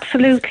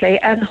 Absolutely,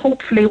 and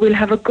hopefully we'll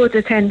have a good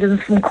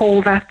attendance from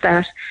Cove at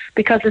that,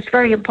 because it's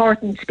very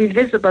important to be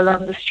visible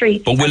on the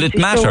street. But will it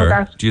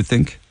matter, do you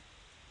think?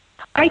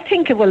 I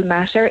think it will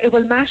matter. It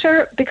will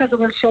matter because it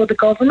will show the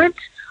government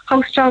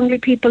how strongly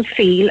people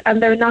feel,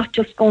 and they're not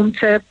just going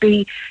to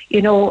be,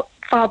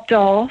 fobbed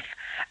off.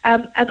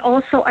 And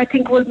also I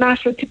think it will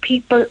matter to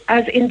people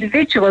as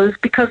individuals,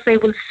 because they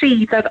will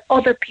see that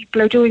other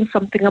people are doing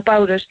something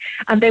about it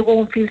and they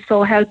won't feel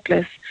so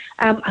helpless.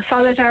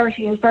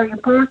 Solidarity is very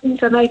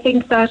important, and I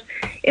think that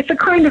it's a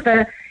kind of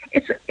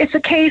it's a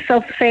case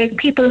of saying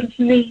people's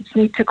needs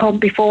need to come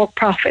before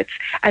profits.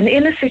 And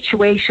in a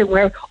situation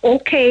where,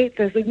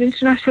 there's an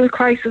international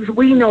crisis,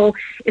 we know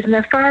isn't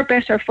it far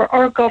better for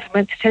our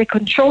government to take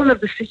control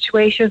of the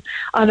situation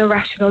on a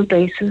rational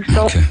basis.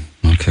 So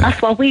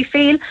that's what we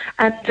feel.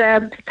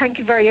 And thank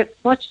you very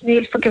much,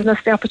 Neil, for giving us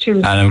the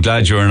opportunity. And I'm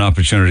glad you were an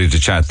opportunity to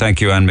chat.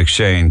 Thank you, Anne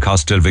McShane,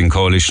 Cost of Living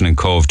Coalition in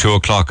Cove,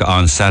 2:00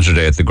 on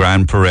Saturday at the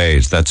Grand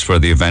Parade. That's where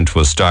the event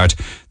will start,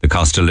 the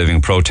Cost of Living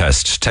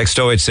protest. Text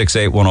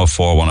 0868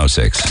 104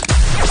 106.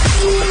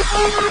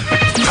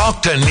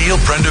 Talk to Neil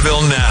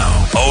Prendeville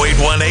now.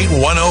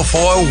 0818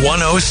 104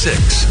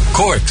 106.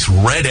 Cork's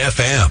Red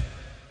FM.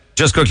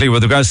 Just quickly,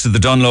 with regards to the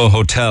Dunlow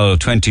Hotel,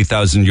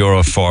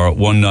 €20,000 for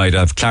one night. I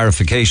have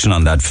clarification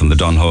on that from the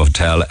Dunlow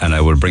Hotel, and I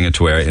will bring it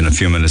to air in a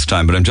few minutes'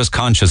 time. But I'm just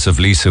conscious of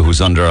Lisa,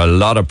 who's under a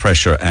lot of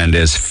pressure and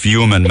is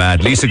fuming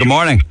mad. Lisa, good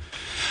morning.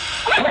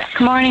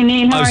 Good morning,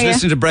 Neil. How are you? I was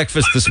listening to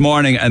Breakfast this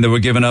morning, and they were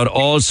giving out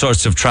all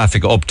sorts of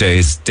traffic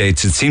updates. It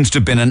seems to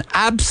have been an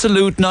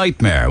absolute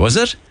nightmare, was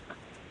it?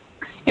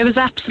 It was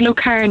absolute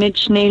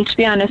carnage, Neil, to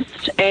be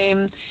honest.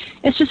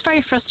 It's just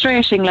very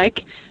frustrating.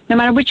 No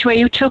matter which way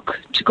you took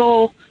to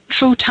go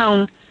through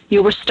town,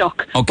 you were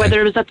stuck. Whether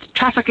it was that the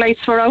traffic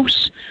lights were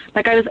out.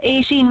 I was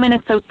 18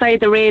 minutes outside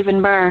the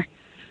Raven Bar,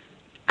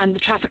 and the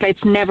traffic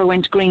lights never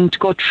went green to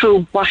go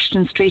through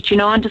Washington Street,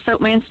 onto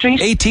South Main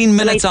Street. 18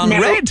 minutes on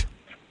red?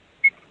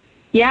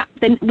 Yeah,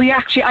 then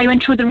I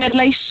went through the red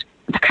light.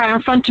 The car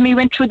in front of me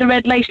went through the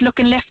red light,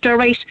 looking left or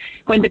right.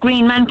 When the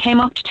green man came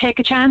up to take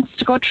a chance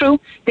to go through,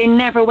 they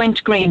never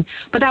went green.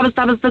 But that was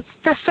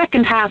the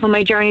second half of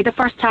my journey. The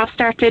first half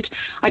started,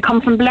 I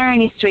come from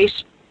Blarney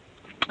Street,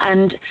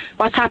 and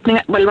what's happening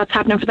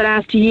for the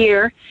last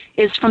year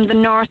is from the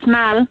North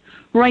Mall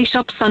right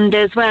up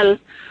Sunday as well,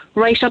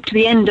 right up to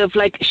the end of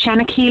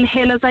Shanakeel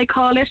Hill, as I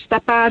call it,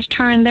 that bad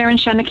turn there in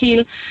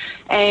Shanakeel.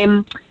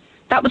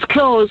 That was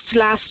closed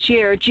last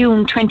year,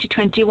 June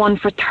 2021,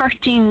 for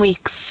 13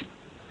 weeks.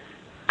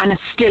 And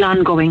it's still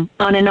ongoing,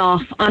 on and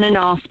off.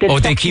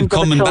 They keep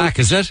coming back,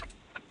 is it?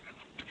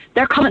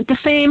 They're coming, the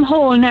same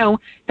hole now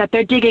that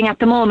they're digging at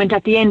the moment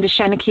at the end of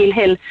Shanakeel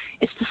Hill.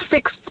 It's the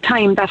 6th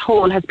time that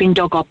hole has been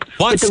dug up.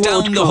 What's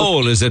down the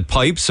hole? Is it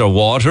pipes or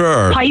water?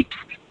 Or?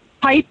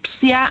 Pipes,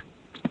 yeah.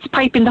 It's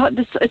piping,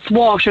 it's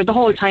water the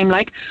whole time,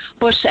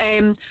 But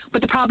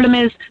the problem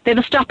is they have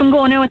a stop and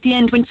go now at the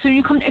end.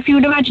 If you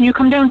would imagine, you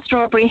come down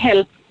Strawberry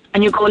Hill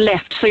and you go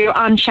left, so you're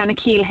on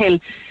Shanakeel Hill.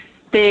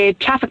 The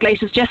traffic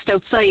light is just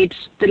outside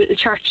the little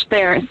church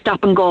there,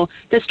 stop and go.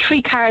 There's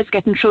 3 cars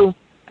getting through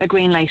a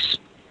green light.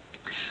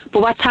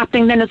 But what's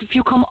happening then is if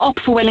you come up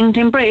for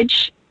Wellington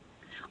Bridge,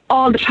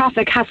 all the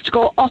traffic has to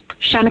go up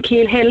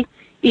Shanakeel Hill,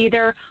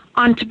 either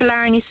onto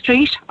Blarney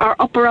Street or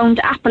up around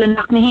Apple and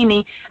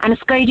Knocknaheeny, and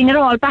it's guiding it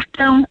all back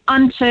down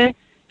onto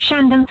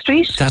Shandon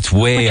Street. That's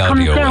way out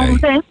of your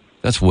way.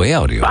 That's way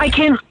out of your way.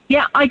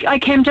 I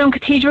came down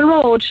Cathedral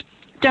Road,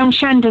 down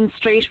Shandon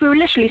Street. We were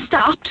literally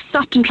stopped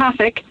in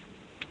traffic.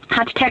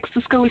 Had to text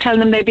the school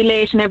telling them they'd be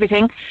late and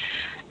everything.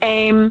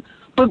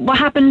 But what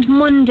happened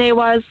Monday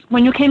was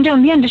when you came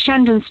down the end of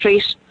Shandon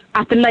Street,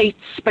 at the lights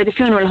by the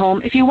funeral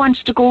home, if you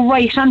wanted to go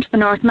right onto the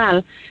North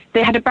Mall,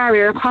 they had a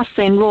barrier across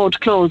saying road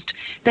closed.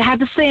 They had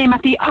the same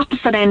at the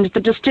opposite end, the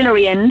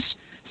distillery end.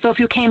 So if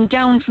you came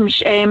down from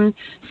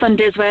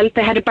Sunday as well,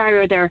 they had a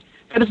barrier there.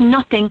 There was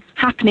nothing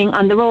happening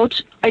on the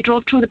road. I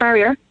drove through the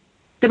barrier.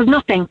 There was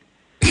nothing.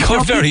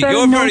 You're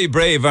very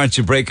brave, aren't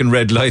you, breaking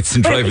red lights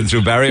and driving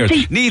through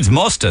barriers? Needs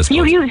must, I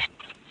suppose.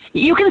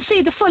 You can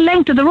see the full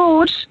length of the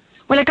road.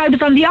 Well, like I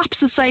was on the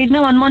opposite side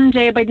now on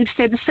Monday by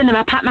the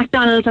cinema, Pat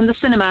McDonald's and the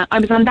cinema. I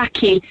was on that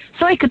quay.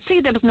 So I could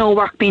see there was no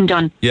work being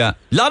done. Yeah.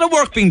 A lot of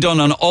work being done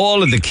on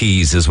all of the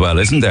quays as well,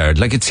 isn't there?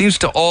 Like it seems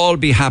to all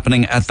be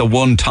happening at the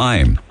one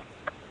time.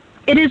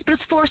 It is, but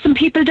it's forcing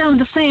people down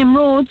the same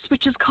roads,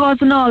 which is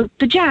causing all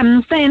the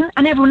jams then,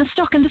 and everyone is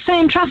stuck in the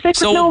same traffic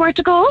with nowhere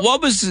to go.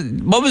 What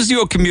was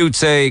your commute,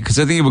 say, because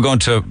I think you were going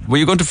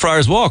to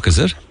Friars Walk, is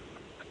it?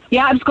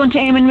 Yeah, I was going to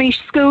Eamon Reach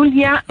School,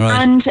 yeah.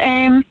 Right.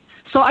 And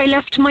so I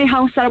left my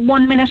house at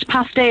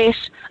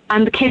 8:01,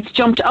 and the kids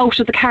jumped out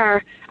of the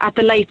car at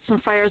the lights in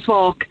Friars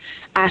Walk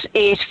at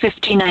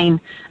 8:59.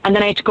 And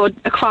then I had to go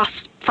across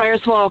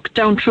Friars Walk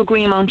down through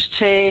Greenmount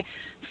to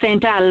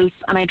St. Al's,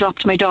 and I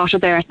dropped my daughter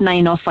there at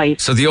 9:05.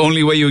 So the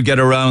only way you would get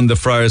around the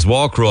Friars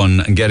Walk run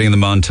and getting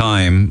them on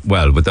time,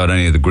 well, without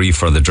any of the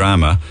grief or the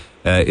drama,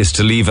 is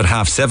to leave at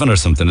 7:30 or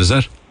something, is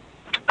it?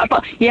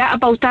 About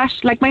that.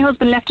 Like my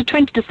husband left at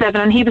 7:20,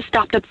 and he was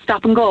stopped at the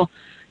stop and go.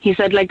 He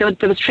said like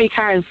there was 3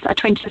 cars at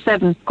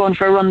 7:20 going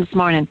for a run this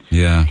morning.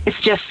 Yeah.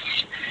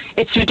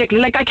 It's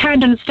ridiculous. Like I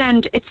can't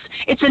understand.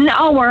 It's an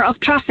hour of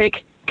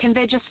traffic. Can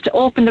they just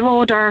open the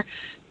road or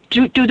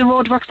do the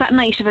roadworks at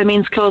night if it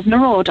means closing the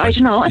road? I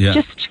don't know.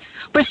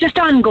 But it's just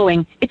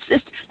ongoing. It's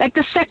like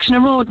the section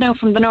of road now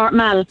from the North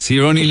Mall. So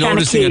you're only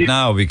noticing it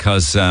now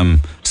because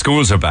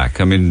schools are back.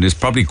 I mean, it's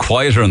probably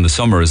quieter in the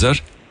summer, is it?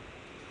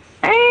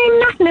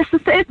 Not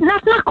necessarily.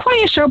 Not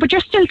quieter, but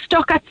you're still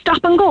stuck at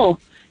stop and go,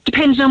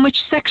 depending on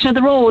which section of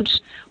the road.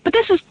 But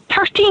this is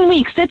 13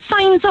 weeks. It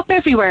signs up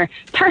everywhere.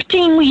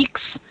 13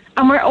 weeks,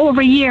 and we're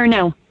over a year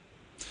now.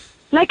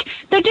 Like,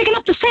 they're digging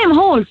up the same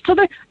holes, so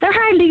they're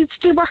hardly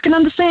still working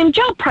on the same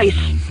job price.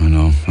 I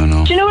know.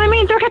 Do you know what I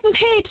mean? They're getting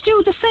paid to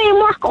do the same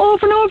work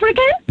over and over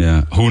again.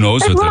 Yeah, who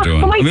knows what they're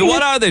doing? I mean, what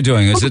it. are they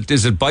doing?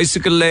 Is it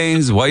bicycle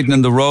lanes,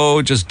 widening the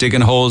road, just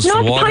digging holes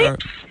for water?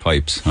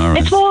 Pipes, all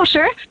right. It's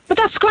water, but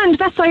that's grand,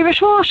 that's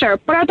Irish water.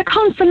 But are the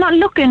council not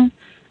looking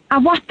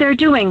at what they're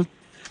doing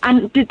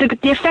and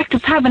the effect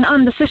it's having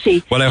on the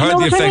city? Well, I heard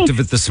the effect of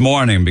it this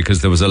morning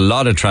because there was a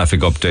lot of traffic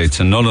updates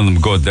and none of them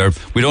good.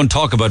 We don't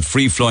talk about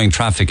free-flowing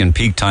traffic in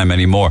peak time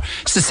anymore.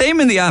 It's the same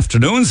in the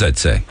afternoons, I'd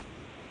say.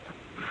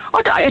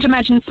 I'd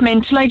imagine it's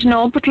mental, I don't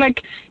know, but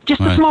like just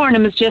this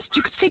morning was just,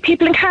 you could see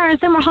people in cars,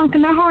 then were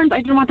honking their horns. I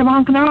didn't know what they were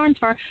honking their horns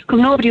for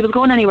because nobody was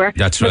going anywhere.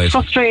 That's right. It's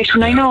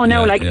frustration, I know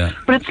now,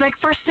 but it's like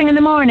first thing in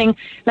the morning,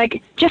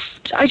 like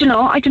just, I don't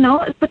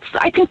know, but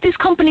I think these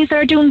companies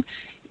are doing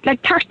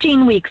like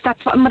 13 weeks,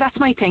 that's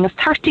my thing, it's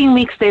 13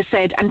 weeks they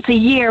said, and it's a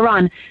year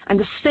on, and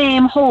the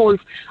same holes.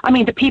 I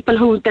mean, the people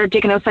who they're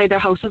digging outside their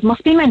houses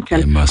must be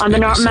mental. On the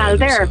North Mall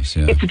there, it's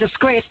a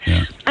disgrace.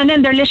 Yeah. And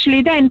then they're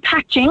literally then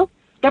patching,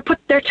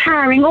 they're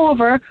tarring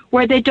over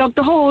where they dug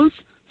the holes,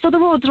 so the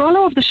roads are all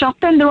over the shop,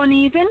 then they're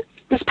uneven,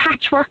 there's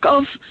patchwork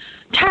of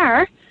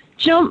tar.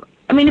 Do you know,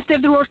 I mean, if they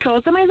have the road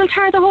closed, they might as well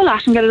tar the whole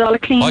lot and get it all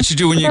clean. What you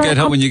do when you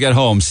get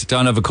home? Sit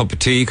down, have a cup of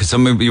tea? Because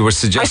some of you were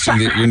suggesting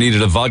that you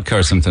needed a vodka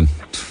or something.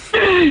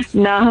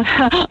 No,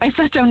 I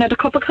sat down and had a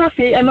cup of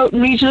coffee. I'm out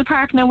in Regional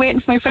Park now waiting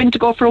for my friend to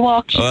go for a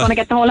walk. She's going to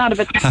get the whole out of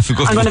it.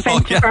 I'm going to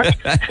vent to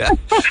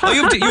her.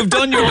 You've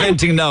done your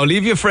venting now.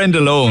 Leave your friend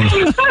alone.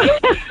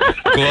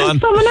 Go on.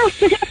 Someone else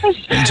to get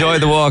it. Enjoy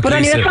the walk, but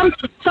Lisa. Anyway,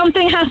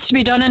 something has to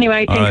be done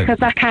anyway, I think, because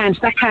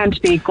that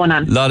can't be going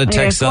on. A lot of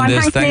text on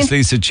this. Thanks,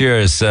 Lisa.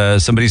 Cheers.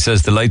 Somebody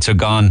says the lights are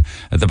gone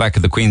at the back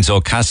of the Queen's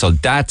Oak Castle.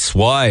 That's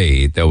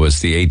why there was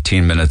the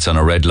 18 minutes on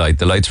a red light.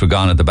 The lights were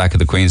gone at the back of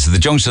the Queen's. The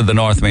junction of the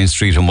North Main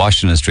Street and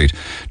Washington Street.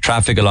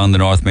 Traffic along the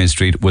North Main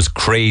Street was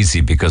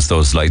crazy because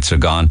those lights are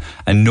gone,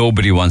 and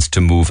nobody wants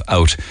to move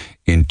out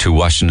into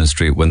Washington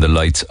Street when the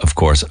lights, of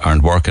course,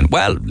 aren't working.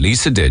 Well,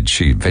 Lisa did.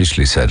 She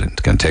eventually said, "I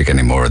can't take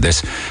any more of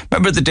this."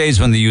 Remember the days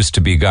when there used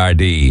to be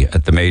Gardaí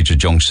at the major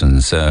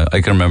junctions?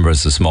 I can remember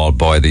as a small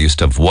boy, they used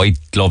to have white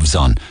gloves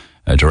on,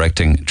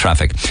 directing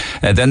traffic.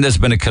 Then there's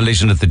been a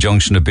collision at the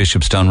junction of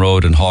Bishopstown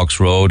Road and Hawks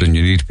Road, and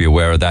you need to be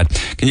aware of that.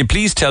 Can you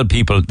please tell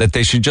people that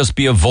they should just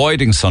be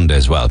avoiding Sunday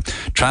as well?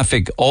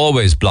 Traffic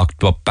always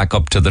blocked up back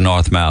up to the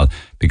North Mall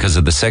because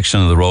of the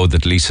section of the road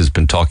that Lisa's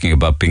been talking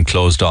about being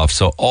closed off.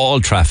 So all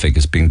traffic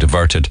is being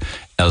diverted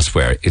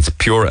elsewhere. It's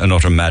pure and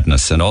utter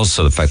madness, and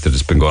also the fact that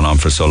it's been going on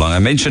for so long. I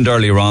mentioned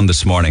earlier on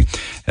this morning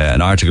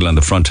an article on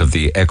the front of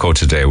the Echo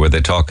today where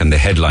they talk in the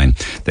headline,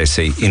 they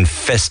say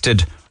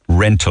infested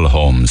rental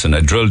homes, and I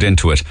drilled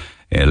into it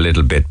a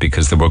little bit,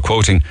 because they were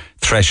quoting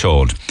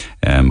Threshold,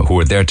 who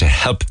are there to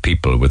help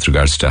people with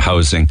regards to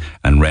housing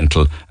and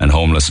rental and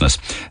homelessness,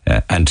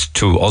 and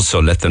to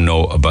also let them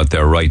know about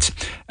their rights.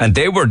 And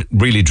they were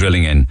really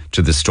drilling in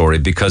to the story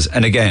because,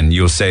 and again,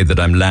 you'll say that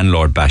I'm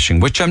landlord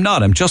bashing, which I'm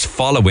not. I'm just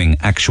following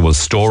actual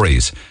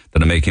stories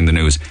that are making the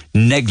news.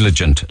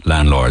 Negligent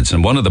landlords.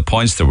 And one of the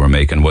points that we're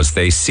making was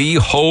they see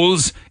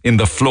holes in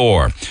the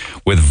floor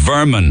with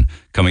vermin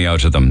coming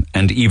out of them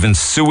and even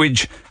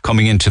sewage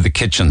coming into the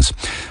kitchens.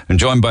 I'm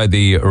joined by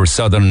the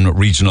Southern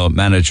Regional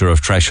Manager of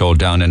Threshold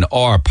down in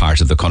our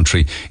part of the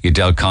country,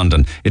 Edel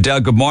Conlon. Edel,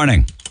 good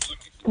morning.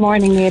 Good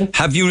morning, Neil.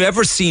 Have you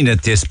ever seen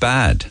it this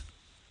bad?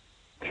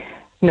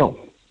 No.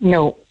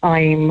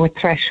 I'm with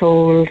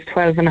Threshold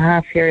 12 and a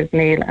half years,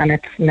 Neil, and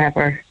I've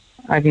never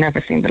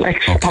seen the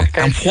likes of this.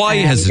 And why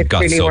has it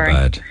got really so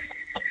bad?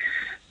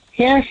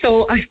 Yeah,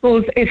 so I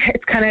suppose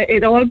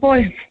it all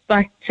boils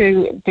back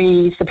to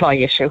the supply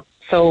issue.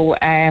 So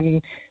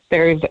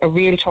there's a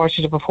real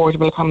shortage of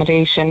affordable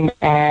accommodation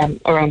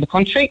around the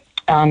country.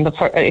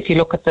 If you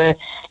look at the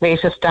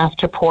latest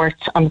draft report,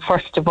 on the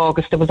 1st of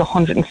August, there was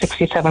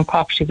 167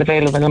 properties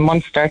available in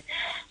Munster.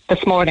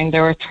 This morning,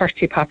 there were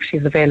 30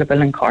 properties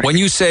available in Cork. When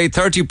you say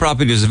 30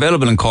 properties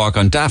available in Cork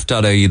on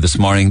daft.ie this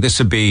morning, this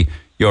would be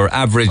your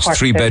average Cork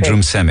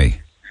 3-bedroom semi?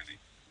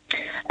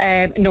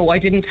 No, I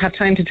didn't have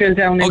time to drill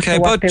down into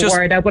what they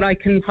were now, but I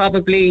can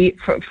probably,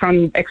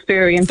 from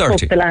experience over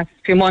the last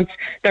few months,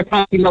 they're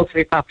probably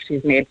luxury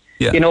properties, Neil.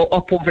 Yeah.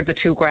 Up over the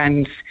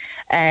 $2,000.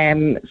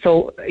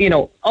 So,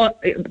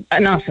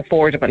 not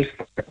affordable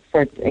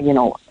for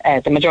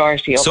the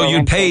majority of. So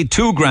you'd pay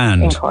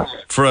 $2,000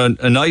 for a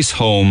nice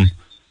home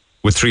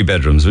with 3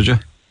 bedrooms, would you?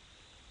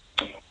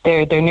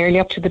 They're nearly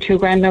up to the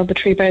 $2,000 now, the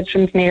 3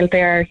 bedrooms, Neil,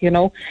 there,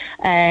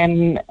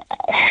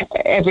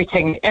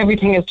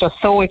 everything is just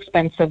so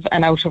expensive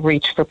and out of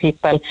reach for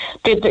people.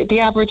 The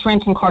average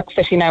rent in Cork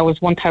City now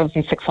is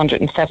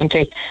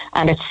 1,670,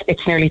 and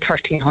it's nearly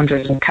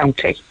 1,300 in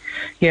county,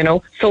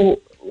 So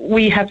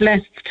we have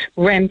left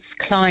rents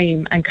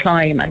climb and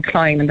climb and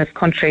climb in this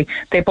country.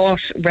 They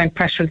bought rent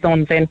pressure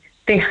zones in.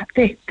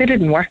 They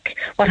didn't work.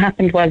 What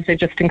happened was they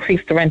just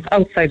increased the rents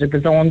outside of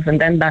the zones,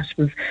 and then that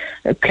was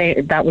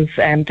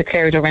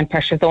declared a rent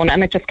pressure zone,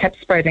 and it just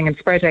kept spreading and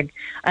spreading.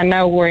 And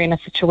now we're in a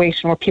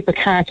situation where people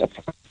can't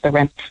afford the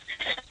rent.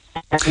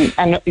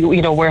 And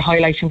we're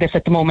highlighting this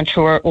at the moment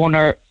through our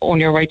Own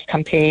Your Rights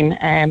campaign.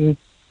 And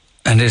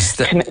is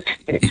that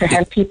to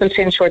help people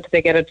to ensure that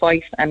they get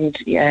advice and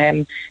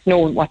know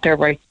what their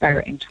rights are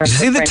in terms of.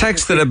 You see the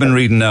text that I've been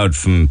reading out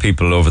from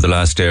people over the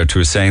last day or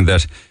two saying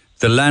that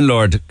the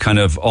landlord kind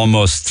of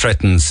almost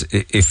threatens,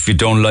 if you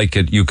don't like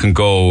it, you can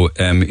go,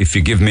 if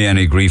you give me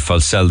any grief, I'll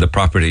sell the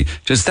property.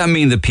 Does that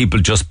mean that people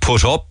just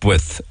put up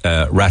with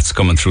rats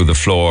coming through the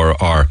floor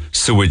or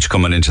sewage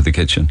coming into the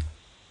kitchen?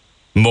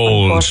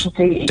 Mould,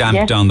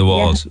 damp down the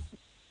walls?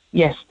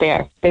 Yes, they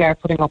are. They are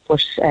putting up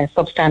with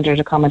substandard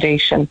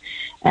accommodation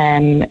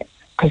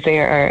because they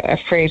are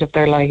afraid of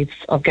their lives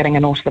of getting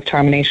a notice of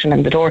termination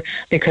in the door.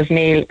 Because,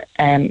 Neil,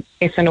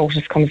 if a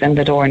notice comes in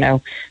the door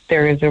now,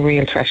 there is a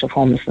real threat of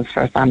homelessness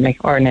for a family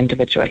or an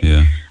individual.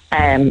 Yeah.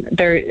 And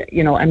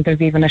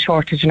there's even a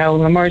shortage now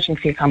of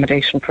emergency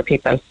accommodation for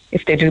people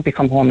if they do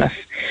become homeless.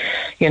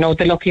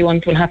 The lucky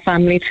ones will have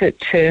family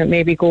to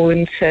maybe go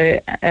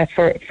into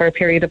for a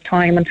period of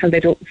time until they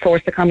don't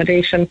source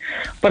accommodation.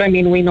 But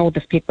we know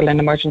there's people in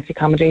emergency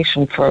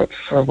accommodation for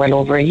well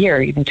over a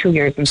year, even 2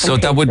 years. So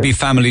that would be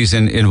families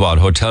in what?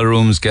 Hotel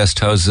rooms,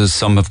 guest houses?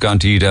 Some have gone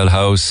to Edel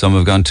House, some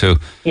have gone to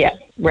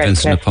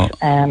Vincent.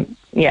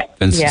 Vincent.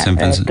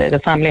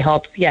 The family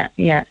hubs,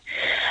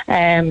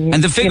 and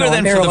the figure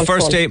then for the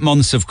first 8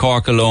 months of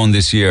Cork alone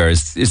this year,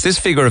 is this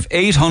figure of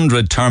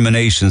 800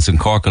 terminations in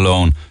Cork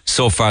alone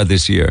so far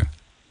this year?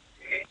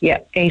 Yeah,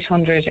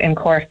 800 in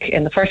Cork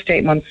in the first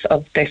 8 months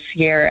of this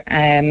year.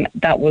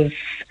 That was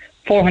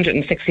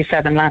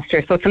 467 last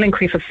year. So it's an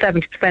increase of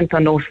 70%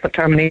 on notice of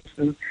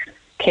termination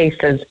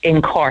cases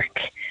in Cork.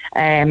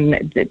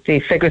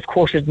 The figures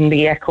quoted in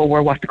the Echo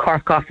were what the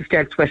Cork office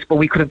dealt with, but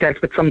we could have dealt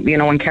with some,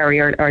 in Kerry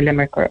or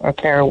Limerick or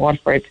Clare or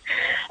Waterford.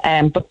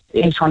 But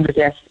 800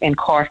 deaths in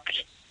Cork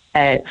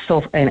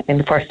so in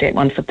the first 8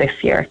 months of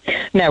this year.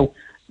 Now,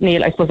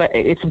 Neil, I suppose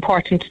it's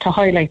important to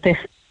highlight this.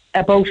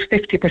 About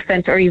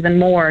 50% or even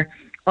more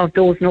of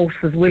those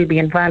notices will be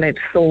invalid.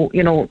 So,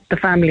 the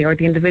family or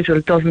the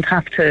individual doesn't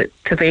have to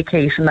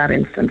vacate in that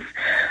instance.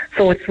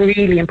 So it's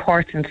really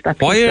important that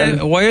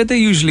people... Why are they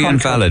usually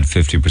invalid,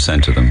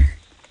 50% of them?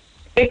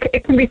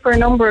 It can be for a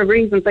number of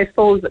reasons, I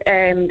suppose.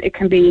 It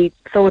can be,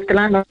 so if the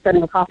landlord's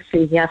selling a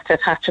property, he has to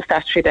attach a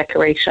statutory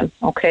declaration,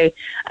 okay?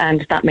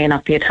 And that may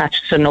not be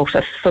attached to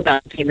notice, so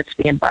that would deem it to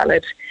be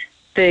invalid.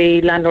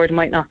 The landlord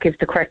might not give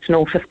the correct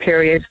notice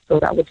period, so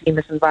that would deem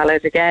it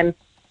invalid again.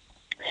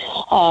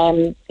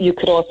 You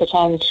could also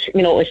challenge,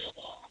 if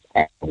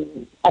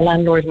a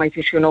landlord might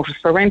issue a notice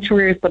for rent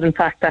arrears, but in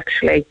fact,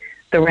 actually,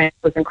 the rent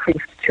was increased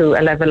to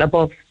a level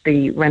above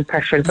the rent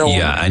pressure zone.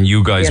 Yeah, and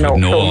you guys would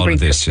know all of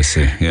this, you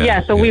see.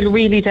 We'll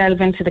really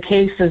delve into the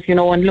cases,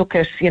 and look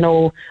at,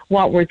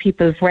 what were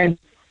people's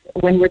rents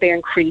when were they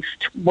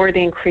increased?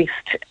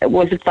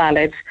 Was it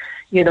valid?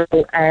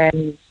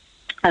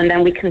 And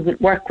then we can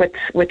work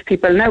with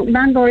people. Now,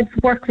 landlords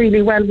work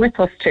really well with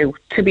us too,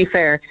 to be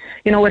fair.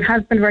 It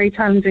has been very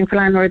challenging for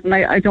landlords, and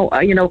I don't,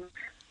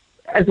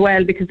 as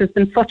well, because there's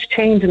been such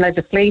change in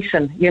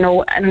legislation,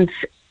 and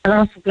a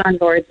lot of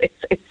landlords,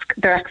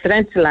 they're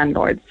accidental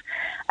landlords.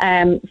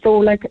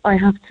 So I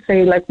have to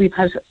say, we've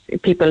had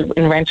people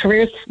in rent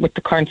arrears with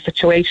the current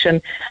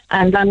situation,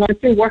 and landlords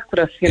do work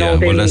with us. They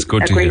that's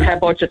good to agree hear. to a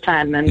budget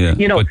plan, and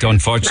But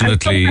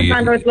unfortunately, and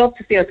landlords love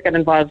to see us get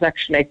involved.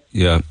 Actually,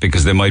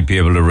 because they might be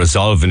able to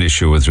resolve an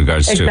issue with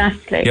regards to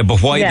exactly.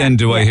 But why then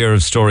do I hear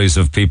of stories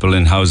of people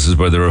in houses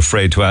where they're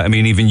afraid to? I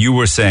mean, even you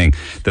were saying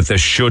that there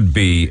should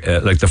be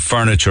the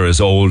furniture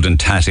is old and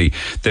tatty.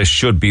 There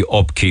should be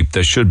upkeep.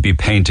 There should be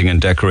painting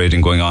and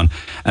decorating going on,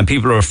 and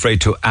people are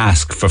afraid to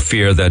ask for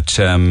fear that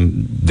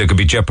they could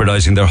be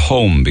jeopardising their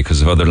home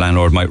because of how their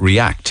landlord might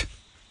react.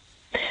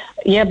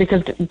 Yeah,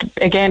 because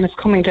again, it's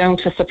coming down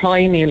to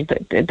supply, Neil.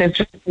 There's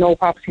just no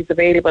properties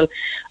available.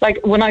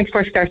 When I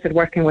first started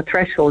working with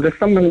Threshold, there's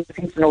someone who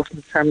thinks notice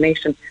of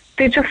termination.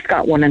 They just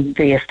got one in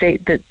the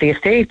estate, the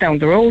estate down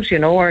the road,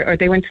 or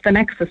they went to the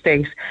next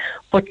estate.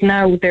 But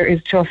now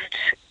they're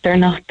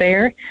not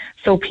there.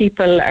 So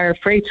people are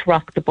afraid to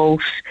rock the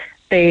boat.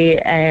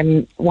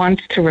 They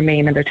want to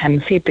remain in their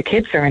tenancy. The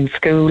kids are in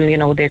school,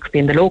 they could be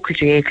in the local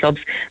GA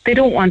clubs. They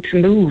don't want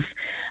to move,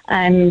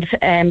 and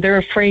they're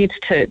afraid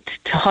to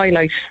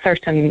highlight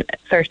certain.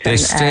 They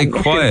stay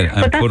quiet,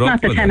 issues. But that's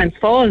not the tenant's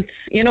fault.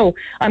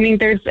 I mean,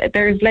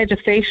 there's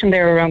legislation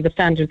there around the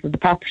standards of the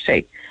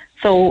property.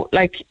 So,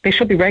 they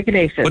should be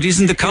regulated. But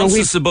isn't the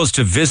council supposed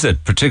to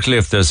visit, particularly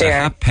if there's a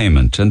HAP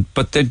payment?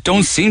 But they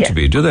don't seem to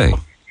be, do they?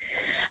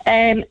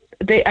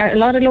 A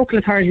lot of local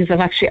authorities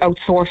have actually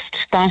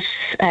outsourced that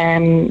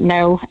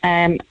now.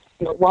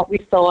 What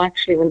we saw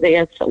actually when they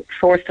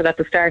outsourced it at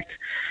the start,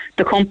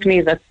 the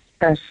companies that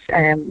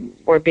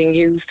were being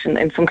used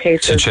in some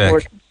cases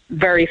were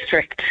very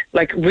strict,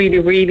 really,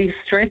 really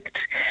strict,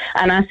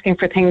 and asking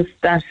for things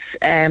that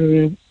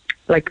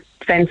like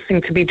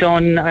fencing to be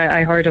done.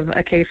 I heard of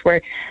a case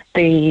where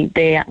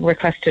they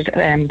requested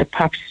the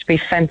property to be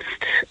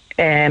fenced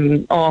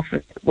off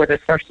with a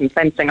certain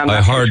fencing on.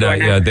 I heard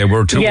that, they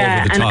were too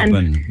over the top.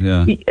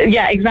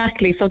 Yeah,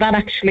 exactly. So that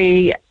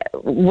actually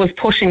was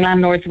pushing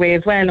landlords away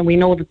as well, and we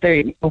know that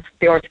the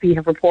RTP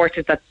have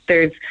reported that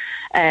there's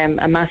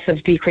a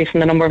massive decrease in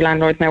the number of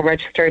landlords now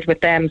registered with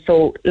them.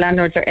 So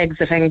landlords are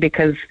exiting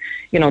because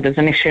there's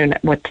an issue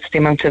with the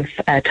amount of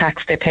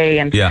tax they pay,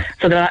 and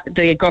so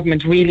the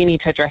government really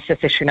need to address this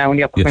issue now in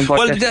the upcoming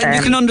budget. Well,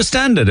 you can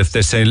understand it if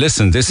they say,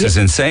 listen, this is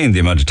insane, the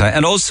amount of time,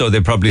 and also they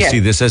probably see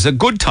this as a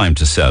good time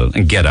to sell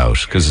and get out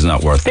because it's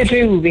not worth it.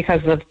 They do,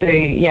 because of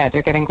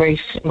they're getting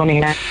great money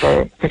now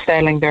for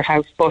selling their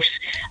house, but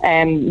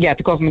the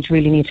government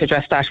really needs to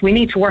address that. We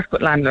need to work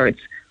with landlords.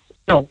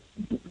 No,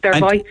 they're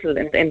vital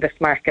in this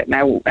market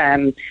now,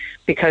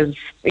 because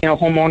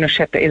home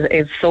ownership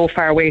is so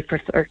far away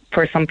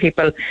for some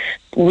people.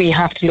 We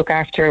have to look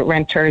after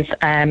renters,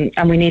 and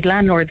we need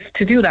landlords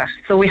to do that.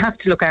 So we have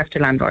to look after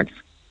landlords.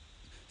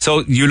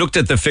 So you looked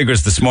at the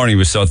figures this morning.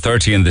 We saw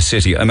 30 in the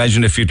city. I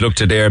imagine if you'd looked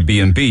at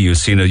Airbnb,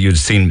 you'd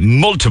seen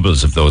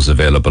multiples of those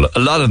available. A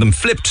lot of them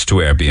flipped to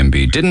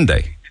Airbnb, didn't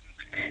they?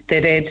 They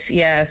did,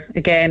 yeah.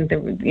 Again, they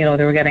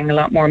were getting a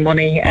lot more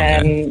money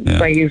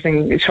by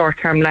using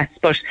short-term less,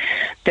 but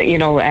they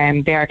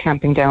are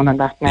clamping down on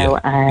that now.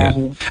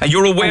 And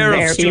you're aware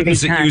of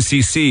students at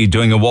UCC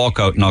doing a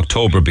walkout in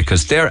October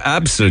because they're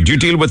absolute. You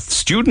deal with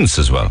students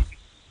as well.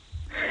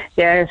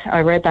 Yeah, I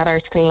read that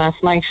article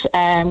last night.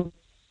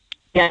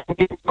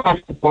 Across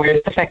the board,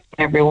 it's affecting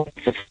everyone.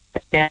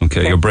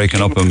 Okay, you're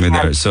breaking up on me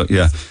there. So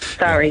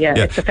Sorry,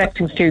 it's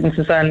affecting students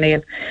as well,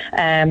 Neil.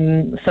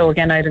 So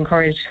again, I'd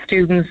encourage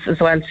students as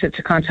well to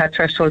contact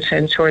Threshold to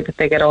ensure that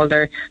they get all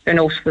their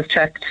notices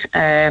checked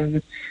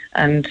and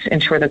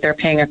ensure that they're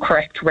paying a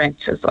correct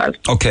rent as well.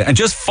 Okay, and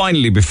just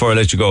finally, before I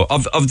let you go,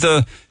 of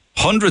the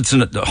hundreds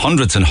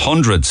and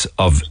hundreds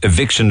of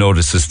eviction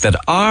notices that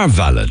are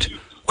valid,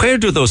 where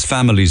do those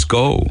families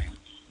go?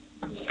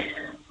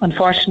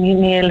 Unfortunately,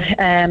 Neil,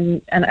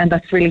 and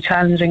that's really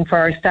challenging for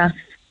our staff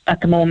at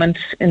the moment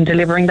in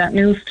delivering that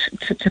news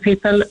to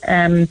people.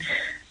 When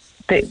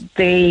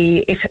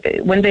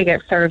they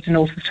get served a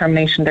notice of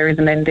termination, there is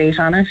an end date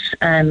on it,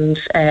 and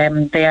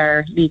they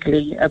are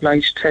legally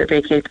obliged to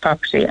vacate the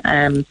property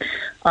on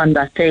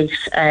that date.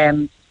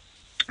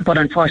 But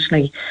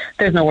unfortunately,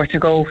 there's nowhere to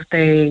go.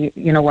 I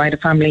had a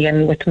family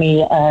in with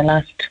me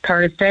last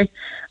Thursday,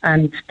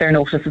 and their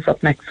notice is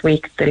up next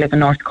week. They live in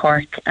North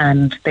Cork,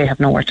 and they have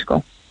nowhere to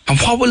go. And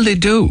what will they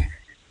do?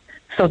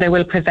 So they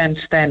will present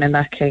then, in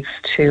that case,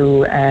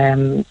 to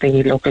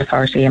the local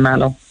authority in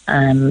Mallow,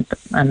 and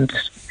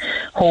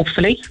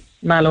hopefully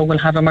Mallow will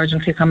have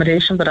emergency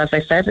accommodation. But as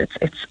I said,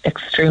 it's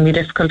extremely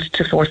difficult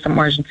to source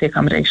emergency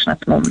accommodation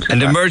at the moment.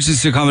 And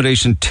emergency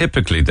accommodation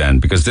typically then,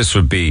 because this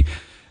would be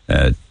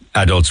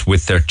adults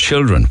with their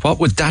children, what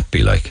would that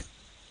be like?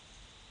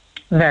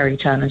 Very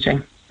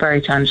challenging. very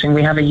challenging.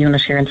 We have a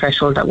unit here in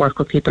Threshold that work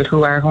with people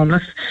who are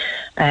homeless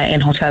in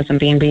hotels and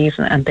B&Bs,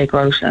 and they go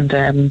out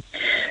and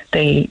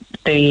they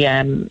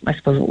I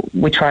suppose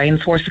we try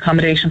and source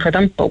accommodation for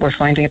them, but we're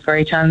finding it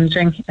very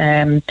challenging.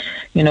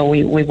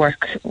 We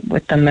work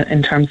with them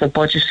in terms of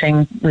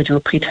budgeting. We do a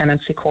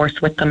pre-tenancy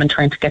course with them and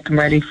trying to get them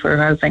ready for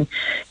housing.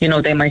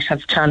 They might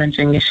have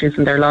challenging issues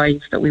in their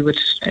lives that we would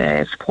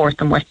support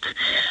them with.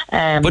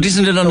 But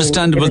isn't it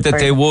understandable that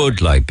they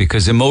would,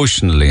 because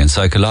emotionally and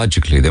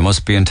psychologically they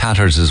must be in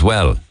tatters as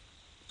well?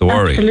 The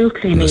worry.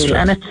 Absolutely, Neil.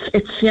 And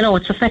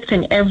it's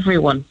affecting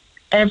everyone.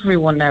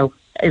 Everyone now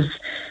is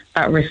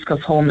at risk of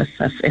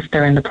homelessness if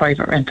they're in the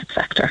private rented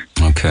sector.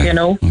 Okay.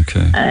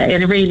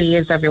 It really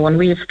is everyone.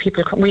 We have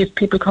people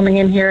coming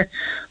in here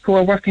who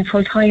are working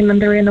full time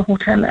and they're in a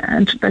hotel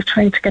and they're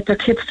trying to get their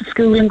kids to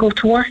school and go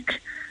to work.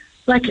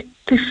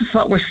 This is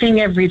what we're seeing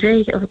every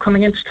day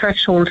coming into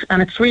Threshold,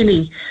 and it's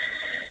really,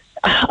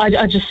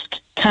 I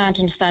just can't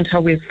understand how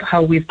we've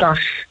got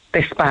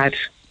this bad.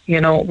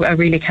 I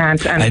really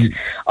can't, and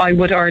I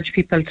would urge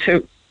people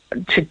to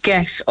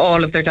get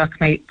all of their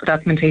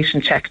documentation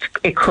checked.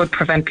 It could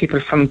prevent people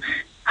from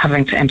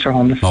having to enter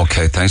homeless.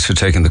 Okay, thanks for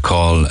taking the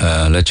call.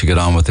 Let you get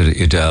on with it,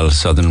 Edel,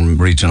 Southern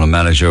Regional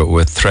Manager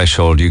with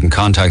Threshold. You can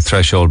contact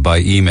Threshold by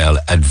email,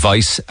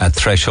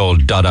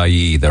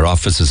 advice@threshold.ie. Their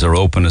offices are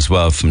open as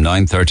well from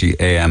 9:30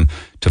 a.m.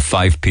 to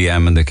 5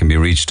 p.m. and they can be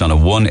reached on a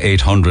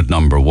 1-800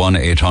 number,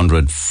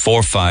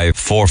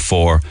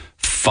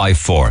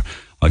 1-800-454454.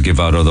 I'll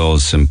give out all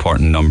those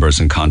important numbers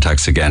and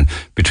contacts again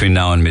between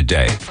now and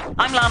midday.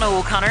 I'm Lana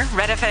O'Connor.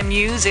 RedFM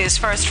News is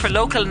first for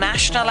local,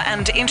 national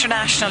and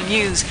international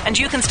news. And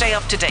you can stay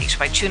up to date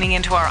by tuning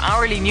into our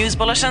hourly news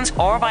bulletins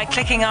or by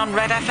clicking on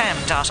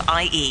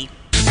redfm.ie.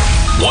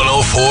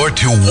 104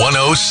 to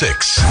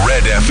 106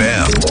 Red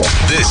FM.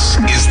 This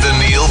is the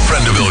Neil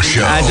Prendeville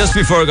Show. And just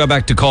before I go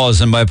back to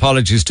calls, and my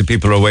apologies to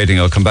people who are waiting,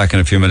 I'll come back in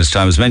a few minutes'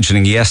 time. I was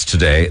mentioning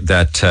yesterday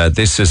that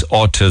this is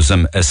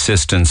Autism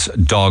Assistance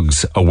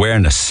Dogs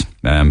Awareness.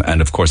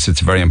 And of course,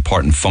 it's a very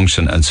important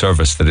function and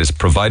service that is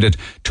provided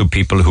to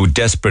people who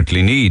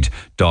desperately need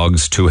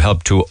dogs to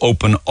help to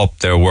open up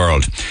their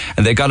world.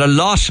 And they got a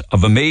lot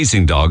of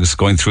amazing dogs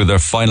going through their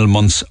final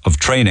months of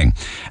training.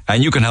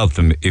 And you can help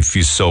them if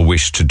you so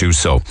wish to do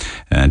so.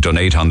 And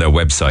donate on their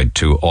website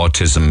to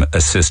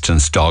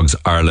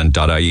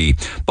autismassistancedogsIreland.ie.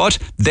 But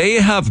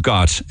they have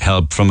got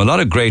help from a lot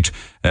of great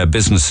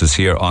businesses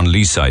here on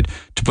Leeside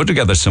to put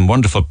together some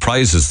wonderful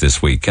prizes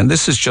this week. And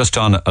this is just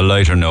on a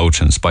lighter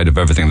note in spite of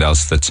everything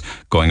else that's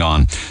going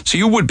on. So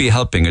you would be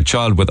helping a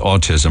child with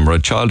autism or a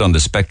child on the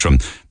spectrum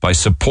by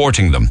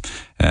supporting them.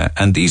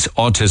 And these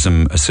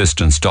autism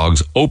assistance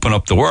dogs open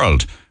up the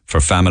world for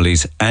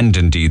families and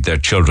indeed their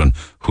children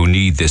who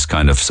need this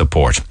kind of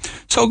support.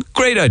 So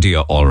great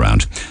idea all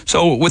around.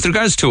 So with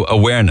regards to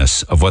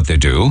awareness of what they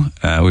do,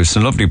 we have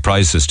some lovely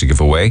prizes to give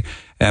away.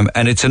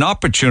 And it's an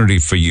opportunity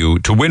for you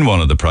to win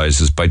one of the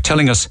prizes by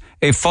telling us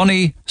a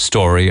funny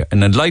story,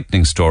 an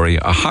enlightening story,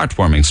 a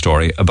heartwarming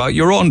story about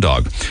your own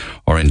dog.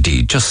 Or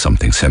indeed, just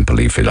something simple,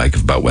 if you like,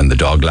 about when the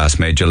dog last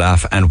made you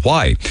laugh and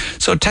why.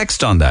 So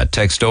text on that.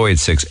 Text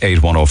 086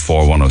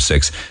 8104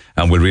 106.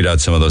 And we'll read out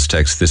some of those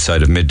texts this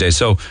side of midday.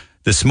 So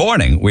this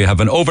morning, we have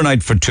an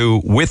overnight for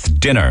two with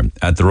dinner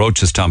at the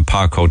Rochestown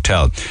Park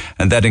Hotel.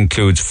 And that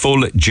includes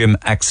full gym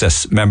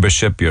access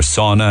membership, your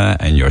sauna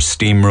and your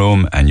steam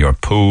room and your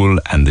pool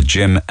and the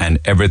gym and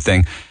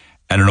everything.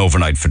 And an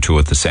overnight for two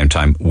at the same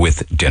time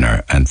with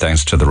dinner. And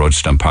thanks to the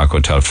Rochestown Park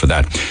Hotel for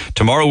that.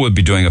 Tomorrow, we'll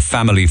be doing a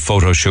family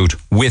photo shoot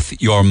with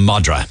your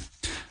Madra.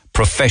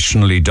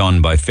 Professionally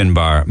done by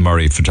Finbar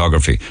Murray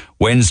Photography.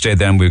 Wednesday,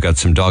 then, we've got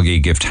some doggy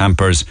gift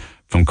hampers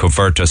from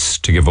Covertus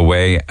to give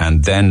away,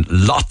 and then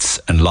lots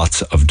and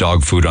lots of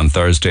dog food on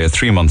Thursday, a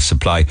 3-month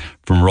supply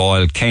from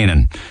Royal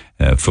Canin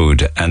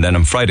Food. And then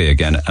on Friday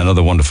again,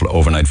 another wonderful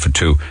overnight for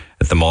two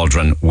at the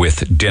Maldron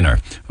with dinner.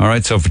 All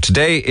right, so for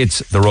today, it's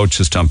the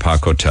Rochestown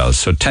Park Hotel.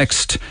 So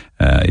text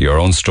your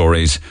own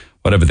stories,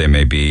 whatever they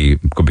may be.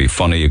 It could be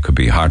funny, it could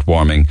be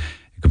heartwarming,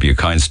 it could be a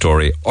kind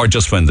story, or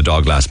just when the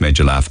dog last made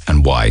you laugh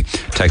and why.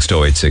 Text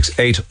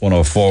 0868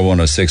 104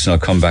 106, and I'll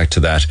come back to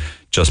that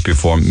just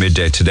before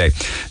midday today.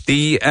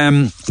 The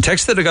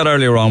text that I got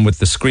earlier on with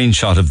the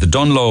screenshot of the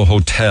Dunlow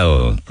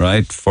Hotel,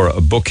 right, for a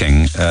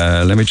booking.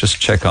 Let me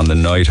just check on the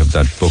night of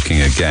that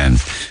booking again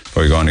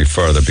before we go any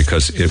further,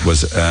 because it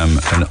was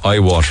an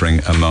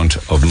eye-watering amount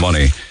of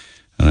money.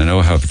 And I know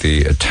I have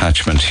the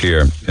attachment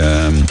here.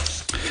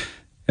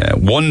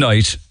 One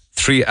night,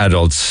 3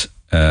 adults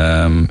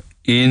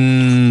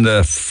in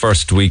the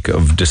first week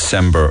of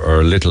December,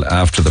 or a little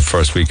after the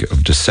first week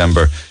of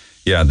December.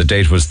 Yeah, the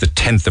date was the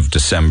 10th of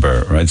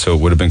December, right? So it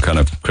would have been kind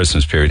of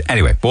Christmas period.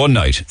 Anyway, one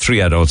night, 3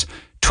 adults,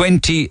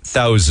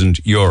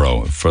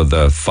 €20,000 for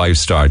the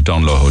 5-star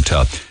Dunlow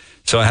Hotel.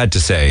 So I had to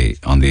say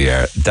on the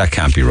air, that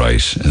can't be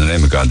right. In the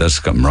name of God,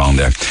 that's something wrong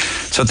there.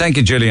 So thank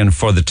you, Gillian,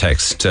 for the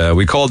text.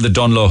 We called the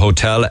Dunlow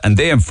Hotel and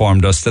they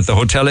informed us that the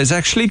hotel is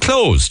actually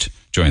closed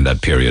during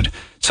that period.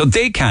 So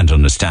they can't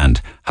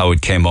understand how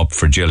it came up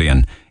for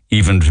Gillian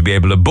even to be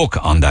able to book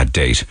on that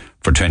date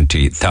for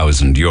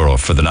 €20,000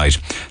 for the night.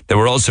 They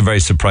were also very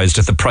surprised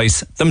at the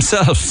price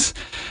themselves.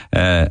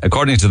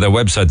 According to their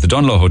website, the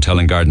Dunlow Hotel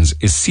and Gardens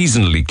is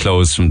seasonally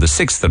closed from the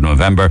 6th of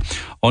November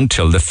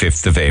until the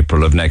 5th of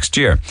April of next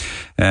year.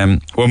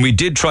 When we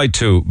did try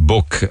to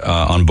book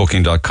on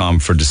booking.com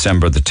for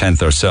December the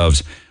 10th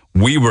ourselves,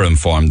 we were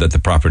informed that the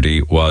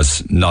property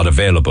was not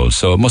available.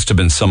 So it must have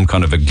been some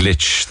kind of a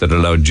glitch that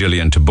allowed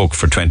Gillian to book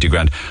for 20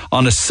 grand.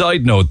 On a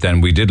side note then,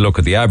 we did look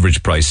at the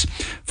average price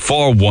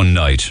for one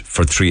night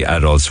for 3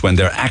 adults when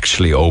they're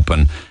actually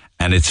open,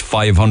 and it's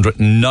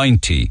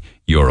 €590.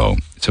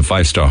 It's a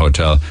 5-star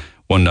hotel,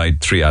 one night,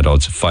 3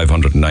 adults,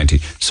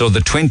 590. So the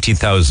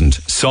 20,000,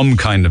 some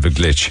kind of a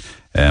glitch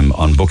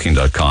on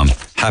booking.com.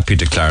 Happy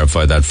to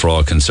clarify that for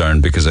all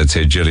concerned, because I'd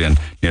say Gillian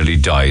nearly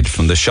died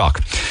from the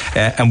shock.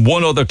 And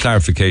one other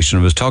clarification,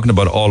 I was talking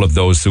about all of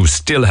those who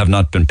still have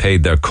not been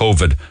paid their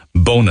COVID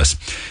bonus.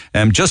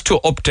 Just to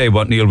update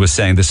what Neil was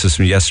saying, this is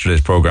from yesterday's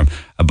programme,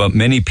 about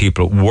many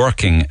people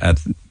working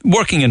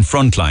in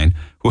frontline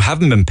who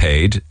haven't been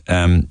paid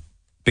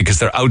because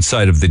they're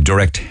outside of the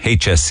direct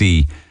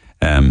HSE,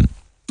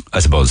 I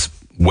suppose,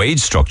 wage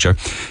structure.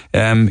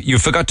 You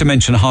forgot to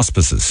mention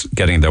hospices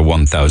getting their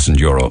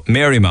 €1,000.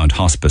 Marymount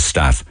hospice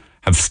staff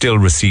have still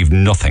received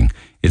nothing.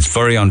 It's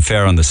very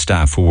unfair on the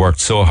staff who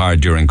worked so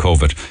hard during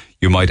COVID.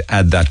 You might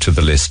add that to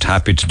the list.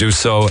 Happy to do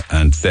so.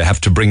 And they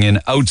have to bring in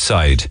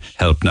outside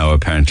help now,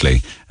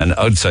 apparently, an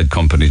outside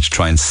company to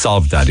try and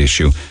solve that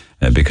issue.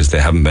 Because they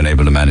haven't been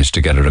able to manage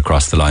to get it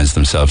across the lines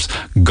themselves.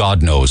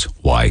 God knows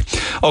why.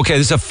 Okay,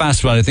 this is a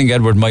fast one. I think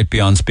Edward might be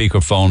on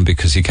speakerphone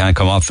because he can't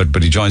come off it,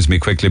 but he joins me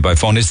quickly by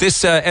phone. Is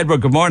this, Edward,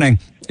 good morning.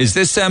 Is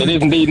this... Good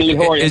evening, Neil.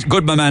 How are you?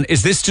 Good, my man.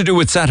 Is this to do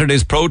with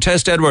Saturday's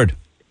protest, Edward?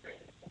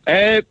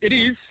 It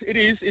is.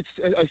 It's,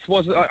 I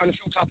suppose, on a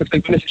few topics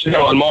I've been listening to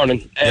all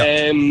morning.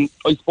 I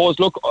suppose,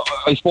 look,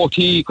 I spoke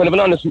to you kind of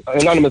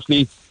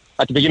anonymously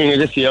at the beginning of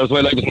this year as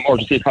well. I was in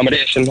emergency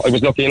accommodation. I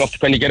was lucky enough to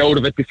kind of get out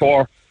of it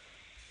before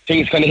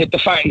things kind of hit the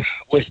fan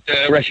with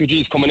the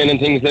refugees coming in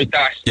and things like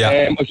that.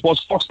 I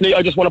suppose, firstly,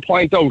 I just want to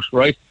point out,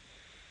 right,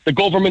 the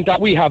government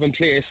that we have in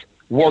place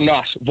were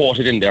not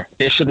voted in there.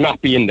 They should not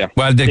be in there.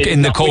 Well,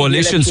 in the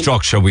coalition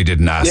structure we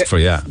didn't ask for,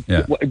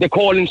 The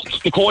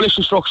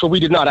coalition structure we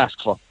did not ask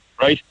for,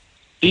 right?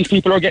 These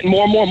people are getting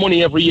more and more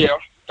money every year.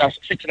 That's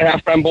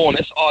 $6.5 grand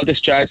bonus, all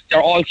this jazz.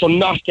 They're also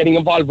not getting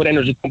involved with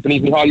energy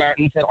companies. Micheál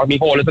Martin said, or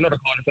Micheál is another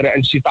call,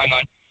 and she's bang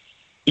on.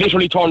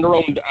 Literally turned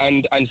around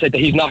and said that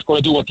he's not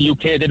going to do what the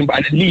UK did, and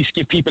at least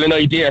give people an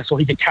idea so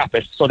he could cap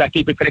it, so that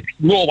people could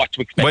know what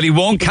to expect. Well, he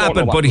won't cap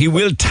it, but he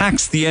will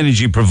tax the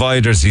energy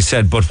providers, he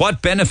said. But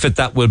what benefit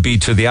that will be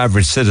to the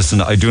average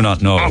citizen, I do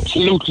not know.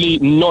 Absolutely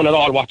none at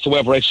all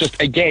whatsoever. It's just,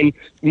 again,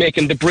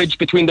 making the bridge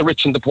between the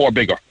rich and the poor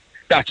bigger.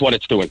 That's what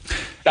it's doing.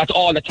 That's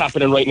all that's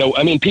happening right now.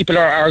 I mean, people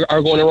are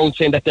going around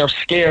saying that they're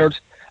scared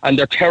and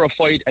they're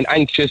terrified and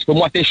anxious, but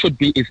what they should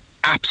be is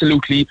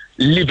absolutely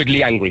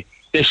lividly angry.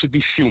 They should be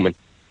fuming.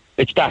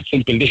 It's that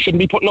simple. They shouldn't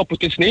be putting up with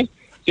this, Neil.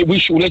 We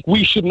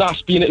should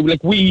not be,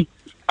 we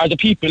are the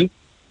people,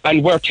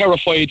 and we're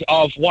terrified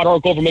of what our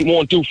government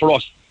won't do for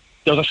us.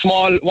 There's a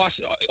small,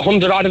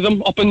 100 odd of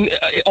them up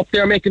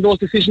there making those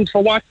decisions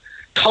for what?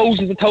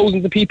 Thousands and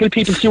thousands of people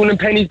queuing in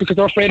pennies because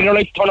they're afraid of their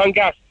life to turn on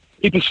gas.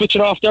 People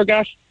switching off their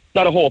gas.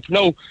 Not a hope.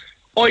 No.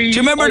 Do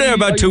you remember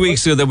about 2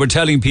 weeks ago they were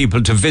telling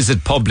people to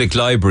visit public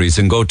libraries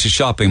and go to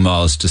shopping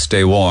malls to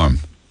stay warm?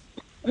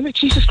 I mean,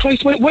 Jesus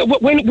Christ, when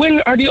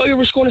are the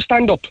Irish going to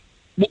stand up?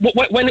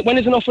 When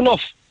is enough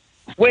enough?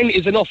 When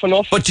is enough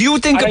enough? But do you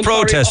think a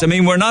protest, I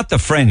mean, we're not the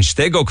French,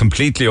 they go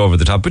completely over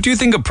the top, but do you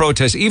think a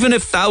protest, even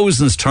if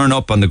thousands turn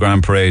up on the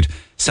Grand Parade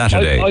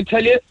Saturday? I'll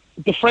tell you,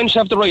 the French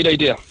have the right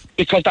idea,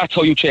 because that's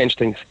how you change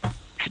things.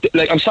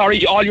 I'm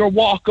sorry, all your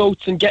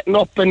walkouts and getting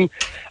up and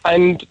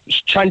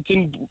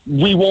chanting,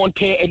 we won't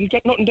pay, it'll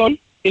get nothing done.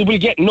 It will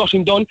get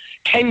nothing done.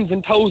 Tens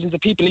and thousands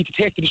of people need to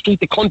take to the street.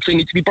 The country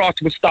needs to be brought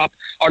to a stop,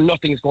 or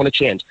nothing is going to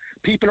change.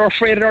 People are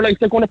afraid of their life.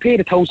 They're going to pay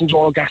the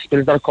 €1,000 gas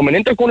bills that are coming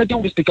in. They're going to do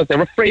this because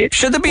they're afraid.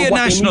 Should there be a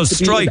national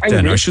strike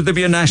then, or should there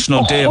be a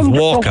national day of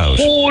walkout?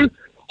 The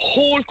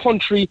whole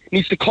country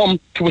needs to come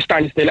to a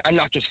standstill, and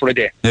not just for a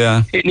day.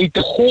 Yeah. The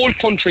whole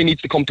country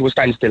needs to come to a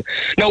standstill.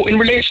 Now, in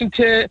relation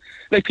to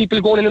people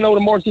going in and out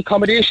of emergency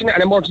accommodation,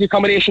 and emergency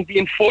accommodation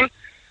being full,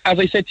 as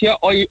I said to you,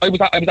 I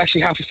was actually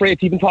half afraid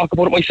to even talk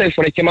about it myself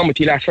when I came on with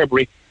you last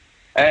February.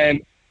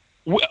 I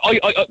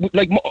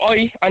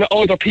and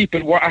other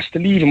people were asked to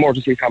leave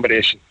emergency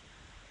accommodation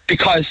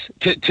because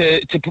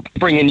to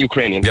bring in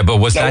Ukrainians. Yeah, but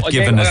was that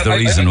given as the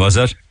reason, was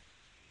it?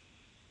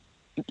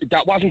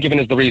 That wasn't given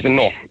as the reason,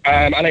 no.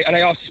 And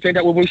I also explained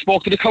that when we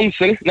spoke to the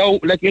council. Now,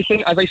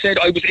 listen, as I said,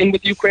 I was in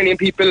with the Ukrainian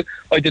people.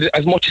 I did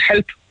as much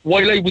help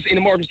while I was in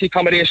emergency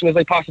accommodation as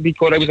I possibly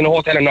could. I was in a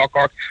hotel in North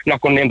Cork. I'm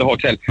not going to name the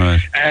hotel.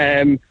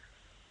 Right.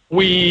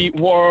 We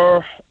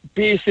were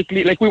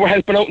basically, like, we were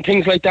helping out and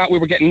things like that. We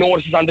were getting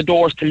notices on the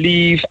doors to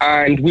leave,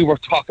 and we were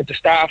talking to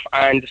staff,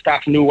 and the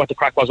staff knew what the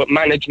crack was with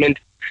management.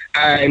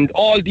 And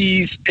all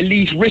these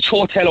elite, rich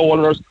hotel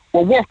owners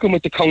were working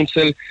with the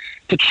council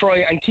to try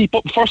and keep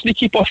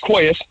us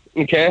quiet,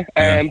 okay?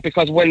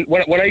 Because when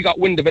I got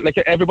wind of it, like,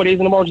 everybody's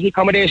in emergency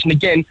accommodation,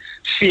 again,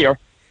 fear.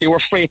 They were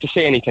afraid to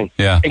say anything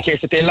in case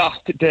that they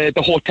lost the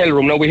hotel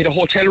room. Now, we had a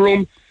hotel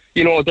room,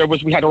 you know,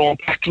 we had our own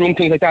back room,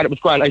 things like that. It was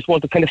grand. I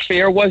suppose the kind of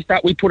fear was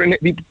that we put in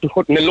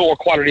a lower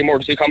quality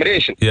emergency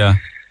accommodation. Yeah.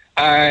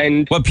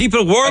 And well,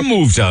 people were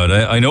moved out.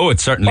 I know it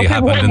certainly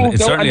happened. It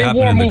certainly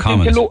happened in the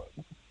Commons.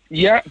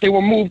 They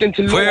were moved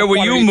into. Where were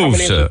you moved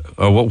to?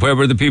 Or where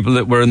were the people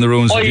that were in the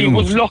rooms? I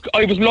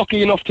was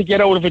lucky enough to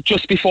get out of it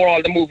just before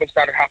all the movement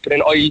started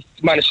happening. I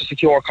managed to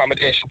secure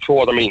accommodation through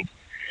other means,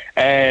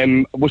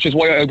 which is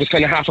why I was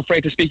kind of half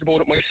afraid to speak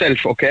about it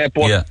myself. Okay,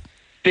 but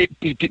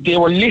they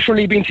were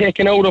literally being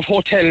taken out of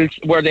hotels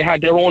where they had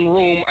their own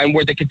room and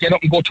where they could get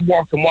up and go to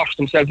work and wash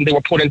themselves, and they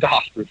were put into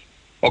hospitals.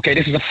 Okay,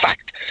 this is a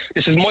fact.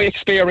 This is my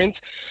experience.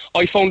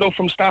 I found out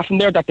from staff in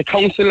there that the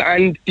council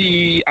and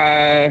the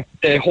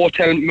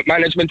hotel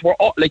management were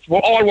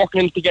all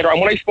working together. And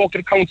when I spoke to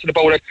the council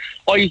about it,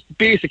 I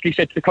basically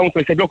said to the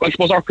council, I said, look, I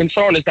suppose our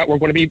concern is that we're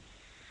going to be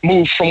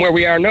moved from where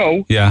we are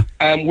now. Yeah.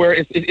 Where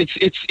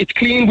it's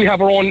clean. We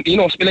have our own, you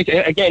know, like,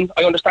 again,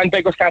 I understand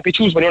beggars can't be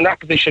choosers when you're in that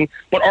position,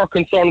 but our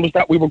concern was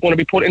that we were going to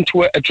be put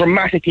into a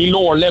dramatically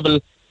lower level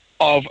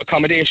of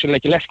accommodation,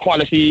 like less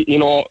quality, you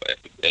know,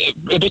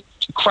 a bit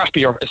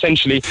crappier,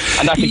 essentially.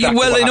 And that's exactly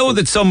well, what I know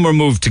that some were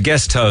moved to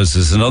guest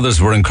houses and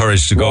others were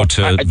encouraged to go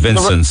to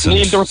Vincent's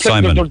and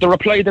Simon. The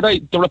reply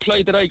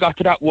that I got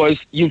to that was,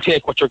 you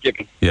take what you're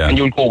given, and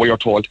you'll go where you're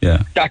told.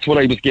 Yeah. That's what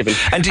I was given,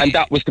 and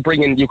that was to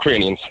bring in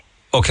Ukrainians.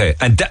 Okay,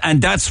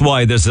 and that's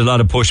why there's a lot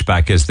of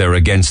pushback, is there,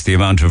 against the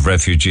amount of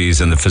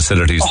refugees and the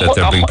facilities that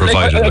they're being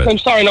provided with? I'm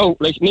sorry, no,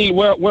 like, Neil,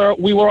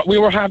 we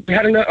had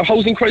a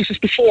housing crisis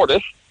before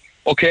this.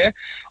 Okay,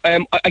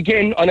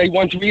 again, and I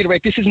want to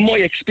reiterate, this is my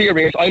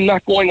experience. I'm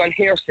not going on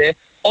hearsay.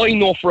 I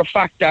know for a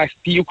fact that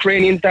the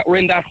Ukrainians that were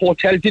in that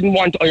hotel didn't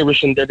want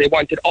Irish in there. They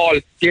wanted all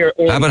their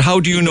own. But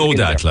how do you know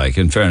that, like,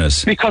 in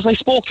fairness? Because I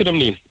spoke to them,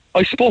 Neil.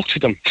 I spoke to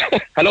them.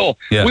 Hello.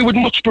 Yeah. We would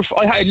much prefer.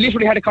 I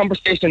literally had a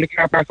conversation in the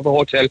car park of a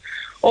hotel.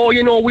 Oh,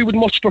 you know, we would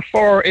much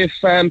prefer if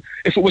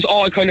it was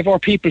all kind of our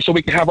people, so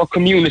we could have our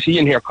community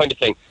in here, kind of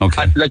thing.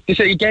 Okay. Like this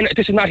again,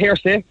 this is not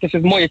hearsay. This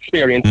is my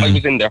experience. I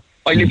was in there.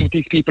 I lived with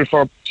these people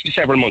for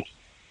several months.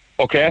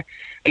 Okay.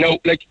 And now,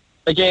 like,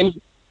 again,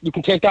 you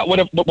can take that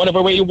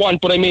whatever way you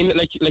want, but I mean,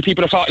 like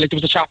people have thought, like, there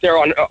was a chap there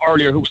on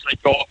earlier who was like,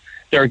 oh,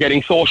 they're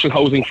getting social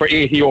housing for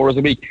 €80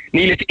 a week.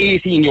 Neil, it's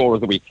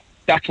 €18 a week.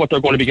 That's what they're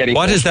going to be getting.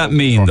 What does that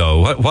mean,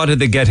 though? What are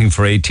they getting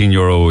for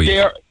 €18 a week?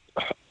 They're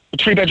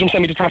 3-bedroom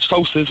semi-detached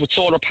houses with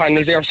solar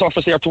panels, air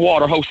surface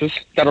air-to-water houses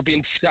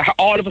that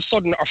all of a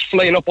sudden are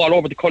flying up all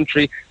over the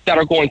country that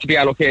are going to be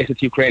allocated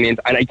to Ukrainians.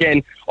 And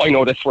again, I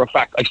know this for a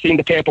fact. I've seen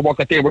the paperwork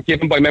that they were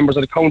given by members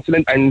of the council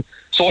and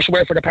social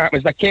welfare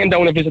departments that came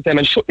down and visited them,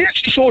 and they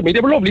actually showed me. They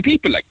were lovely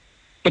people, like.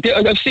 But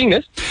I've seen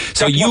it.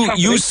 So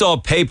you saw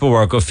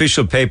paperwork,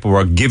 official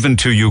paperwork, given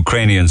to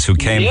Ukrainians who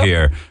came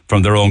here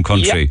from their own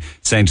country,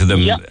 saying to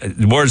them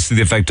words to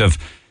the effect of,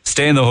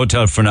 stay in the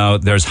hotel for now,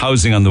 there's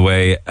housing on the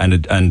way,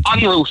 and en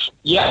route.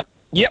 Yeah,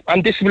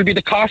 and this will be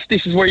the cost.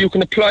 This is where you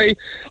can apply.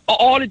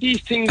 All of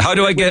these things. How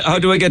do I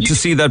get to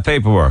see that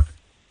paperwork?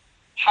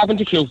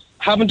 Haven't a clue.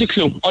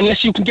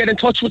 Unless you can get in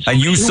touch with. And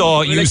you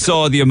saw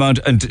the amount,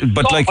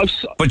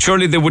 but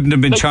surely they wouldn't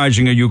have been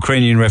charging a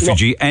Ukrainian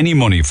refugee any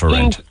money for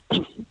rent.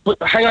 But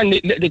hang on,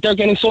 they're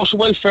getting social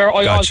welfare.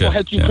 I also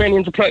helped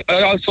Ukrainians apply.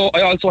 I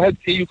also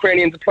helped the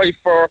Ukrainians apply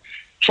for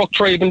truck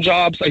driving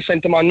jobs. I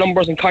sent them on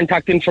numbers and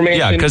contact information.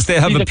 Yeah, because they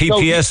have a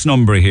PPS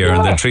number here,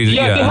 and they're treated.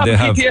 They have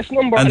a PPS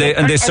number, and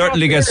they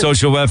certainly get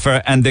social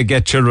welfare, and they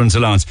get children's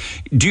allowance.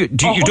 You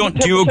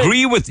don't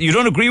agree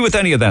with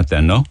any of that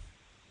then? No.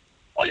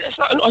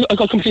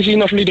 I completely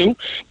and utterly do.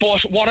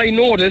 But what I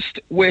noticed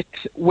with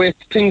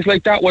things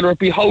like that, whether it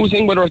be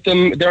housing, whether it's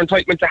their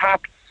entitlement to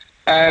HAP,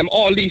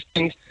 all these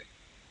things,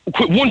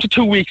 1 to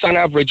 2 weeks on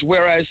average,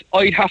 whereas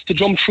I'd have to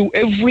jump through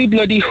every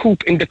bloody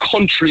hoop in the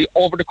country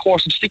over the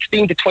course of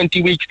 16 to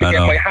 20 weeks to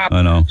get my HAP,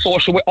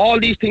 social, all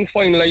these things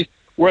finalised,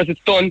 whereas it's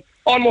done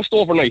almost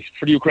overnight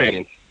for the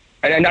Ukrainians.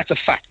 And that's a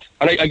fact.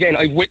 And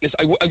I've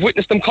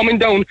witnessed them coming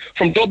down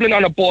from Dublin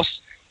on a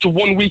bus to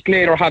 1 week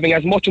later having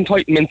as much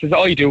entitlements as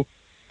I do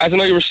as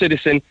an Irish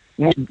citizen,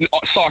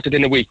 sorted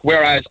in a week,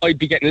 whereas I'd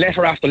be getting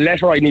letter after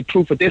letter. I need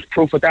proof of this,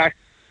 proof of that.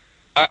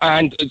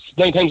 And it's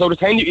 9 times out of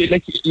 10,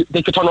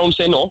 they could turn around and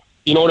say no.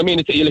 You know what I mean?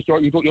 It's like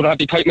you don't have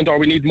the entitlement, or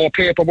we need more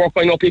paperwork.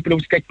 I know people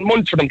who've taken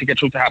months for them to get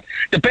through to HAP.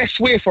 The best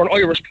way for an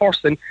Irish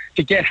person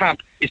to get HAP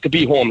is to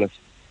be homeless.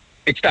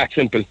 It's that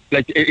simple.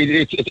 Like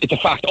it's a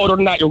fact. Other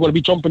than that, you're going to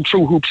be jumping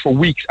through hoops for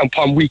weeks and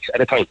upon weeks at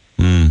a time.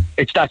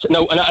 It's that.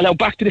 Now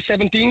back to the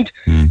 17th.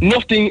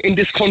 Nothing in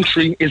this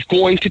country is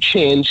going to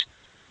change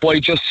by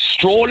just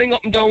strolling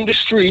up and down the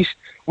street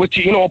with,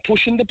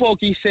 pushing the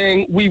buggy,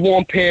 saying, we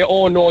won't pay,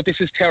 oh no, this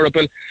is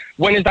terrible.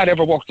 When has that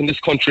ever worked in this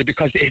country?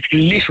 Because it's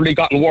literally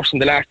gotten worse in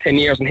the last 10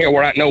 years, and here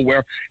we're at now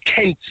where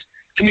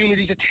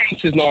communities of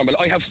tents is normal.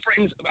 I have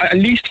friends, at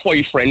least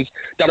 5 friends,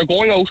 that are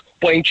going out,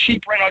 buying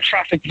cheap rental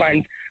traffic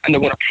vans, and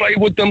they're going to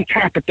plywood them,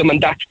 carpet them,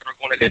 and that's where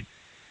they're going to live.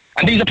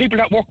 And these are people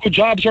that work with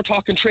jobs, you're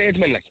talking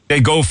tradesmen. Like. They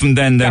go from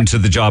then to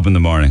the job in the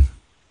morning.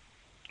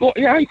 Well,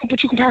 yeah, you can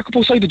park up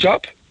outside the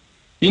job.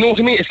 You know what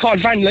I mean? It's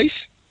called van life,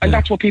 and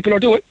that's what people are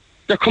doing.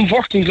 They're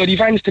converting bloody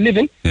vans to live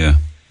in. Yeah.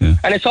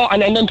 And it's all,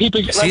 and then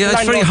people get... See,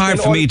 it's very hard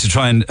for me to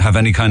try and have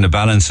any kind of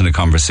balance in a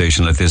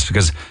conversation like this,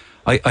 because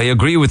I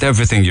agree with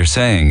everything you're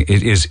saying.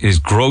 It is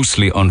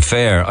grossly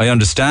unfair. I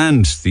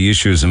understand the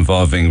issues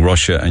involving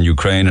Russia and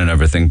Ukraine and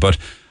everything, but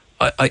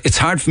it's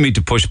hard for me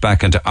to push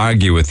back and to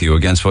argue with you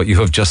against what you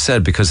have just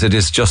said, because it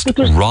is just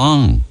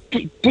wrong.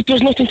 But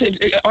there's nothing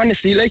to...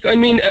 Honestly,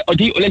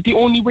 the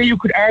only way you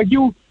could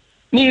argue,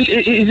 Neil,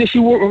 is if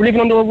you were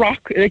living under a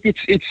rock. Like,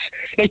 it's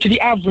like, to the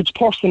average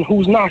person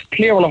who's not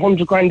clearing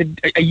 100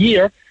 grand a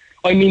year,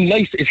 I mean,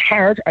 life is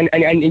hard,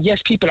 and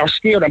yes, people are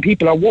scared and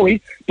people are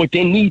worried, but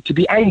they need to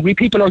be angry.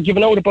 People are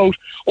giving out about,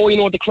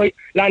 the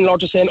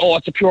landlords are saying,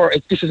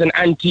 this is an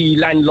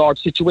anti-landlord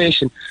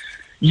situation.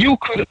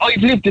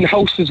 I've lived in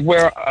houses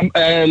where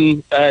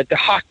the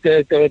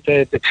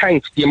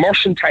tank, the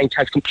immersion tank,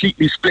 has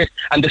completely split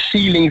and the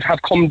ceilings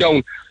have come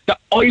down. That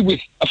I was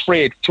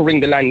afraid to ring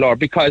the landlord,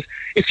 because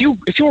if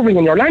you're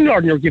ringing your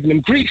landlord and you're giving him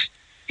grief,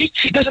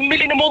 there's a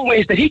million and one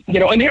ways that he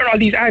can, I'm hearing all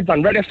these ads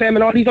on RedFM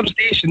and all these other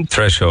stations.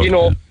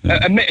 Threshold.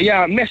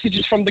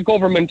 Messages from the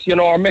government,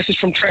 or a message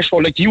from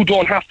Threshold, like, you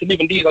don't have to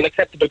live in these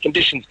unacceptable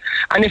conditions.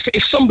 And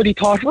if somebody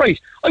thought, right,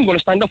 I'm going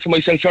to stand up for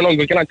myself here and I'm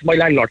going to get on to my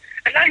landlord.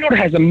 A landlord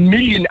has a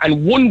million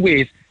and one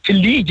ways to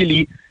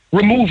legally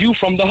remove you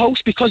from the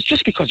house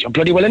just because you're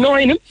bloody well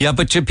annoying him. Yeah,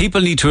 but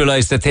people need to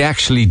realise that they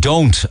actually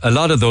don't. A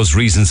lot of those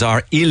reasons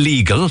are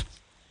illegal.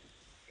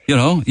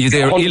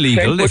 They're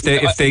illegal. If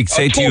they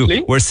say to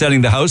you, we're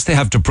selling the house, they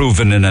have to prove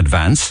it in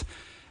advance.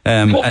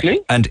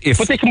 Totally.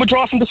 But they can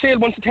withdraw from the sale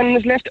once the tenant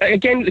is left.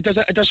 Again,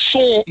 there's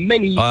so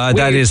many ways.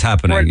 That is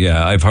happening,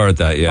 yeah. I've heard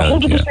that, yeah.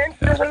 100%. Yeah.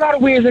 There's a lot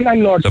of ways in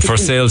landlords. The for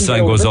sale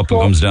sign goes up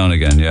and comes down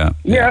again, yeah.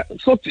 Yeah,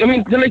 so, I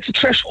mean, the likes of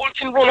Threshold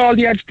can run all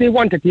the ads they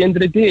want. At the end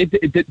of the day,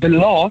 the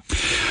law,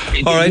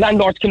 all right.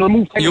 Landlords can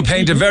remove... You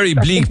paint a very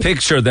bleak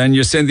picture then.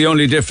 You're saying the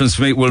only difference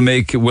will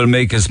make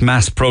is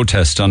mass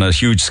protest on a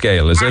huge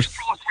scale, is it?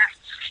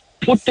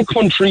 Put the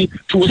country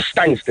to a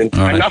standstill,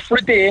 and not for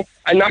a day,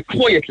 and not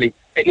quietly.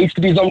 It needs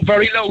to be done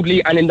very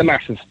loudly and in the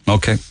masses.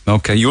 Okay.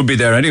 You'll be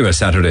there anyway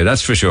Saturday,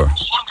 that's for sure.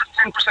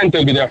 110%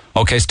 they'll be there.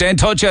 Okay, stay in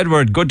touch,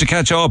 Edward. Good to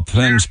catch up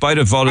in spite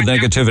of all the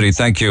negativity.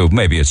 Thank you.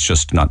 Maybe it's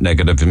just not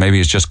negative. Maybe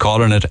it's just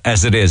calling it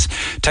as it is.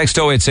 Text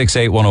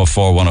 0868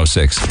 104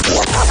 106.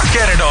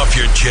 Get it off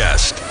your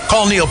chest.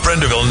 Call Neil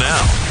Prendeville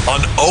now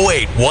on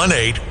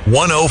 0818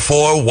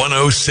 104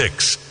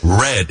 106.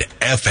 Red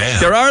FM.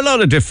 There are a lot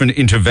of different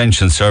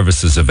intervention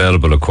services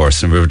available, of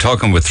course, and we were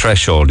talking with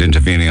Threshold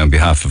intervening on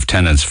behalf of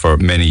tenants for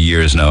many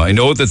years now. I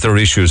know that there are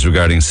issues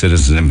regarding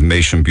citizen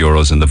information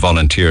bureaus and the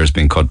volunteers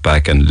being cut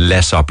back and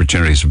less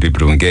opportunities for people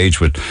to engage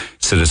with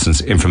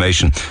citizens'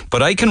 information.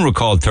 But I can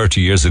recall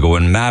 30 years ago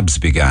when MABS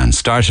began,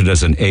 started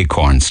as an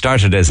acorn,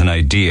 started as an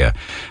idea,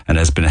 and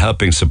has been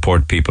helping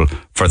support people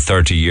for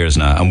 30 years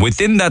now. And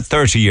within that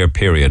 30-year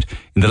period,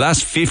 in the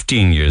last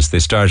 15 years, they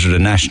started a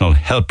national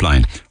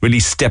helpline, really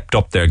stepped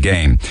up their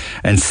game.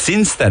 And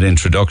since that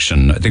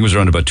introduction, I think it was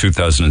around about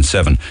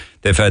 2007,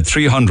 they've had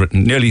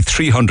nearly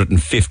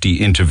 350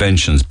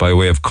 interventions by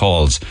way of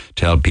calls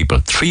to help people.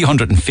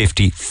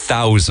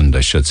 350,000,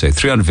 I should say.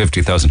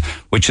 350,000,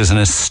 which is an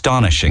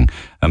astonishing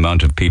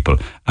amount of people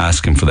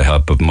asking for the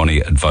help of money,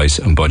 advice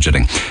and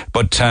budgeting.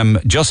 But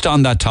just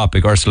on that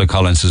topic, Ursula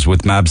Collins is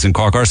with MABS in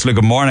Cork. Ursula,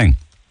 good morning.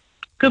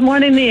 Good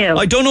morning, Neil.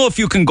 I don't know if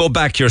you can go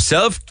back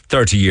yourself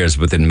 30 years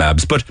within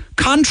MABS, but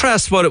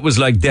contrast what it was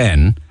like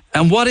then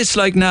and what it's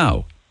like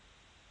now.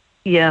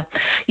 Yeah.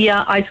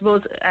 I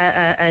suppose,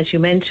 as you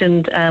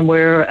mentioned,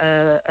 we're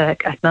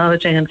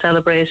acknowledging and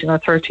celebrating our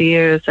 30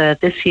 years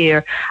this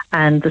year,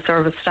 and the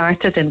service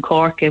started in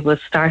Cork. It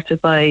was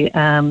started by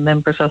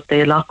members of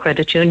the Loch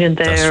Credit Union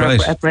there.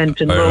 That's right.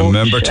 Brendan I Roach.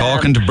 remember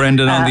talking to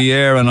Brendan on the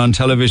air and on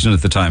television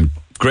at the time.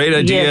 Great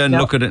idea, and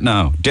look at it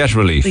now. Debt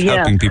relief,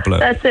 helping people out.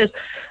 That's it.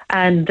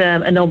 And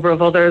a number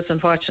of others.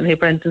 Unfortunately,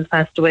 Brendan's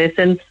passed away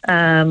since.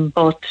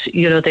 But,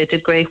 they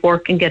did great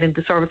work in getting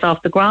the service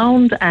off the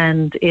ground.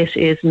 And it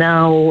is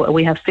now,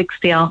 we have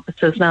 60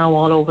 offices now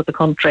all over the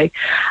country.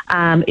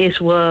 It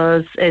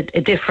was a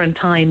different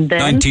time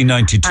then.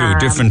 1992,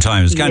 different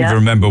times. Can't even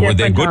remember, were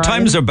they good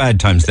times or bad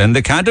times then?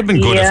 They can't have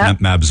been good if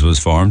MABS was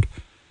formed.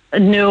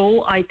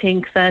 No, I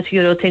think that,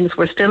 things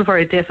were still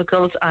very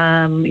difficult.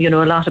 A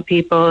lot of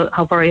people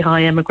have very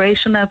high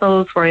immigration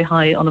levels, very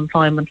high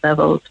unemployment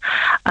levels.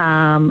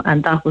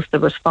 And that was the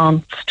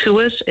response to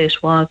it.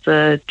 It was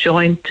a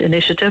joint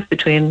initiative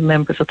between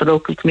members of the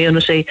local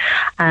community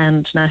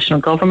and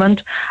national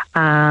government.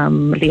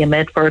 Liam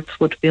Edwards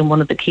would have been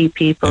one of the key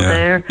people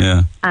there.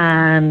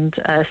 And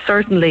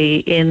certainly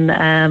in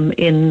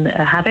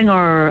having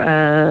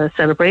our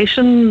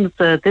celebrations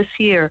this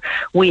year,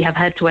 we have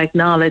had to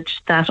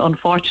acknowledge that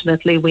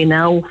unfortunately we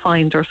now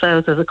find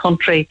ourselves as a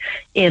country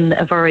in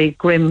a very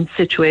grim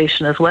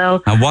situation as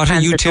well. And what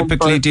are you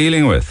typically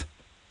dealing with?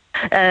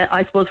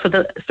 I suppose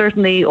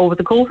certainly over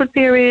the COVID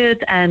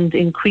period and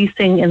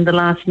increasing in the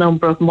last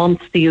number of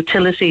months, the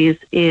utilities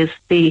is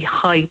the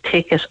high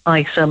ticket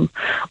item,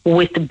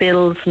 with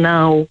bills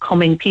now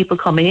people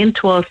coming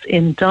into us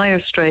in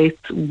dire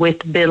straits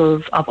with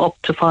bills of up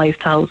to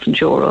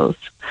 €5,000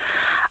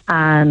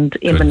 and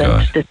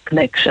imminent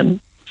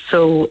disconnection.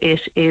 So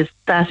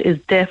that is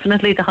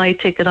definitely the high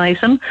ticket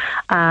item.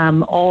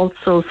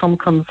 Also some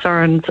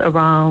concerns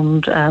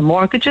around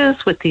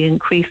mortgages with the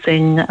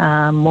increasing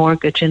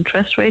mortgage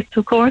interest rates,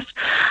 of course,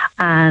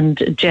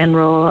 and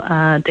general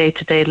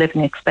day-to-day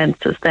living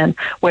expenses then,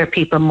 where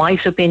people might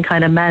have been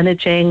kind of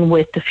managing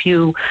with a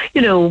few,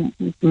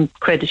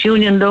 credit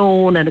union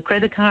loan and a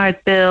credit card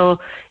bill.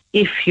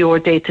 If your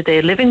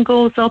day-to-day living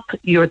goes up,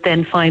 you're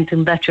then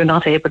finding that you're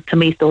not able to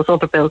meet those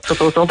other bills. So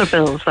those other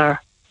bills are...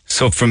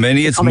 So for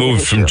many, it's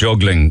moved from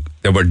juggling.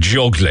 They were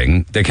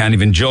juggling. They can't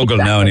even juggle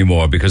now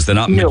anymore because they're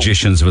not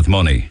magicians with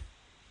money.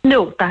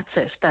 No, that's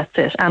it.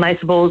 And I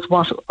suppose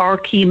what our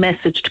key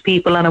message to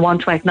people, and I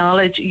want to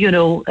acknowledge,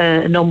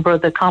 a number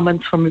of the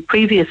comments from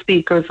previous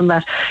speakers, and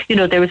that,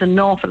 there is an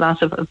awful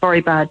lot of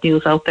very bad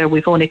news out there.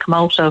 We've only come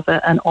out of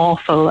an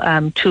awful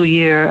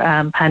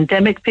 2-year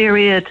pandemic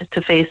period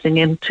to facing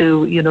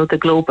into, the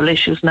global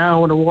issues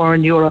now and a war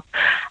in Europe.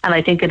 And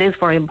I think it is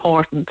very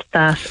important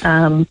that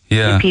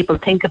if people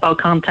think about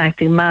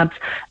contacting MABS,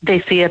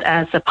 they see it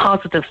as a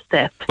positive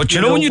step. But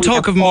when you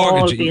talk of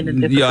mortgage,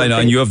 I know,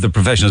 and you have the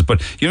professionals,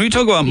 but you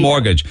talk about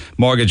mortgage,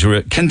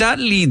 can that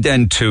lead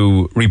then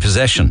to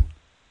repossession?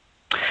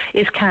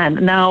 It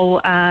can.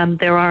 Now,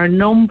 there are a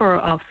number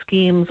of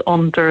schemes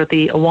under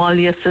the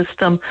Awalia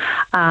system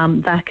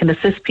that can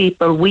assist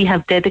people. We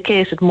have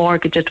dedicated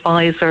mortgage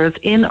advisors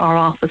in our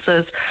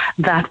offices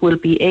that will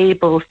be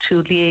able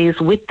to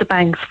liaise with the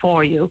banks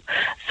for you.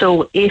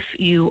 So if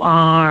you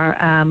are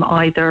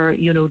either,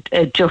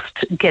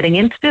 just getting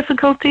into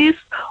difficulties,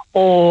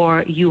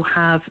 or you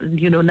have,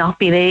 not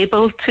been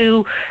able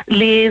to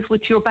liaise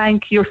with your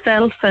bank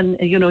yourself, and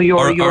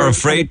you're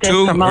afraid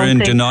to, or in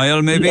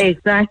denial, maybe.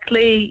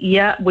 Exactly,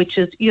 yeah. Which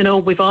is,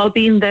 we've all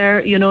been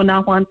there.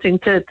 Not wanting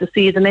to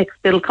see the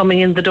next bill coming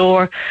in the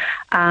door.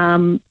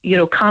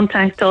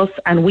 Contact us,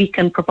 and we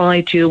can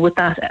provide you with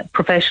that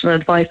professional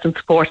advice and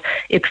support.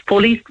 It's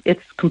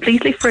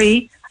completely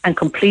free and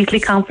completely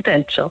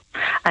confidential.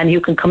 And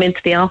you can come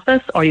into the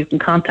office, or you can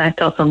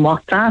contact us on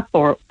WhatsApp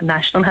or a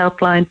national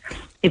helpline.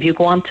 If you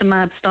go on to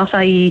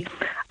mabs.ie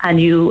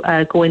and you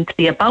go into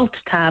the About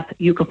tab,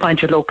 you can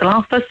find your local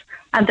office,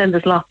 and then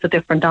there's lots of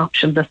different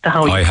options as to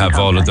how you can have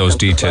all of those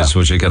details,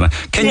 which you can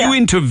you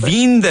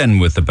intervene then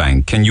with the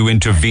bank? Can you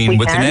intervene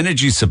with an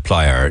energy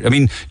supplier? I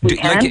mean,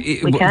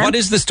 what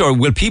is the story?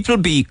 Will people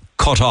be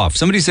cut off?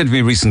 Somebody said to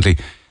me recently,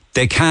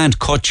 they can't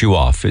cut you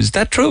off. Is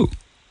that true?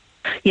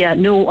 Yeah,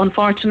 no,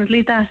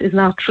 unfortunately that is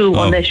not true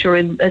unless you're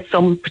in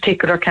some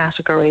particular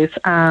categories.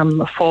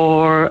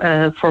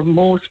 For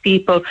most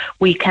people,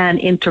 we can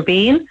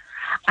intervene.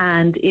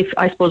 And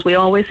I suppose we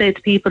always say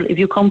to people, if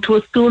you come to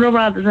us sooner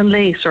rather than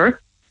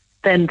later,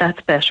 then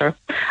that's better.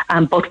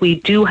 But we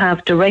do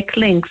have direct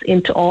links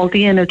into all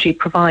the energy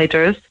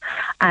providers.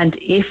 And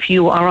if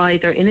you are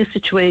either in a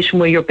situation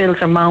where your bills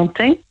are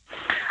mounting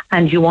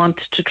and you want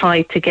to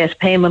try to get a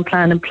payment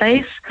plan in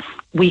place,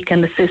 we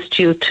can assist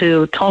you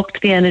to talk to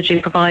the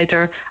energy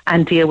provider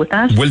and deal with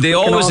that. Will they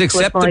always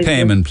accept the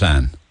payment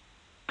plan?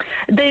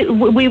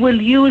 We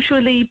will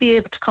usually be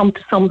able to come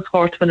to some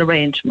sort of an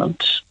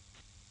arrangement.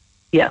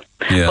 Yeah.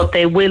 But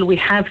we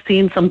have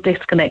seen some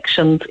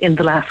disconnections in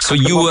the last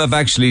couple of months. Have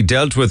actually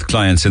dealt with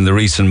clients in the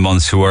recent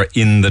months who are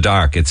in the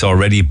dark. It's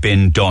already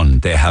been done.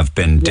 They have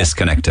been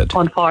disconnected.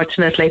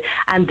 Unfortunately.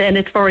 And then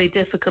it's very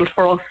difficult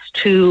for us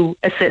to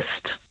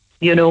assist,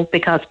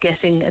 because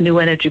getting a new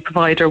energy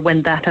provider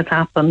when that has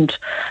happened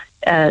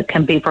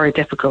can be very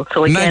difficult.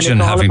 So again, imagine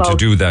having to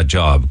do that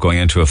job, going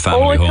into a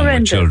family home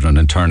with children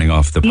and turning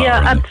off the power.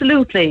 Yeah,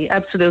 absolutely.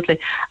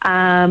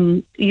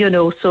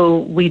 So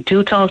we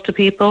do talk to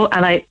people,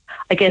 and I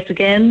guess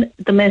again,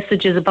 the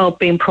message is about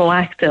being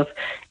proactive.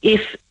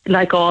 If,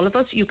 like all of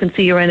us, you can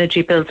see your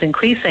energy bills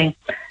increasing,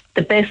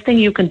 the best thing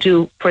you can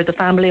do for the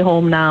family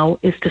home now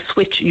is to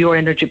switch your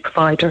energy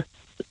provider.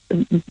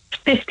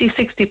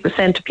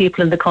 50-60% of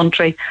people in the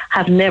country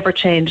have never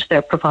changed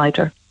their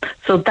provider.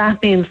 So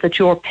that means that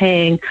you're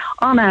paying,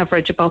 on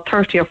average, about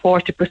 30 or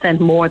 40%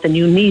 more than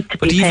you need to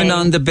be paying. But even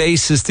on the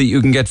basis that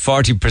you can get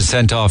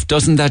 40% off,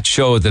 doesn't that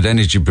show that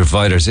energy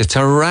providers, it's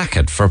a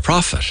racket for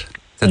profit?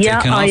 That they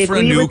can offer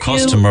a new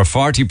customer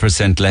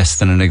 40% less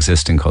than an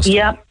existing customer.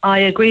 Yeah, I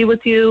agree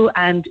with you.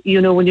 And,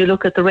 when you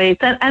look at the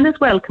rates, and as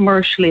well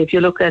commercially, if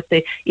you look at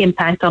the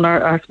impact on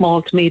our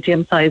small to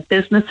medium-sized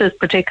businesses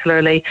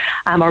particularly,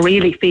 are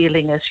really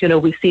feeling it.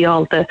 We see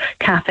all the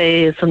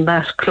cafes and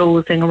that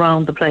closing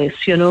around the place,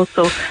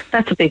 so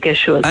that's a big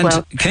issue as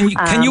well.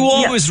 Can you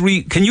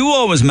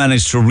always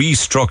manage to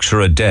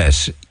restructure a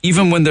debt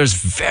even when there's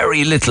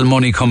very little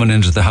money coming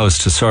into the house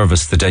to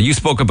service the debt? You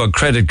spoke about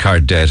credit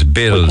card debt,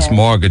 bills,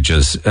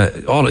 mortgages,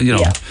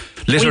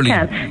 literally. We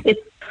can.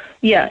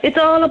 It's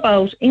all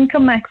about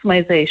income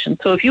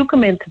maximisation. So if you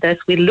come into this,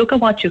 we look at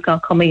what you've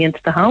got coming into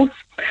the house,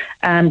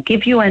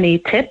 give you any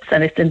tips,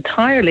 and it's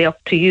entirely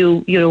up to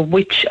you,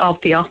 which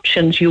of the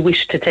options you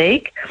wish to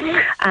take.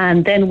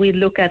 And then we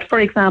look at,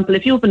 for example,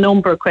 if you have a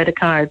number of credit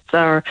cards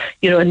or,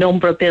 a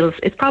number of bills,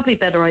 it's probably a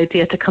better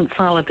idea to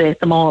consolidate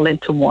them all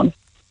into one.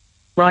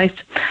 Right,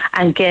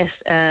 and get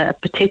a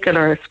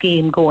particular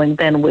scheme going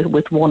then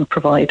with one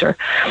provider.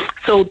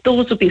 So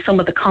those would be some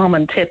of the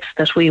common tips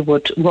that we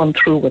would run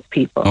through with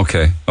people.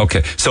 Okay.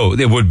 So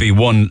there would be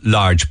one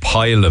large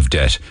pile of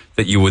debt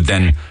that you would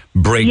then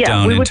break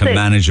down into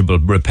manageable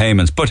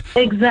repayments. But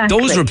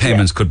those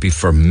repayments could be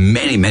for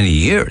many, many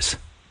years.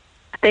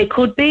 They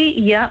could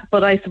be,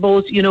 but I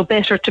suppose,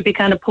 better to be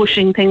kind of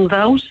pushing things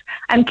out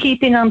and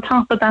keeping on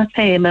top of that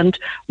payment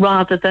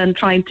rather than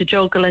trying to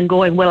juggle and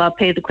going, well, I'll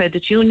pay the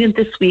credit union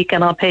this week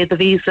and I'll pay the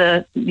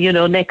Visa,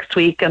 next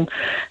week, and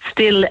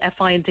still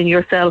finding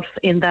yourself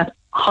in that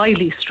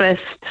highly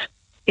stressed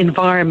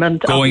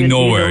environment. Going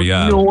nowhere,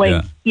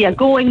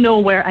 going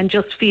nowhere and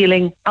just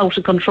feeling out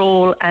of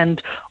control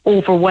and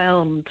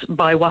overwhelmed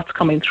by what's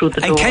coming through the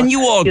door. And can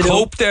you all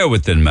cope there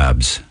within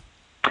MABS?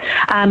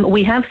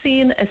 We have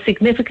seen a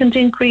significant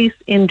increase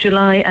in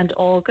July and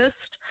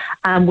August.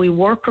 We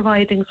were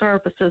providing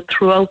services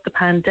throughout the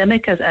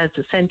pandemic as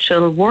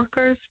essential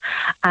workers,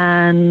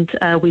 and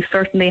we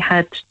certainly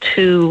had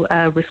to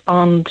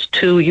respond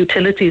to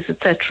utilities,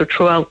 etc.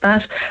 throughout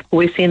that.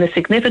 We've seen a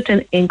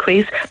significant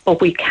increase,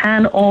 but we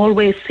can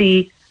always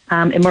see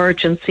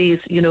emergencies,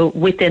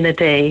 within a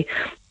day.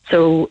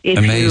 So if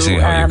amazing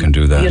how you can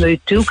do that.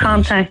 Do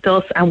contact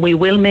us, and we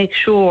will make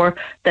sure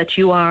that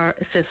you are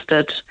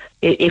assisted.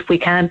 If we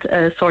can't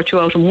sort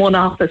you out in one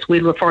office,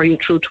 we'll refer you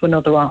through to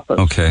another office.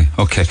 Okay.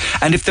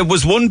 And if there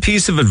was one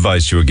piece of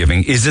advice you were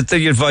giving, is it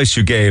the advice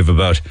you gave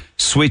about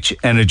switch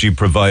energy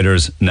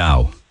providers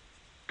now?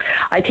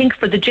 I think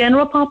for the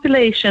general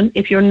population,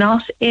 if you're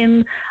not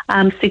in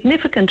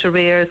significant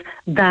arrears,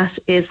 that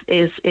is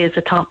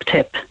a top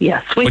tip.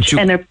 Yeah, switch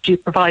energy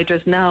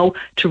providers now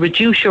to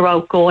reduce your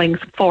outgoings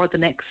for the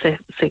next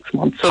 6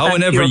 months. So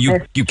however,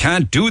 you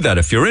can't do that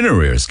if you're in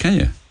arrears, can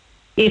you?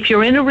 If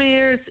you're in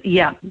arrears,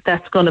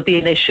 that's going to be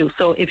an issue.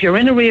 So if you're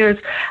in arrears,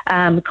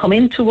 come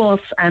into us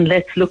and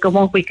let's look at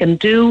what we can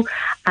do,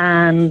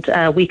 and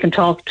we can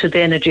talk to the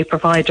energy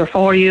provider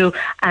for you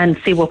and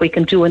see what we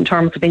can do in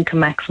terms of income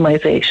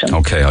maximisation.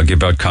 Okay, I'll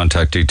give out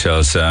contact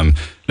details.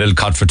 Little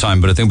cut for time,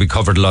 but I think we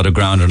covered a lot of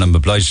ground, and I'm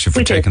obliged to you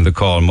for taking the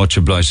call. Much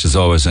obliged as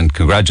always, and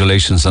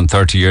congratulations on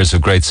 30 years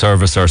of great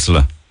service,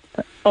 Ursula.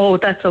 Oh,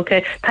 that's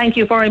okay. Thank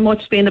you very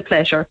much. It's been a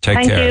pleasure.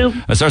 Take care. You.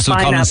 As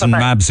Ursula Collinson,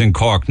 MABS in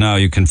Cork. Now,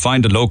 you can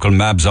find a local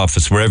MABS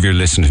office wherever you're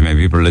listening to me.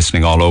 People are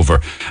listening all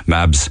over.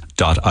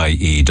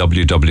 MABS.ie,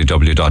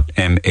 www.mabs.ie.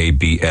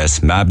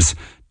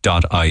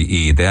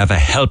 They have a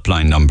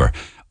helpline number,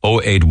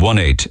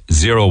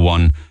 0818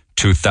 01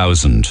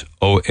 2000.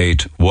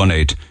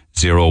 0818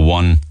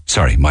 01,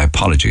 sorry, my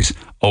apologies.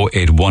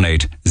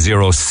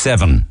 0818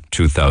 07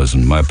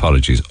 2000. My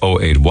apologies.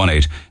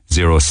 0818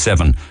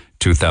 07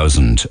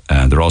 2000.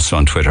 They're also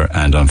on Twitter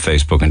and on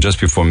Facebook. And just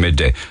before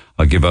midday,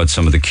 I'll give out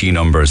some of the key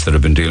numbers that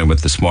I've been dealing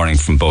with this morning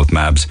from both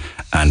MABS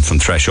and from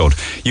Threshold.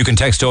 You can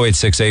text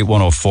 0868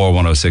 104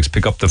 106.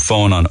 Pick up the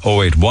phone on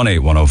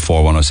 0818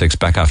 104 106.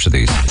 Back after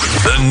these.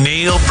 The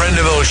Neil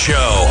Prendeville Show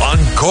on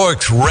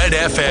Cork's Red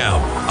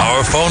FM.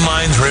 Our phone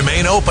lines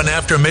remain open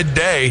after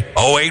midday.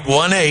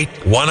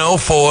 0818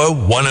 104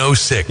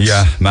 106.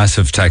 Yeah,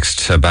 massive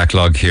text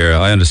backlog here.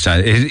 I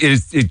understand.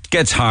 It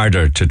gets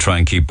harder to try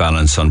and keep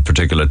balance on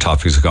particular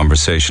topics of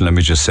conversation. Let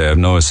me just say,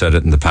 I've always said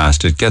it in the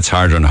past. It gets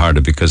harder and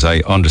harder because I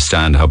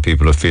understand how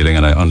people are feeling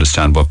and I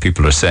understand what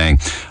people are saying.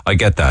 I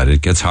get that.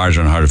 It gets harder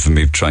and harder for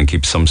me to try and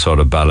keep some sort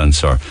of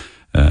balance or,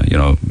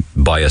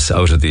 bias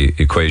out of the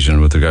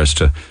equation with regards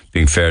to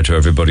being fair to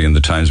everybody in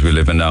the times we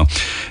live in now.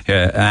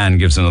 Anne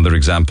gives another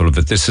example of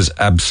it. This is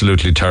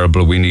absolutely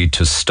terrible. We need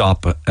to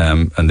stop.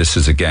 And this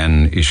is,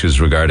 again,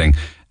 issues regarding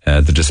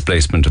the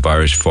displacement of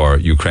Irish for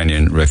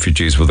Ukrainian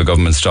refugees. Will the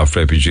government stop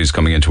refugees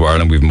coming into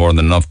Ireland? We've more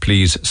than enough.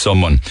 Please,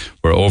 someone.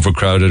 We're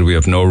overcrowded. We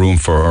have no room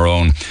for our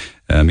own.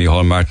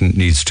 Micheál Martin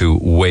needs to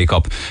wake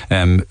up.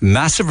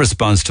 Massive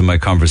response to my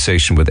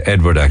conversation with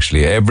Edward,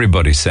 actually.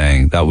 Everybody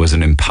saying that was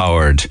an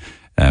empowered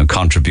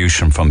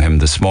contribution from him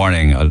this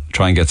morning. I'll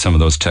try and get some of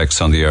those texts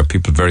on the air.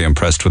 People very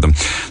impressed with them.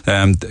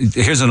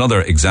 Here's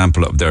another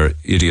example of their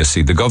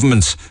idiocy. The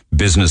government's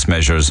business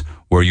measures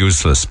were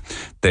useless.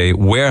 They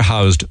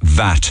warehoused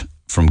VAT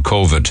from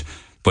COVID.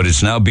 but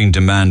it's now being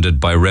demanded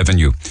by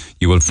revenue.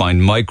 You will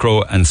find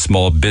micro and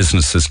small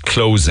businesses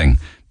closing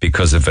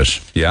because of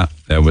it. Yeah,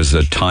 there was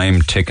a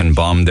time ticking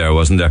bomb there,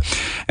 wasn't there?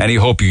 Any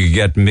hope you could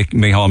get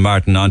Micheál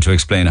Martin on to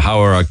explain how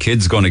are our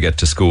kids going to get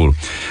to school?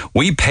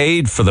 We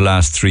paid for the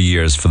last 3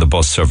 years for the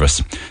bus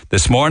service.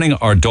 This morning,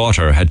 our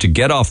daughter had to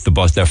get off the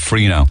bus. They're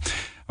free now.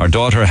 Our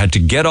daughter had to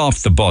get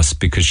off the bus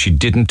because she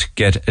didn't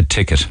get a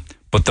ticket.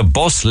 But the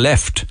bus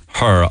left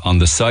her on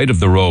the side of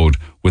the road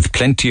with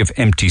plenty of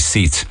empty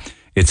seats.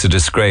 It's a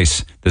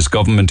disgrace. This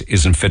government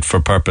isn't fit for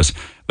purpose. I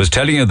was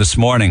telling you this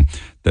morning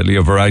that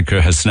Leo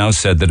Varadkar has now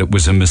said that it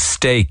was a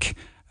mistake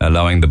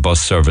allowing the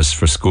bus service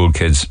for school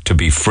kids to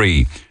be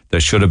free. There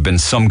should have been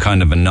some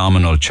kind of a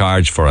nominal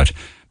charge for it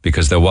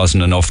because there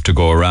wasn't enough to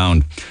go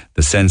around.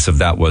 The sense of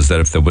that was that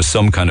if there was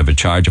some kind of a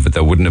charge of it,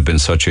 there wouldn't have been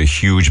such a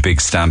huge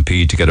big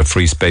stampede to get a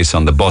free space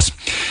on the bus.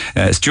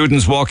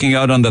 Students walking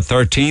out on the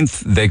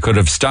 13th, they could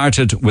have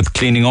started with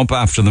cleaning up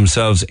after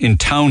themselves in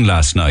town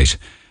last night.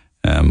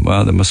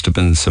 Well, there must have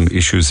been some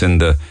issues in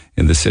the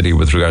city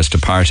with regards to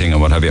partying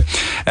and what have you.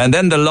 And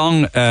then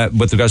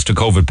with regards to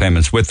COVID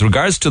payments, with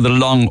regards to the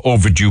long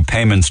overdue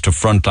payments to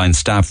frontline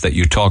staff that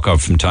you talk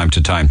of from time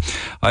to time,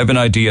 I have an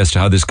idea as to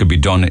how this could be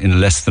done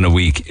in less than a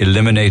week,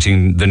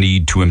 eliminating the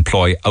need to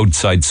employ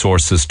outside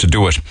sources to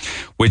do it,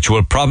 which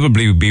will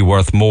probably be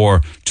worth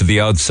more to the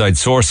outside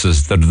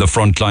sources than the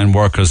frontline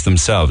workers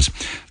themselves.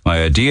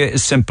 My idea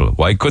is simple.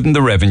 Why couldn't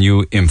the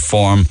revenue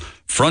inform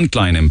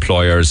frontline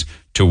employers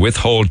to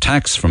withhold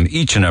tax from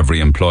each and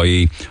every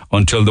employee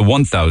until the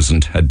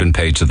 1,000 had been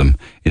paid to them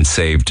in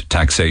saved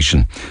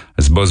taxation?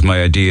 I suppose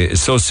my idea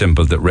is so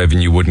simple that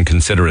revenue wouldn't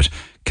consider it.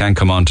 Can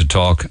come on to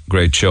talk.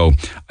 Great show.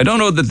 I don't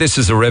know that this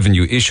is a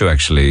revenue issue,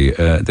 actually.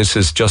 This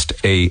is just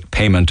a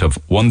payment of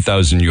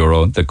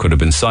 €1,000 that could have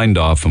been signed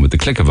off, and with the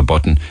click of a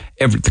button,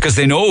 because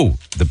they know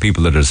the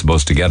people that are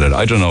supposed to get it.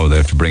 I don't know, they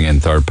have to bring in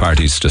third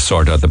parties to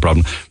sort out the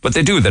problem, but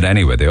they do that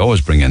anyway. They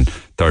always bring in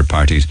third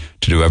parties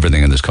to do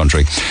everything in this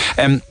country.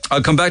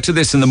 I'll come back to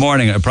this in the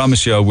morning. I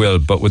promise you I will,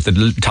 but with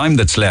the time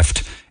that's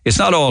left, it's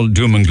not all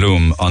doom and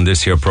gloom on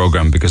this here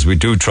program, because we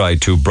do try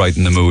to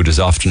brighten the mood as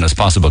often as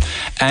possible.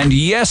 And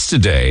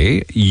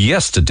yesterday,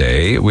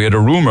 we had a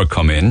rumour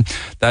come in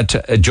that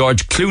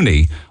George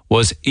Clooney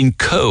was in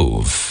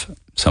Cove.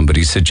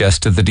 Somebody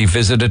suggested that he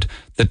visited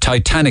the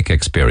Titanic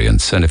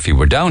experience. And if he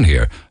were down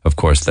here, of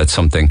course, that's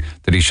something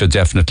that he should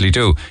definitely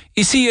do.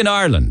 Is he in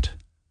Ireland?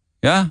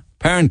 Yeah,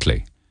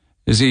 apparently.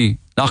 Is he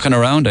knocking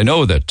around? I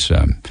know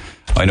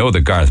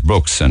that Garth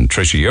Brooks and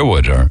Trisha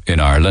Yearwood are in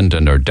Ireland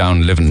and are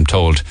down living, I'm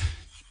told,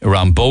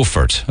 around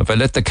Beaufort. If I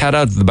let the cat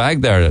out of the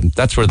bag there,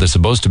 that's where they're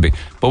supposed to be.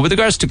 But with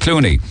regards to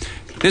Clooney,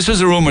 this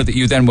was a rumour that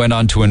you then went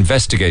on to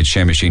investigate,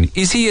 Shea Machine.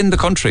 Is he in the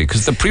country?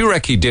 Because the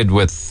prereq he did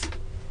with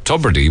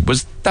Tubridy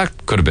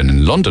could have been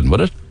in London,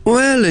 would it?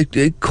 Well,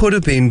 it could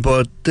have been,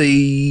 but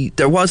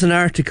there was an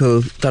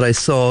article that I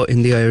saw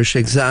in the Irish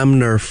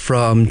Examiner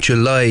from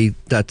July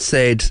that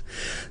said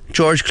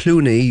George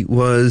Clooney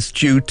was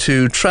due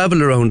to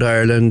travel around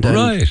Ireland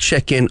and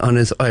check in on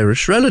his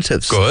Irish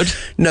relatives. Good.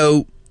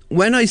 Now,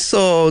 when I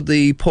saw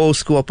the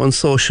post go up on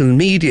social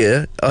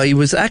media, I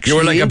was actually... You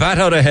were like a bat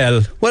out of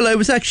hell. Well, I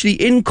was actually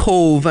in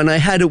Cove, and I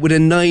had it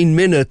within 9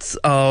 minutes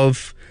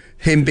of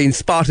him being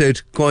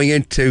spotted going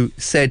into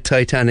said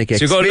Titanic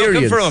experience. So you go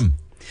looking for him?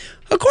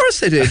 Of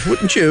course I did,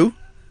 wouldn't you?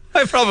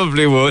 I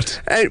probably would.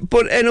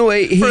 But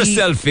anyway... For a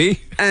selfie.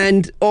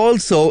 And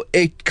also,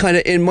 it kind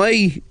of, in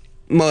my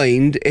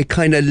mind, it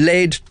kind of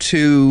led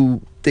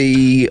to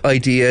the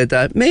idea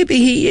that maybe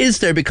he is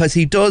there because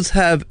he does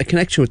have a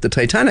connection with the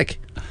Titanic.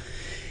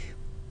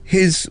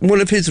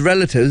 One of his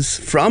relatives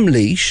from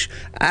Laois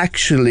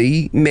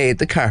actually made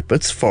the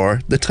carpets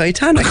for the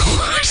Titanic.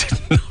 I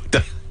didn't know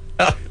that.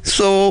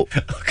 So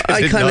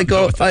I kind of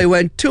go, I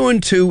went 2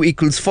 and 2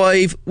 equals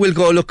 5. We'll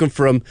go looking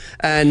for him.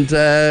 And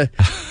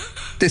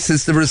this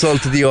is the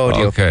result of the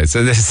audio. Okay,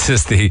 so this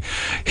is the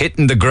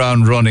hitting the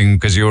ground running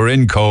because you were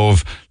in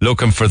Cove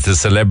looking for the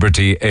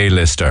celebrity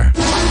A-lister.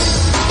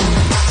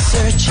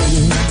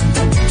 Searching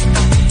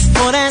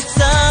for that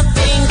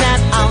something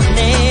that I'll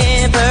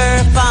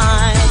never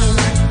find.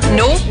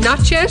 No,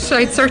 not yet.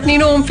 I'd certainly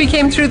know him if he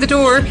came through the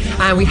door.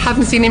 We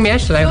haven't seen him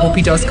yet, and I hope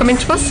he does come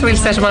into us. We'll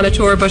set him on a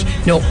tour, but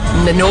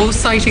no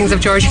sightings of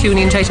George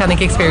Clooney and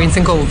Titanic experience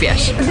in Cove yet.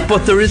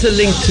 But there is a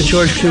link to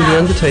George Clooney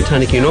and the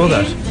Titanic, you know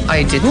that?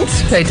 I didn't.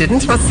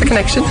 What's the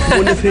connection?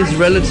 One of his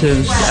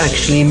relatives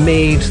actually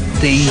made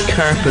the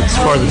carpets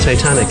for the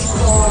Titanic.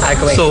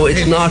 So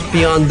it's not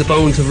beyond the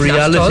bounds of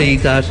reality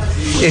that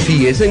if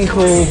he is in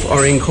Cove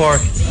or in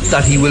Cork,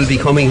 that he will be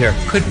coming here.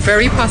 Could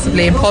very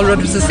possibly. And Paul Rudd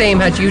was the same,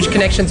 had huge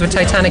connections with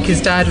Titanic. His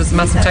dad was a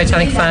massive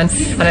Titanic fan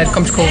and had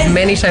come to Cove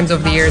many times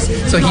over the years,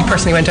 so he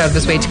personally went out of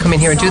his way to come in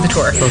here and do the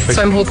tour. Perfect.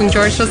 So I'm hoping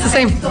George does the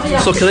same.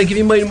 So can I give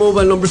you my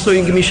mobile number so you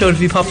can give me a shout if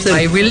he pops in?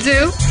 I will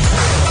do.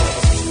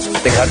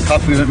 They had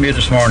coffee with me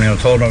this morning. I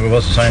told them I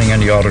wasn't signing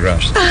any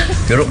autographs.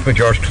 If you're looking for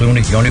George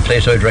Clooney, the only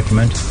place I'd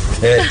recommend,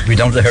 be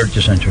down to the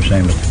Heritage Centre,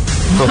 same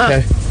with.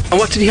 Okay. And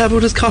what did he have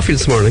with his coffee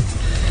this morning?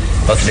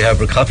 What did he have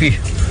with coffee?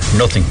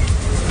 Nothing.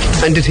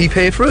 And did he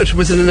pay for it?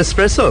 Was it an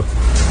espresso?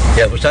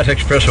 Yeah, it was that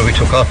espresso we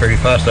took off very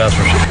fast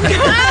afterwards.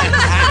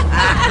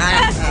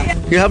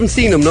 You haven't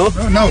seen him, no?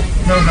 No,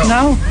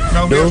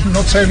 we're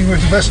not sailing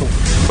with the vessel.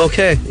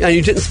 Okay, and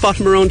you didn't spot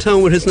him around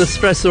town with his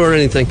Nespresso or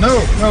anything? No,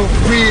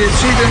 we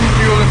see them,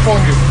 we will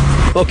inform you.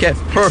 Okay,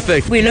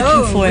 perfect. We're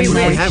looking for him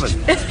now. We haven't.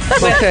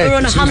 Okay. We're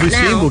on a hunt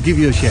now. We'll give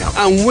you a shout.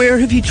 And where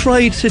have you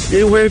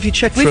where have you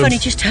checked We've from? only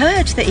just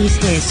heard that he's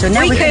here, so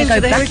now we're going to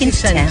go back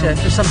into town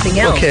for something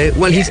else. Okay,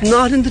 well, he's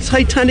not in the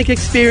Titanic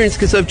experience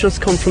because I've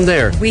just come from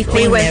there. We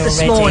went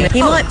this morning.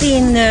 He might be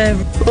in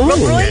Rob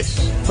Roy's.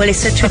 Well,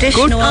 it's a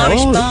traditional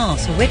Irish bar,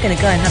 so we're going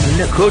to go and have a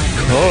look. Good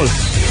call.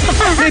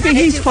 Maybe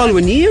he's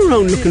following you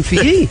around looking for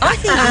you. I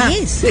think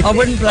he is. I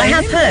wouldn't blame him.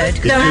 I have heard.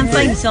 They're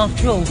famous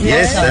after all.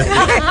 Yes.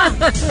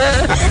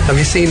 Have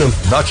you seen him?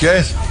 Not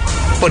yet.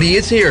 But he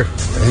is here.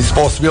 He's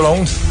supposed to be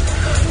around.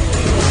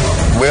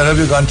 Where have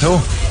you gone to?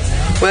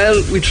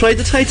 Well, we tried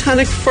the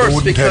Titanic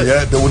first They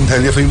wouldn't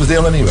tell you if he was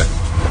there anyway.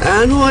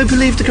 No, I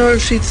believe the girl,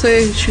 she'd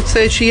say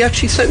she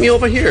actually sent me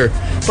over here.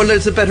 But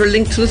there's a better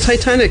link to the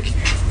Titanic.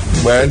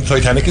 Well,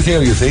 Titanic is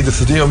here, you see.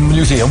 This is the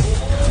museum.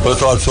 But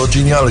it's also a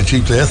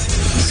genealogy place.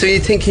 So you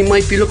think he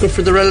might be looking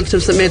for the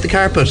relatives that made the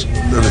carpet?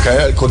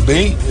 Okay, it could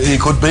be. He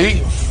could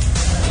be.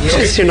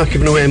 Yes. You're not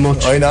giving away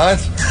much. Why not?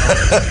 He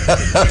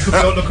could be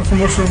out looking for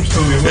mushrooms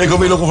too. He could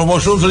be looking for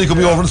mushrooms, or he could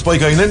be over in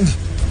Spike Island.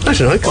 I don't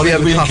know, he could be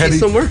having coffee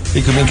somewhere.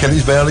 He could be in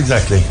Kelly's Bell,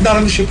 exactly. Not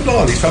on the ship at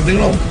all, he's travelling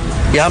alone.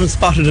 You haven't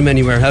spotted him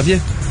anywhere, have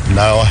you?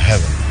 No, I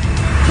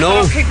haven't.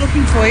 No? I'll keep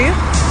looking for you,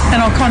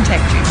 and I'll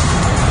contact you.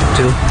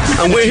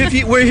 And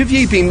where have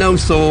you been now,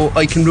 so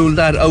I can rule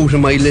that out of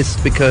my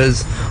list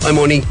because I'm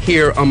only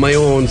here on my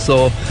own,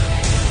 so...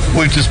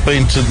 We've just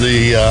been to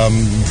the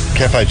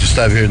cafe just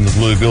over here in the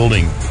blue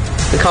building.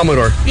 The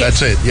Commodore? Yes.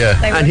 That's it, yeah.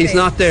 And he's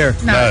not there?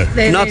 No.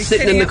 Not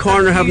sitting in the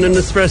corner having an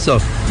espresso?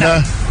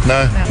 No.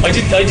 I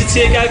did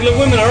see a gaggle of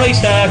women, alright,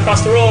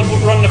 across the road,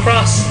 running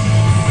across.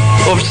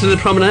 Over to the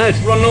promenade?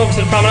 Running over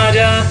to the promenade,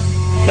 yeah.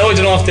 No, I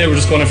don't know if they were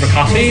just going in for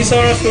coffees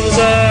or if it was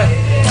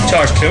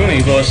George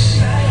Clooney, but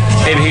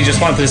maybe he just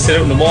wanted to sit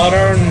out in the water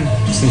and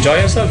just enjoy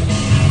himself.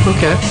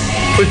 Okay,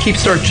 we'll keep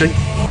searching.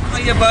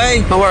 Hiya,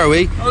 bye. How are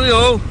we? How are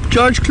you?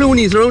 George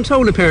Clooney's around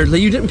town apparently.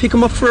 You didn't pick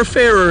him up for a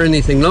fare or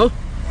anything, no?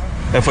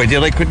 If I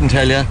did, I couldn't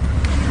tell you.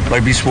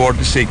 I'd be sworn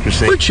to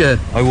secrecy. Would you?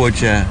 I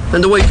would, yeah.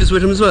 And the wife is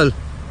with him as well?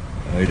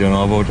 I don't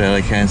know about that,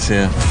 I can't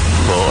say.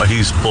 Well,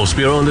 he's supposed to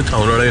be around the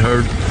town, or I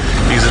heard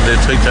he's in the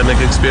Titanic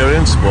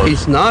experience. But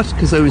he's not,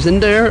 because I was in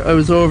there. I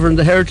was over in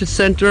the Heritage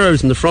Centre. I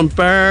was in the front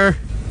bar.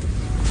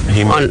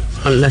 He might,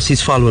 unless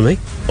he's following me.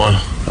 Well,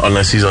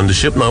 unless he's on the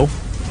ship now.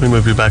 He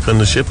might be back on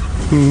the ship.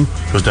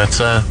 Because that's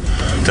a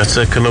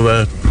kind of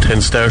a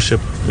 10-star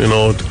ship, you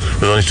know.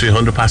 There's only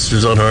 300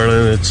 passengers on her,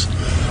 and it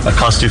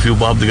cost you a few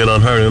bob to get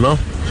on her, you know.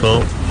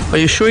 So. Are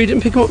you sure you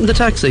didn't pick him up in the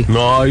taxi? No,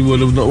 I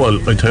would have not.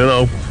 Well, I tell you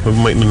now, I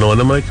mightn't have known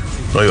him, like.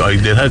 I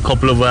did have a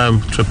couple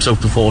of trips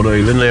out to Ford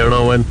Island there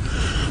now, and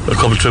a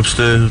couple of trips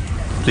to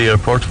the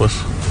airport, but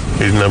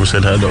he never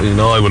said hi. You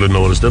know, I would have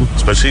noticed him,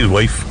 especially his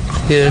wife.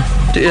 Yeah,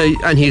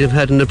 and he'd have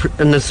had an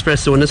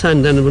espresso in his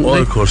hand then, wouldn't he?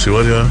 Oh, of course he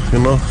would, yeah, you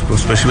know,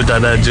 especially with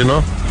that edge, you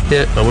know.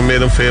 Yeah. And we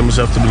made him famous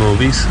after the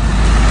movies.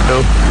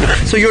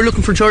 So you're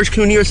looking for George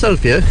Clooney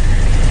yourself, yeah?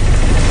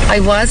 I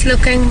was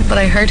looking, but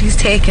I heard he's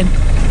taken.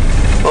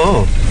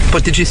 Oh,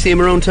 but did you see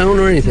him around town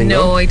or anything?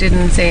 No, I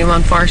didn't see him,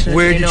 unfortunately.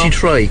 Where did you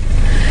try?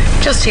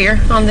 Just here,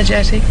 on the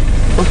jetty.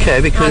 Okay,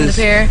 because... On the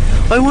pier.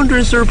 I wonder,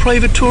 is there a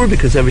private tour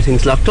because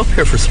everything's locked up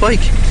here for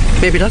Spike?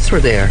 Maybe that's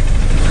where they are.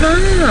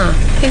 Ah,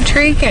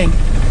 intriguing.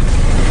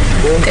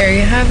 Yeah. There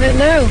you have it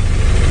now.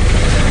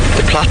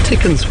 The plot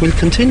thickens. Will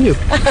continue.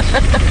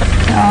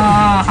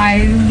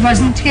 I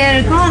wasn't here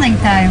at morning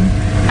time.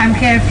 I'm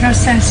here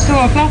since 2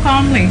 o'clock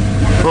only.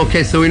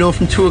 Okay, so we know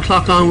from 2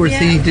 o'clock onwards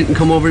he didn't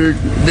come over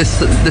this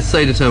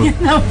side of town.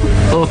 No.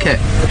 Okay,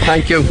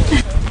 thank you.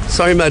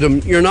 Sorry,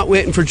 madam, you're not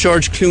waiting for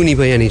George Clooney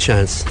by any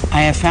chance?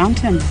 I have found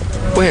him.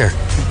 Where?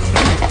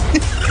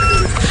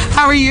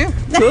 How are you?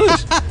 Good.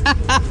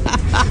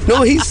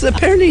 No,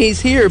 apparently he's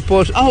here,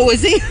 but... Oh,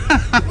 is he?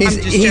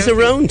 He's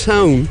around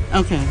town.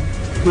 Okay,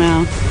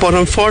 well... But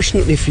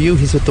unfortunately for you,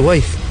 he's with the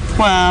wife.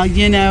 Well,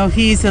 you know,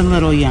 he's a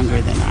little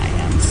younger than I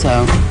am,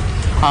 so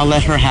I'll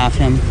let her have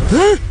him.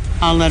 Huh?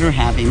 I'll let her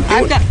have him.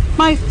 I've got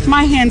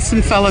my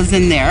handsome fella's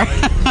in there,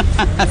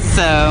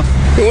 so...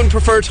 You wouldn't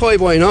prefer a toy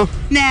boy, no?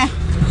 Nah.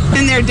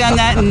 Been there, done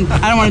that, and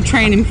I don't want to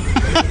train him.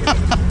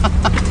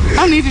 I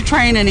don't need to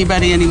train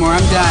anybody anymore.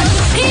 I'm done.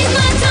 He's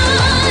my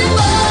toy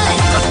boy,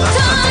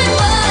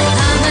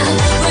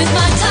 with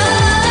my toy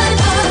boy.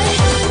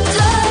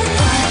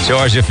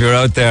 George, if you're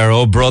out there,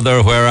 oh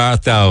brother, where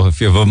art thou?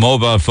 If you have a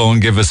mobile phone,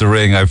 give us a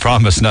ring. I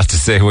promise not to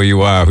say where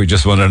you are. We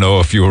just want to know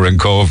if you were in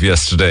Cove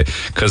yesterday,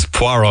 because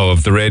Poirot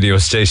of the radio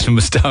station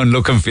was down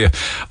looking for you.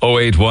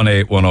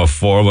 0818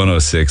 104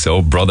 106.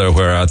 Oh brother,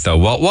 where art thou?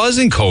 What was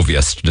in Cove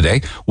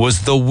yesterday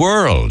was the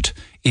World.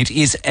 It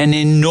is an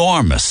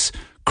enormous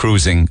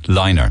cruising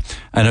liner,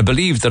 and I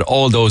believe that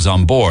all those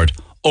on board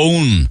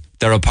own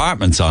their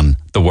apartments on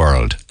the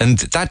World, and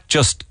that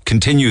just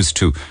continues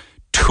to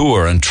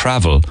tour and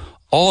travel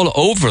all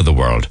over the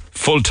world,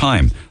 full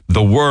time.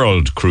 The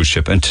World cruise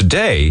ship. And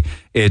today,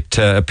 it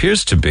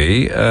appears to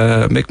be,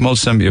 Mick Mull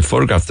sent me a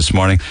photograph this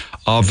morning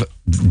of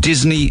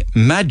Disney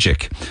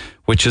Magic,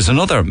 which is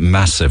another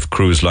massive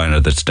cruise liner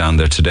that's down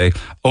there today,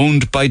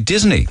 owned by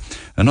Disney.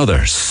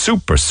 Another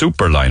super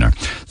liner.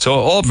 So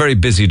all very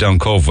busy down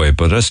Cove Way,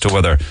 but as to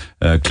whether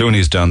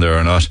Clooney's down there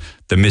or not,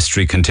 the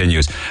mystery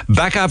continues.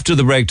 Back after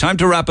the break, time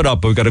to wrap it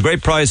up. We've got a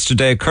great prize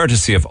today,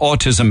 courtesy of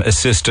Autism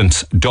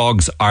Assistance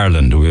Dogs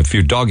Ireland. We have a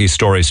few doggy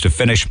stories to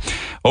finish.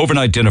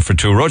 Overnight dinner for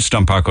two,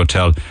 Rochestone Park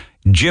Hotel.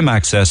 Gym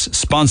access,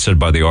 sponsored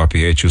by the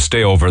RPH. You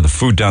stay over. The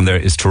food down there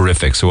is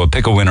terrific. So we'll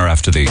pick a winner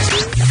after these.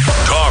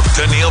 Talk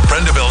to Neil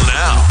Prendeville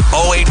now.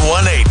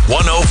 0818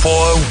 104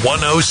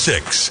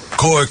 106.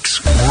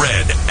 Cork's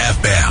Red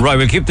FM. Right,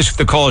 we'll keep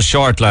the call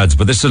short, lads,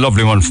 but this is a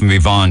lovely one from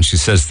Yvonne. She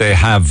says they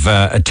have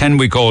a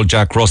 10-week-old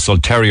Jack Russell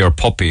Terrier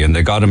puppy, and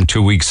they got him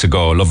 2 weeks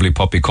ago. A lovely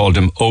puppy, called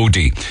him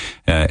Odie.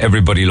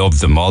 Everybody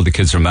loved them. All the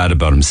kids are mad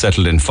about him.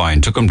 Settled in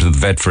fine. Took him to the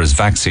vet for his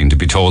vaccine to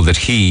be told that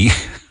he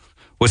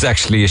was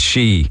actually a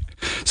she.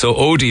 So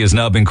Odie has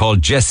now been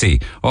called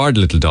Jessie. Our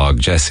little dog,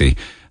 Jessie.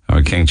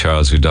 Our King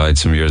Charles, who died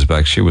some years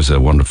back, she was a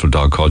wonderful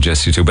dog called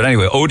Jessie too. But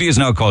anyway, Odie is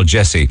now called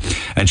Jessie,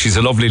 and she's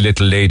a lovely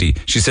little lady.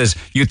 She says,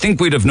 you'd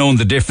think we'd have known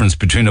the difference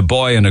between a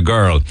boy and a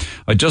girl.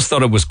 I just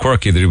thought it was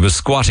quirky that he was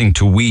squatting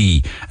to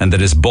wee, and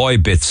that his boy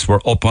bits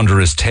were up under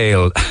his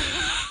tail.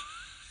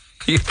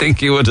 You'd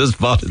think you would have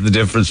spotted the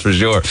difference for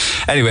sure.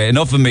 Anyway,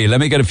 enough of me. Let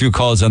me get a few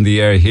calls on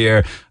the air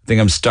here. I think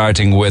I'm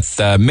starting with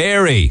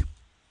Mary.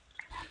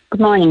 Good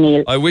morning,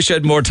 Neil. I wish I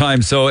had more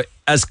time, so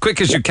as quick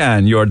as you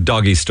can, your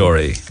doggy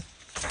story.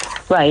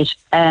 Right.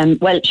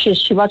 Well,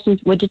 she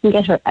wasn't. We didn't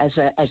get her as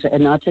an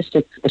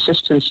autistic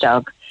assistance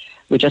dog.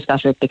 We just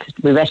got her because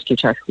we rescued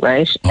her,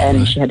 right?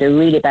 And she had a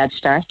really bad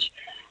start.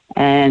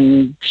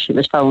 And she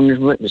was found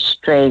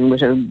straying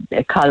with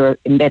a collar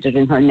embedded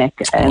in her neck,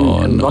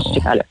 a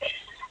rusty collar,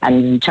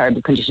 and in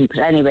terrible condition. But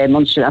anyway,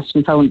 once she lost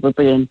and found were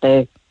brilliant.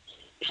 They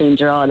cleaned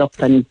her all up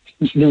and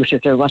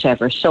neutered her,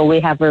 whatever. So we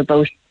have her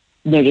about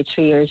nearly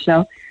 3 years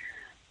now,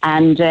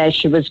 and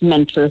she was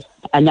mental,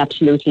 an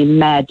absolutely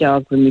mad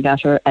dog when we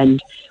got her,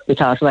 and we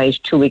thought, right,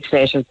 2 weeks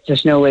later,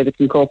 there's no way we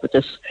can cope with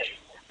this,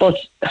 but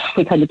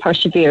we kind of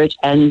persevered,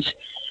 and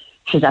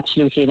she's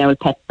absolutely an old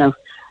pet now,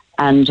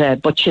 and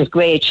but she's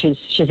great.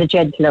 She's a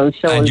gentle old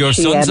soul. And your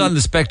son's on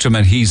the spectrum,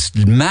 and he's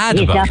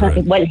mad about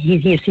her. Well,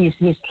 he's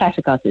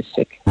classic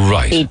autistic.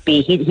 Right.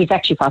 He's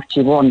actually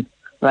 41.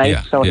 Right,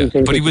 yeah, so yeah.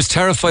 But he was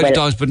terrified of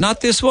dogs, but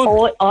not this one.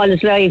 All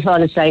his life,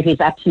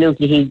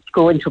 he'd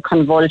go into a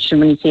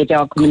convulsion when he'd see a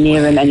dog coming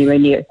near him, anywhere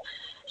near.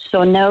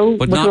 So now,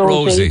 but not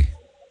Rosie.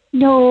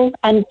 No,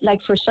 and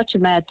like for such a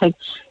mad thing,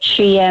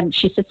 she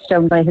sits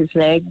down by his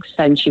legs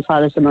and she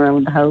follows him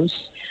around the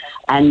house,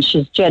 and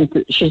she's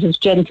gentle. She's as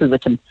gentle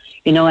with him,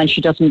 you know, and she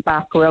doesn't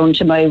back around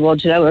him. I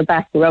would or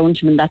back around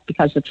him, and that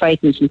because it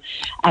frightens him.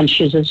 And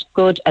she's as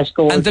good as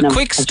gold. And the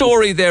quick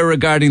story there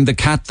regarding the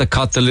cat that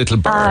caught the little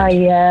bird.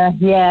 Yeah.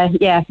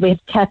 We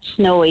had cat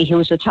Snowy. He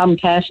was a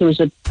tomcat. He was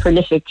a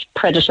prolific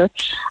predator,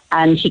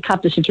 and he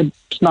caught this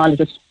small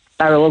little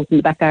sparrow out in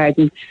the back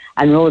garden.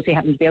 And Rosie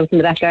happened to be out in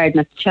the back garden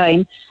at the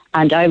time.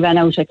 And I ran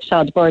out. I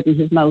saw the bird in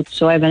his mouth,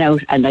 so I ran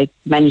out and I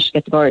managed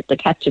to get the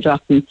cat to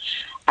drop him.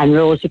 And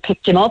Rosie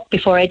picked him up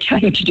before I had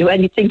time to do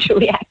anything to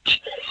react,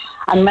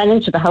 and ran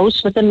into the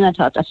house with him, and I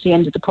thought, that's the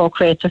end of the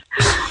procreator.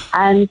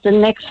 And the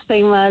next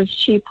thing was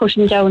she put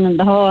him down in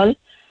the hall,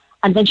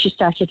 and then she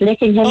started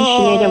licking him. She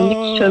lay down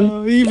next to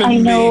him.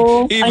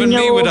 Even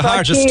me with a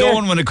heart of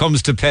stone when it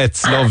comes to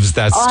pets loves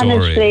that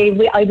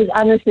story.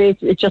 Honestly,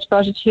 it just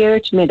brought a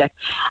tear to me.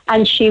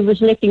 And she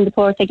was licking the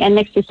poor thing, and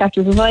next he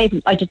started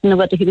reviving. I didn't know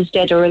whether he was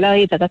dead or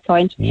alive at that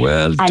point.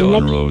 Well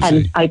done, Rosie.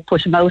 And I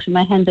put him out of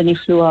my hand, and he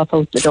flew off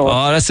out the door.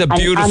 Oh, that's a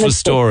beautiful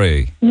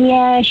story.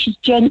 Yeah, she's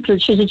gentle.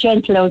 She's a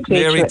gentle old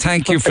creature. Mary,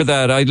 thank you for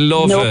that. I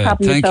love it.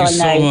 Thank you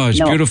so much.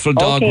 No. Beautiful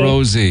dog, okay.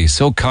 Rosie.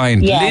 So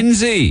kind. Yeah.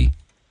 Lindsay.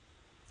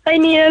 Hi,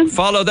 Neil.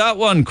 Follow that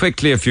one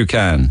quickly if you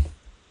can.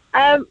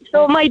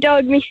 So my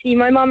dog, Missy,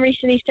 my mum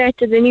recently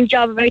started a new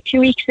job about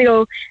 2 weeks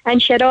ago,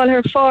 and she had all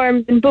her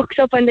forms and books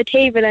up on the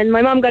table, and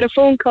my mum got a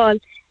phone call.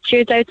 She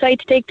was outside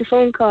to take the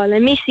phone call,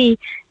 and Missy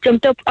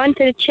jumped up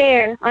onto the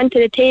chair, onto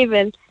the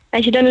table,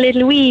 and she done a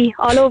little wee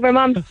all over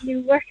Mum's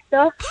new work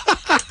stuff.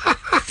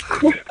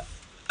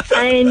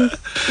 And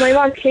my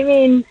mum came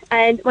in,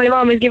 and my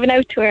mum was giving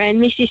out to her,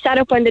 and Missy sat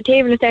up on the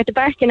table and started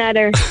barking at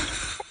her.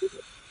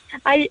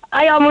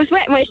 I almost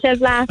wet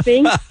myself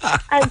laughing,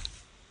 and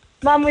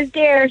Mum was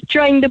there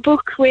drying the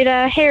book with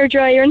a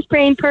hairdryer and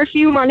spraying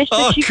perfume on it.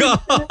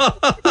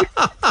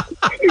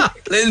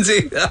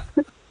 Lindsay,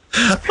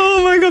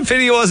 oh my God,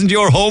 pity it wasn't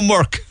your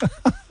homework.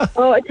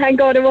 Oh, thank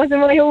God it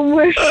wasn't my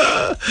homework.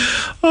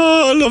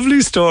 Oh, lovely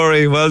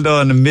story. Well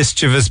done,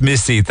 mischievous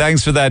Missy.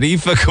 Thanks for that.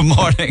 Aoife, good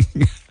morning.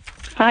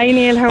 Hi,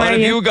 Neil, how are you? What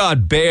have you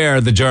got? Bear,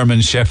 the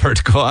German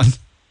Shepherd, go on.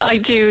 I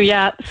do,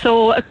 yeah.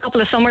 So a couple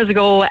of summers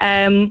ago,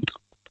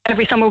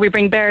 every summer we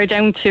bring Bear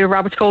down to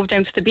Roberts Cove,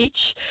 down to the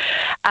beach,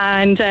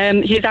 and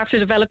he's after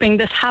developing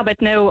this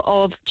habit now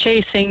of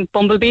chasing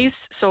bumblebees.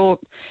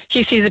 So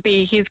he sees a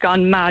bee, he's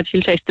gone mad,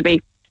 he'll chase the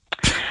bee.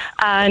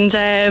 And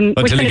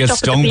until he gets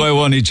stung by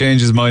one, he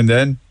changes his mind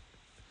then?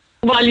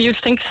 Well, you'd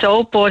think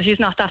so, but he's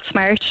not that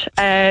smart.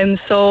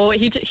 So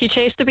he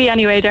chased the bee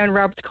anyway down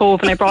Roberts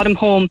Cove, and I brought him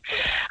home.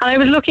 And I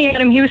was looking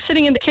at him, he was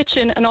sitting in the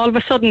kitchen, and all of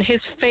a sudden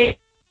his face,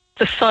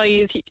 the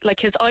size,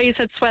 his eyes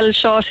had swelled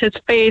shut, his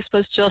face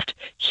was just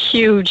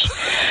huge.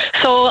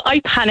 So I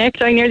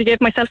panicked, I nearly gave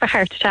myself a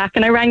heart attack,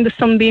 and I rang the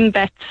Sunbeam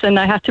vets, and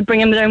I had to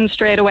bring him down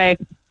straight away.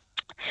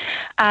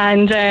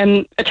 And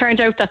it turned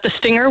out that the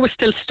stinger was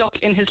still stuck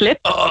in his lip.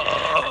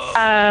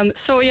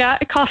 So yeah,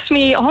 it cost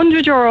me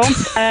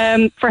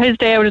 €100 for his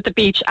day out at the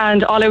beach,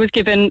 and all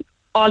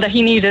that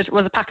he needed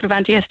was a packet of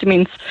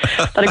antihistamines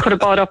that I could have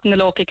bought up in the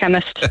local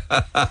chemist.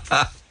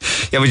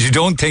 Yeah, but you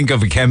don't think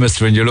of a chemist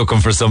when you're looking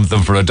for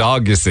something for a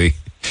dog, you see.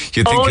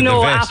 You think of the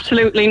vet.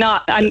 Absolutely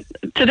not. And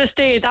to this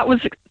day, that was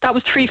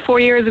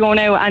 3-4 years ago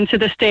now, and to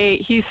this day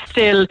he's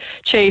still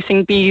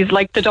chasing bees.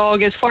 Like, the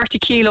dog is 40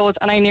 kilos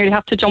and I nearly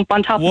have to jump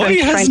on top of him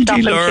to try and stop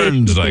him. Why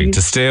hasn't he learned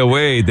to stay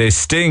away? They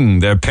sting,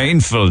 they're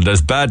painful,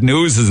 there's bad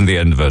news isn't the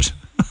end of it.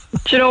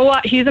 Do you know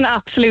what? He's an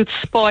absolute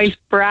spoiled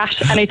brat,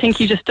 and I think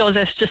he just does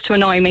it just to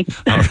annoy me.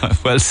 All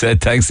right, well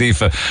said. Thanks,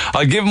 Aoife.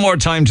 I'll give more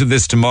time to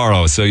this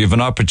tomorrow, so you have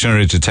an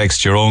opportunity to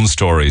text your own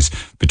stories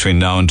between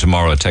now and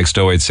tomorrow. Text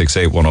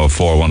 0868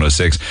 104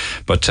 106.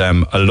 But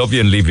I'll love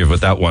you and leave you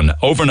with that one.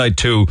 Overnight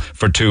 2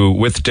 for 2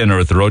 with dinner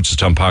at the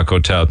Rochestown Park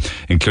Hotel,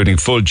 including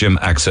full gym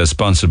access,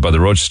 sponsored by the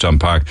Rochestown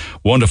Park.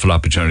 Wonderful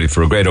opportunity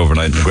for a great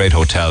overnight in a great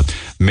hotel.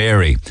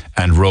 Mary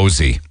and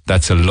Rosie.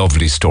 That's a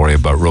lovely story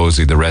about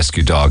Rosie, the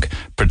rescue dog,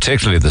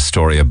 particularly the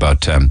story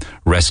about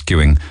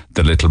rescuing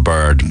the little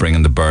bird,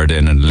 bringing the bird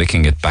in and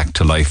licking it back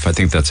to life. I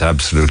think that's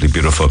absolutely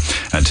beautiful.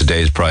 And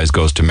today's prize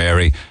goes to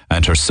Mary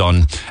and her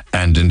son,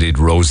 and indeed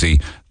Rosie,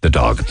 the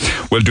dog.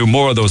 We'll do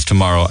more of those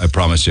tomorrow, I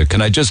promise you.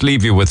 Can I just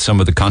leave you with some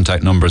of the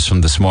contact numbers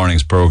from this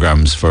morning's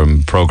program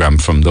from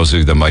those of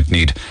you that might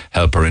need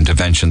help or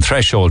intervention?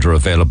 Threshold are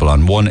available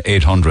on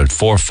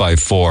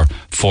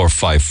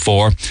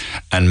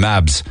 1-800-454-454, and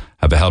MABS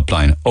have a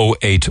helpline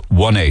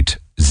 0818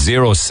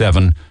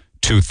 07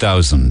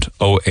 2000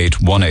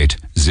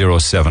 0818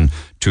 07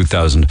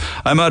 2000.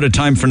 I'm out of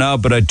time for now,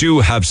 but I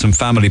do have some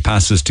family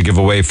passes to give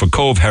away for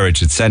Cove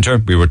Heritage Centre.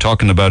 We were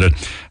talking about it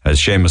as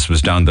Seamus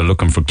was down there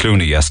looking for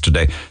Clooney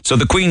yesterday. So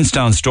the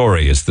Queenstown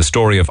story is the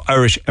story of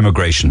Irish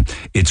immigration.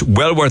 It's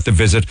well worth a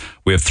visit.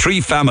 We have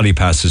 3 family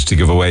passes to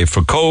give away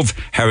for Cove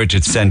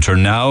Heritage Centre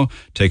now.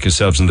 Take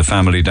yourselves and the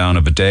family down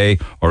of a day,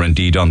 or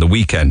indeed on the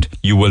weekend.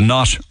 You will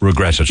not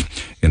regret it,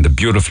 in the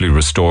beautifully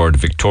restored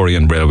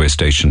Victorian railway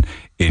station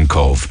in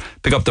Cove.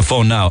 Pick up the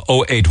phone now,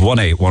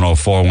 0818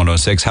 104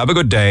 106. Have a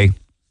good day.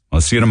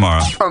 I'll see you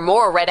tomorrow. For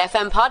more Red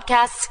FM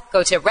podcasts,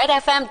 go to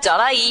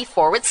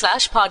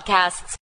redfm.ie/podcasts.